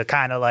Southeast Asia,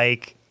 kind of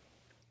like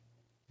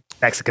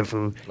Mexican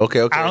food.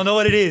 Okay. I don't know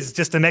what it is.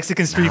 Just the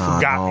Mexican street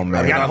food got me.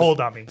 Got a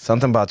hold on me.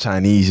 Something about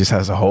Chinese just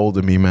has a hold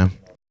of me, man.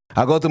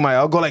 I'll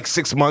go like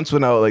 6 months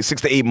like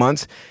 6 to 8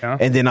 months,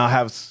 and then I'll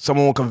have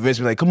someone will convince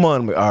me like, come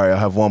on, all right, I'll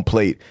have one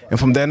plate, and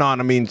from then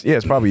on, I mean, yeah,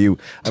 it's probably you.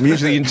 I'm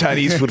usually eating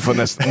Chinese food for the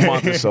next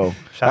month or so.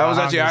 I was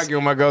actually arguing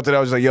with my girl today. I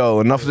was like,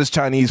 yo, enough of this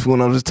Chinese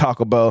food. I'm just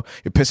Taco Bell.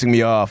 You're pissing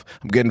me off.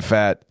 I'm getting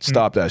fat.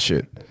 Stop that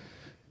shit.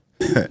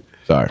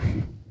 Sorry.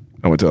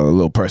 I went to a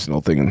little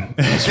personal thing.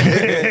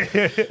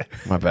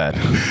 My bad.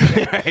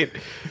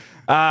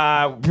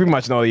 Right. Pretty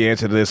much know the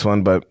answer to this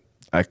one, but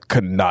I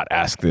could not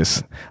ask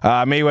this.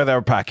 Mayweather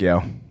or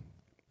Pacquiao?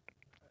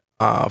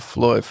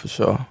 Floyd for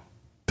sure.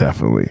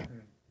 Definitely.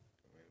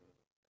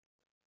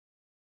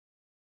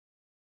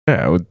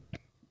 Yeah,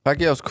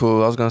 Pacquiao's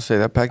cool. I was gonna say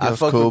that Pacquiao's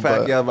cool.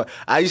 But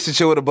I used to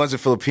chill with a bunch of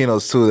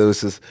Filipinos too. There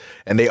was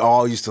and they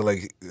all used to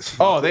like.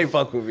 Oh, they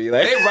fuck with me.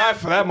 Like they ride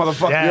for that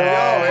motherfucker.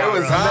 Yeah. Yo, it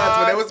was nuts.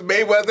 When it was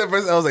Mayweather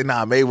versus, I was like,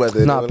 nah,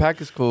 Mayweather. Nah,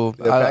 Pac is cool.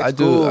 I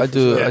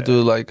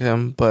do like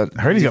him, but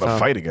I heard he's got to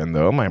fight again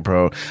though. I'm like,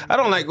 bro, I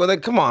don't like. Well,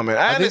 like, come on, man.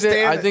 I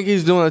understand. I think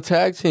he's doing a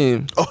tag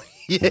team. Oh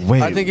yeah.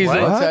 Wait, I think he's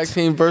doing a tag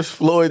team versus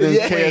Floyd and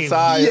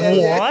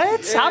KSI.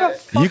 What? How the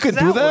fuck You could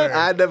does do that? work?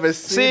 I never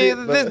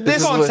seen it.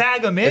 This gonna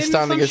tag him in. It's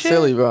starting to get shit?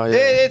 silly, bro. Yeah.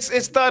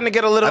 It's starting to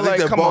get a little I think like,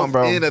 they're come both on,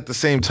 bro. in at the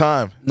same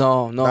time.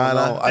 No.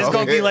 It's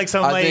gonna be like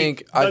some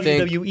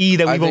WWE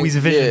that we've always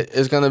envisioned. Yeah,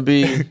 it's gonna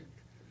be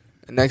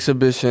an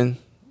exhibition.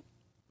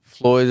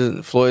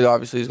 Floyd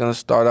obviously is gonna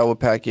start out with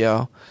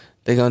Pacquiao.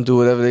 They're gonna do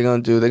whatever they're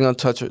gonna do. They're gonna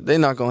touch her. They're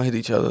not gonna hit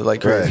each other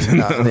like crazy.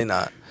 Nah, they're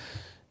not.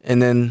 And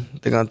then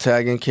they're gonna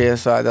tag in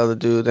KSI, the other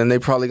dude. Then they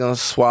probably gonna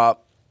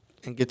swap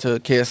and get to a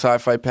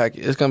KSI fight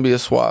Pacquiao. It's gonna be a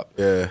swap.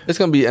 Yeah, it's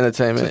gonna be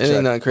entertainment. It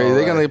ain't nothing crazy.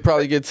 They're gonna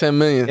probably get 10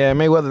 million. Yeah,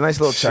 Mayweather,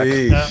 nice little check.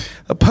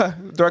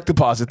 Direct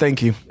deposit.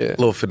 Thank you. Yeah.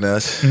 little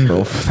finesse.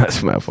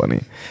 That's not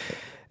funny.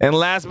 And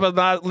last but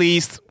not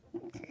least,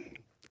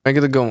 Make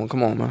it a good one.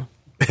 Come on, man.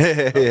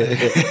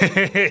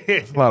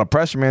 a lot of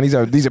pressure, man.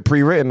 These are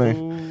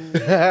pre-written.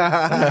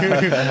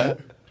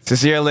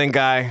 Sincere Link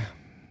guy,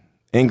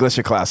 English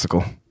or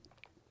classical?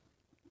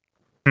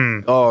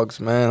 Dogs,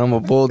 man. I'm a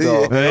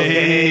bulldog. There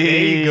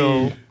you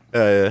go.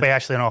 Yeah. Wait,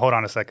 actually, no. Hold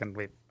on a second.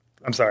 Wait.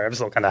 I'm sorry. I'm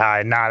still kind of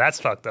high. Nah,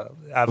 that's fucked up.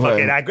 I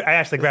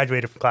actually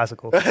graduated from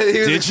classical.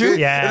 Did you?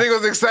 Yeah. I think he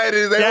was excited.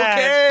 He's like, Yeah,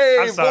 okay,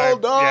 I'm sorry.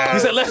 bulldog. Yeah. He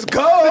said, "Let's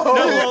go." No,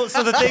 well,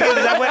 so the thing is,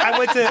 I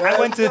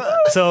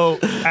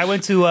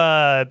went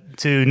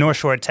to North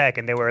Shore Tech,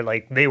 and they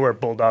were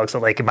Bulldogs. So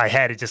like in my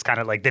head, it just kind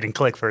of like didn't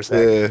click for a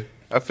second.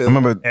 Yeah, I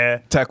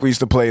remember Tech. We used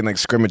to play in like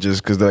scrimmages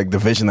because they're like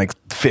Division like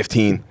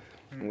 15.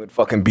 We'd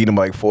fucking beat them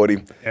by like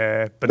 40.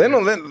 Yeah, but then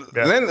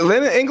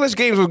English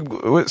games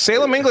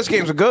Salem English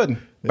games were good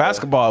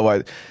basketball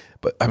wise.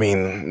 But I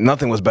mean,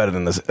 nothing was better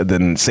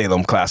than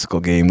Salem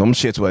classical game. Them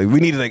shits were we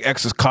needed like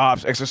extra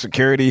cops, extra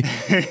security.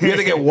 We had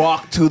to get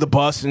walked to the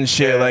bus and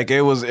shit. Like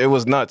it was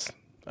nuts.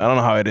 I don't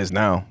know how it is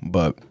now,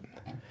 but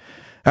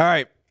all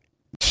right.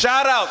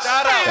 Shout out.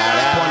 At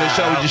this point of the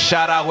show, we just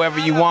shout out whoever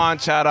you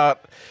want. Shout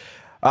out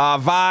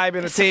Vibe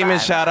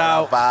Entertainment. Shout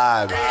out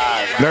Vibe.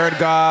 Nerd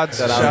Gods.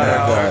 Shout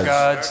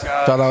out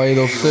Shout out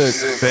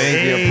 806.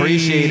 Thank you.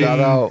 Appreciate it. Shout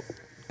out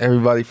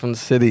everybody from the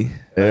city.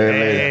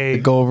 Hey.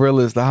 The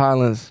Gorillas, the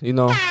Highlands, you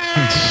know.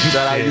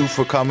 Shout out you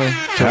for coming.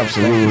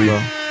 Absolutely.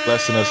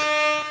 Blessing us.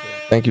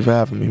 Thank you for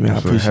having me, man. I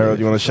appreciate Harold,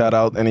 it. you want to shout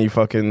out any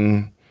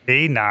fucking...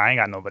 Nah, I ain't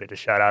got nobody to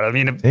shout out. I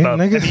mean,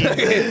 nigga.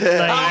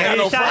 I got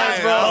no friends,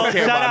 bro. I don't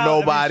care about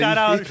nobody.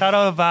 Shout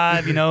out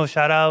Vibe, you know.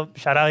 Shout out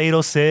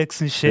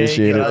 806 and shit.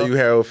 Appreciate Shout out you,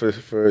 Harold,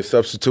 for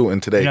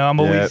substituting today. You know, I'm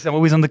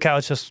always on the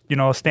couch, just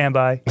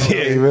standby.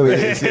 Yeah, he really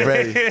is. He's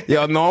ready.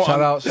 Yo, no. Shout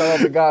out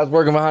the guys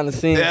working behind the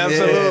scenes. Yeah,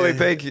 absolutely.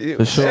 Thank you.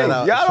 For sure. Hey,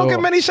 y'all don't get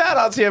many shout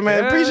outs here,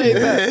 man. Appreciate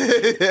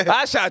that.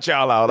 I shout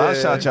y'all out.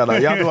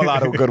 Y'all do a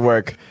lot of good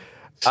work.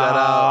 Shout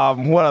out.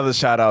 What other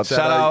shout outs?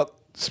 Shout out.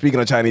 Speaking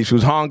of Chinese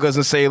shoes, Hongas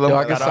in Salem. Yo,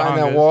 I can sign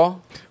that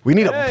wall. We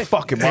need a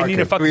fucking marker. We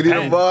need a fucking We need a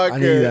pen. marker.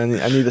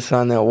 I need to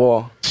sign that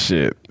wall.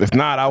 Shit. If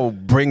not, I will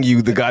bring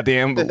you the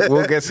goddamn.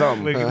 We'll get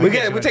something.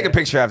 We'll take a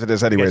picture after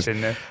this, anyways. Get you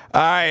in there.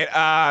 All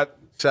right.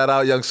 Shout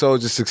out Young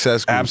Soldier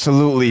Success Group.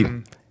 Absolutely.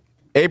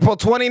 April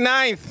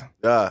 29th.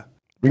 Yeah.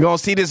 We're going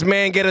to see this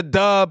man get a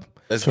dub.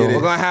 Let's get it.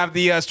 We're going to have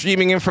the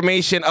streaming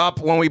information up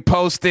when we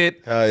post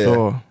it. Hell yeah.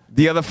 Sure.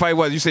 The other fight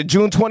was, you said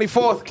June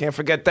 24th. Can't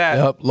forget that.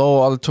 Yep,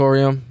 Lowell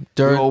Auditorium.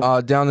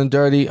 Down and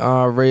Dirty,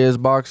 Reyes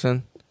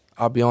Boxing.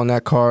 I'll be on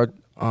that card.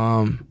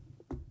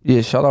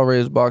 Shout out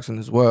Reyes Boxing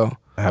as well.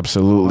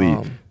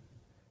 Absolutely.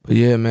 But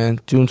yeah, man,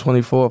 June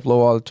 24th,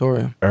 Lowell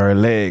Auditorium.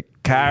 Early.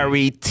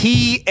 Kyrie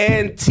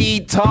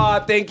TNT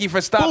Todd, thank you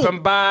for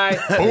stopping by.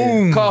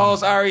 Boom.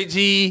 Co-host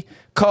REG,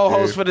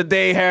 co-host for the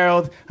day,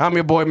 Harold. I'm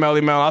your boy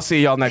Melly Mel. I'll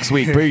see y'all next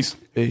week. Peace.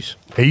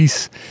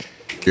 Peace.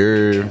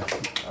 Good.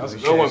 Fire.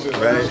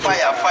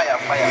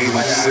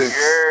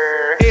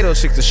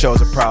 806 The Show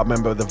is a proud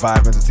member of the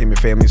Vibe Entertainment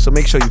family, so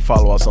make sure you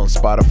follow us on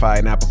Spotify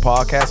and Apple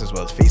Podcasts, as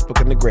well as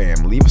Facebook and the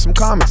Gram. Leave us some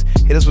comments,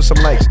 hit us with some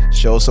likes,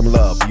 show us some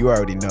love. You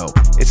already know.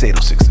 It's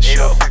 806 The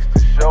Show. 806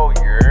 The Show,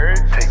 you heard?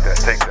 Take that.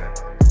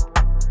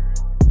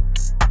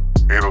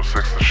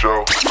 806 The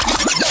Show.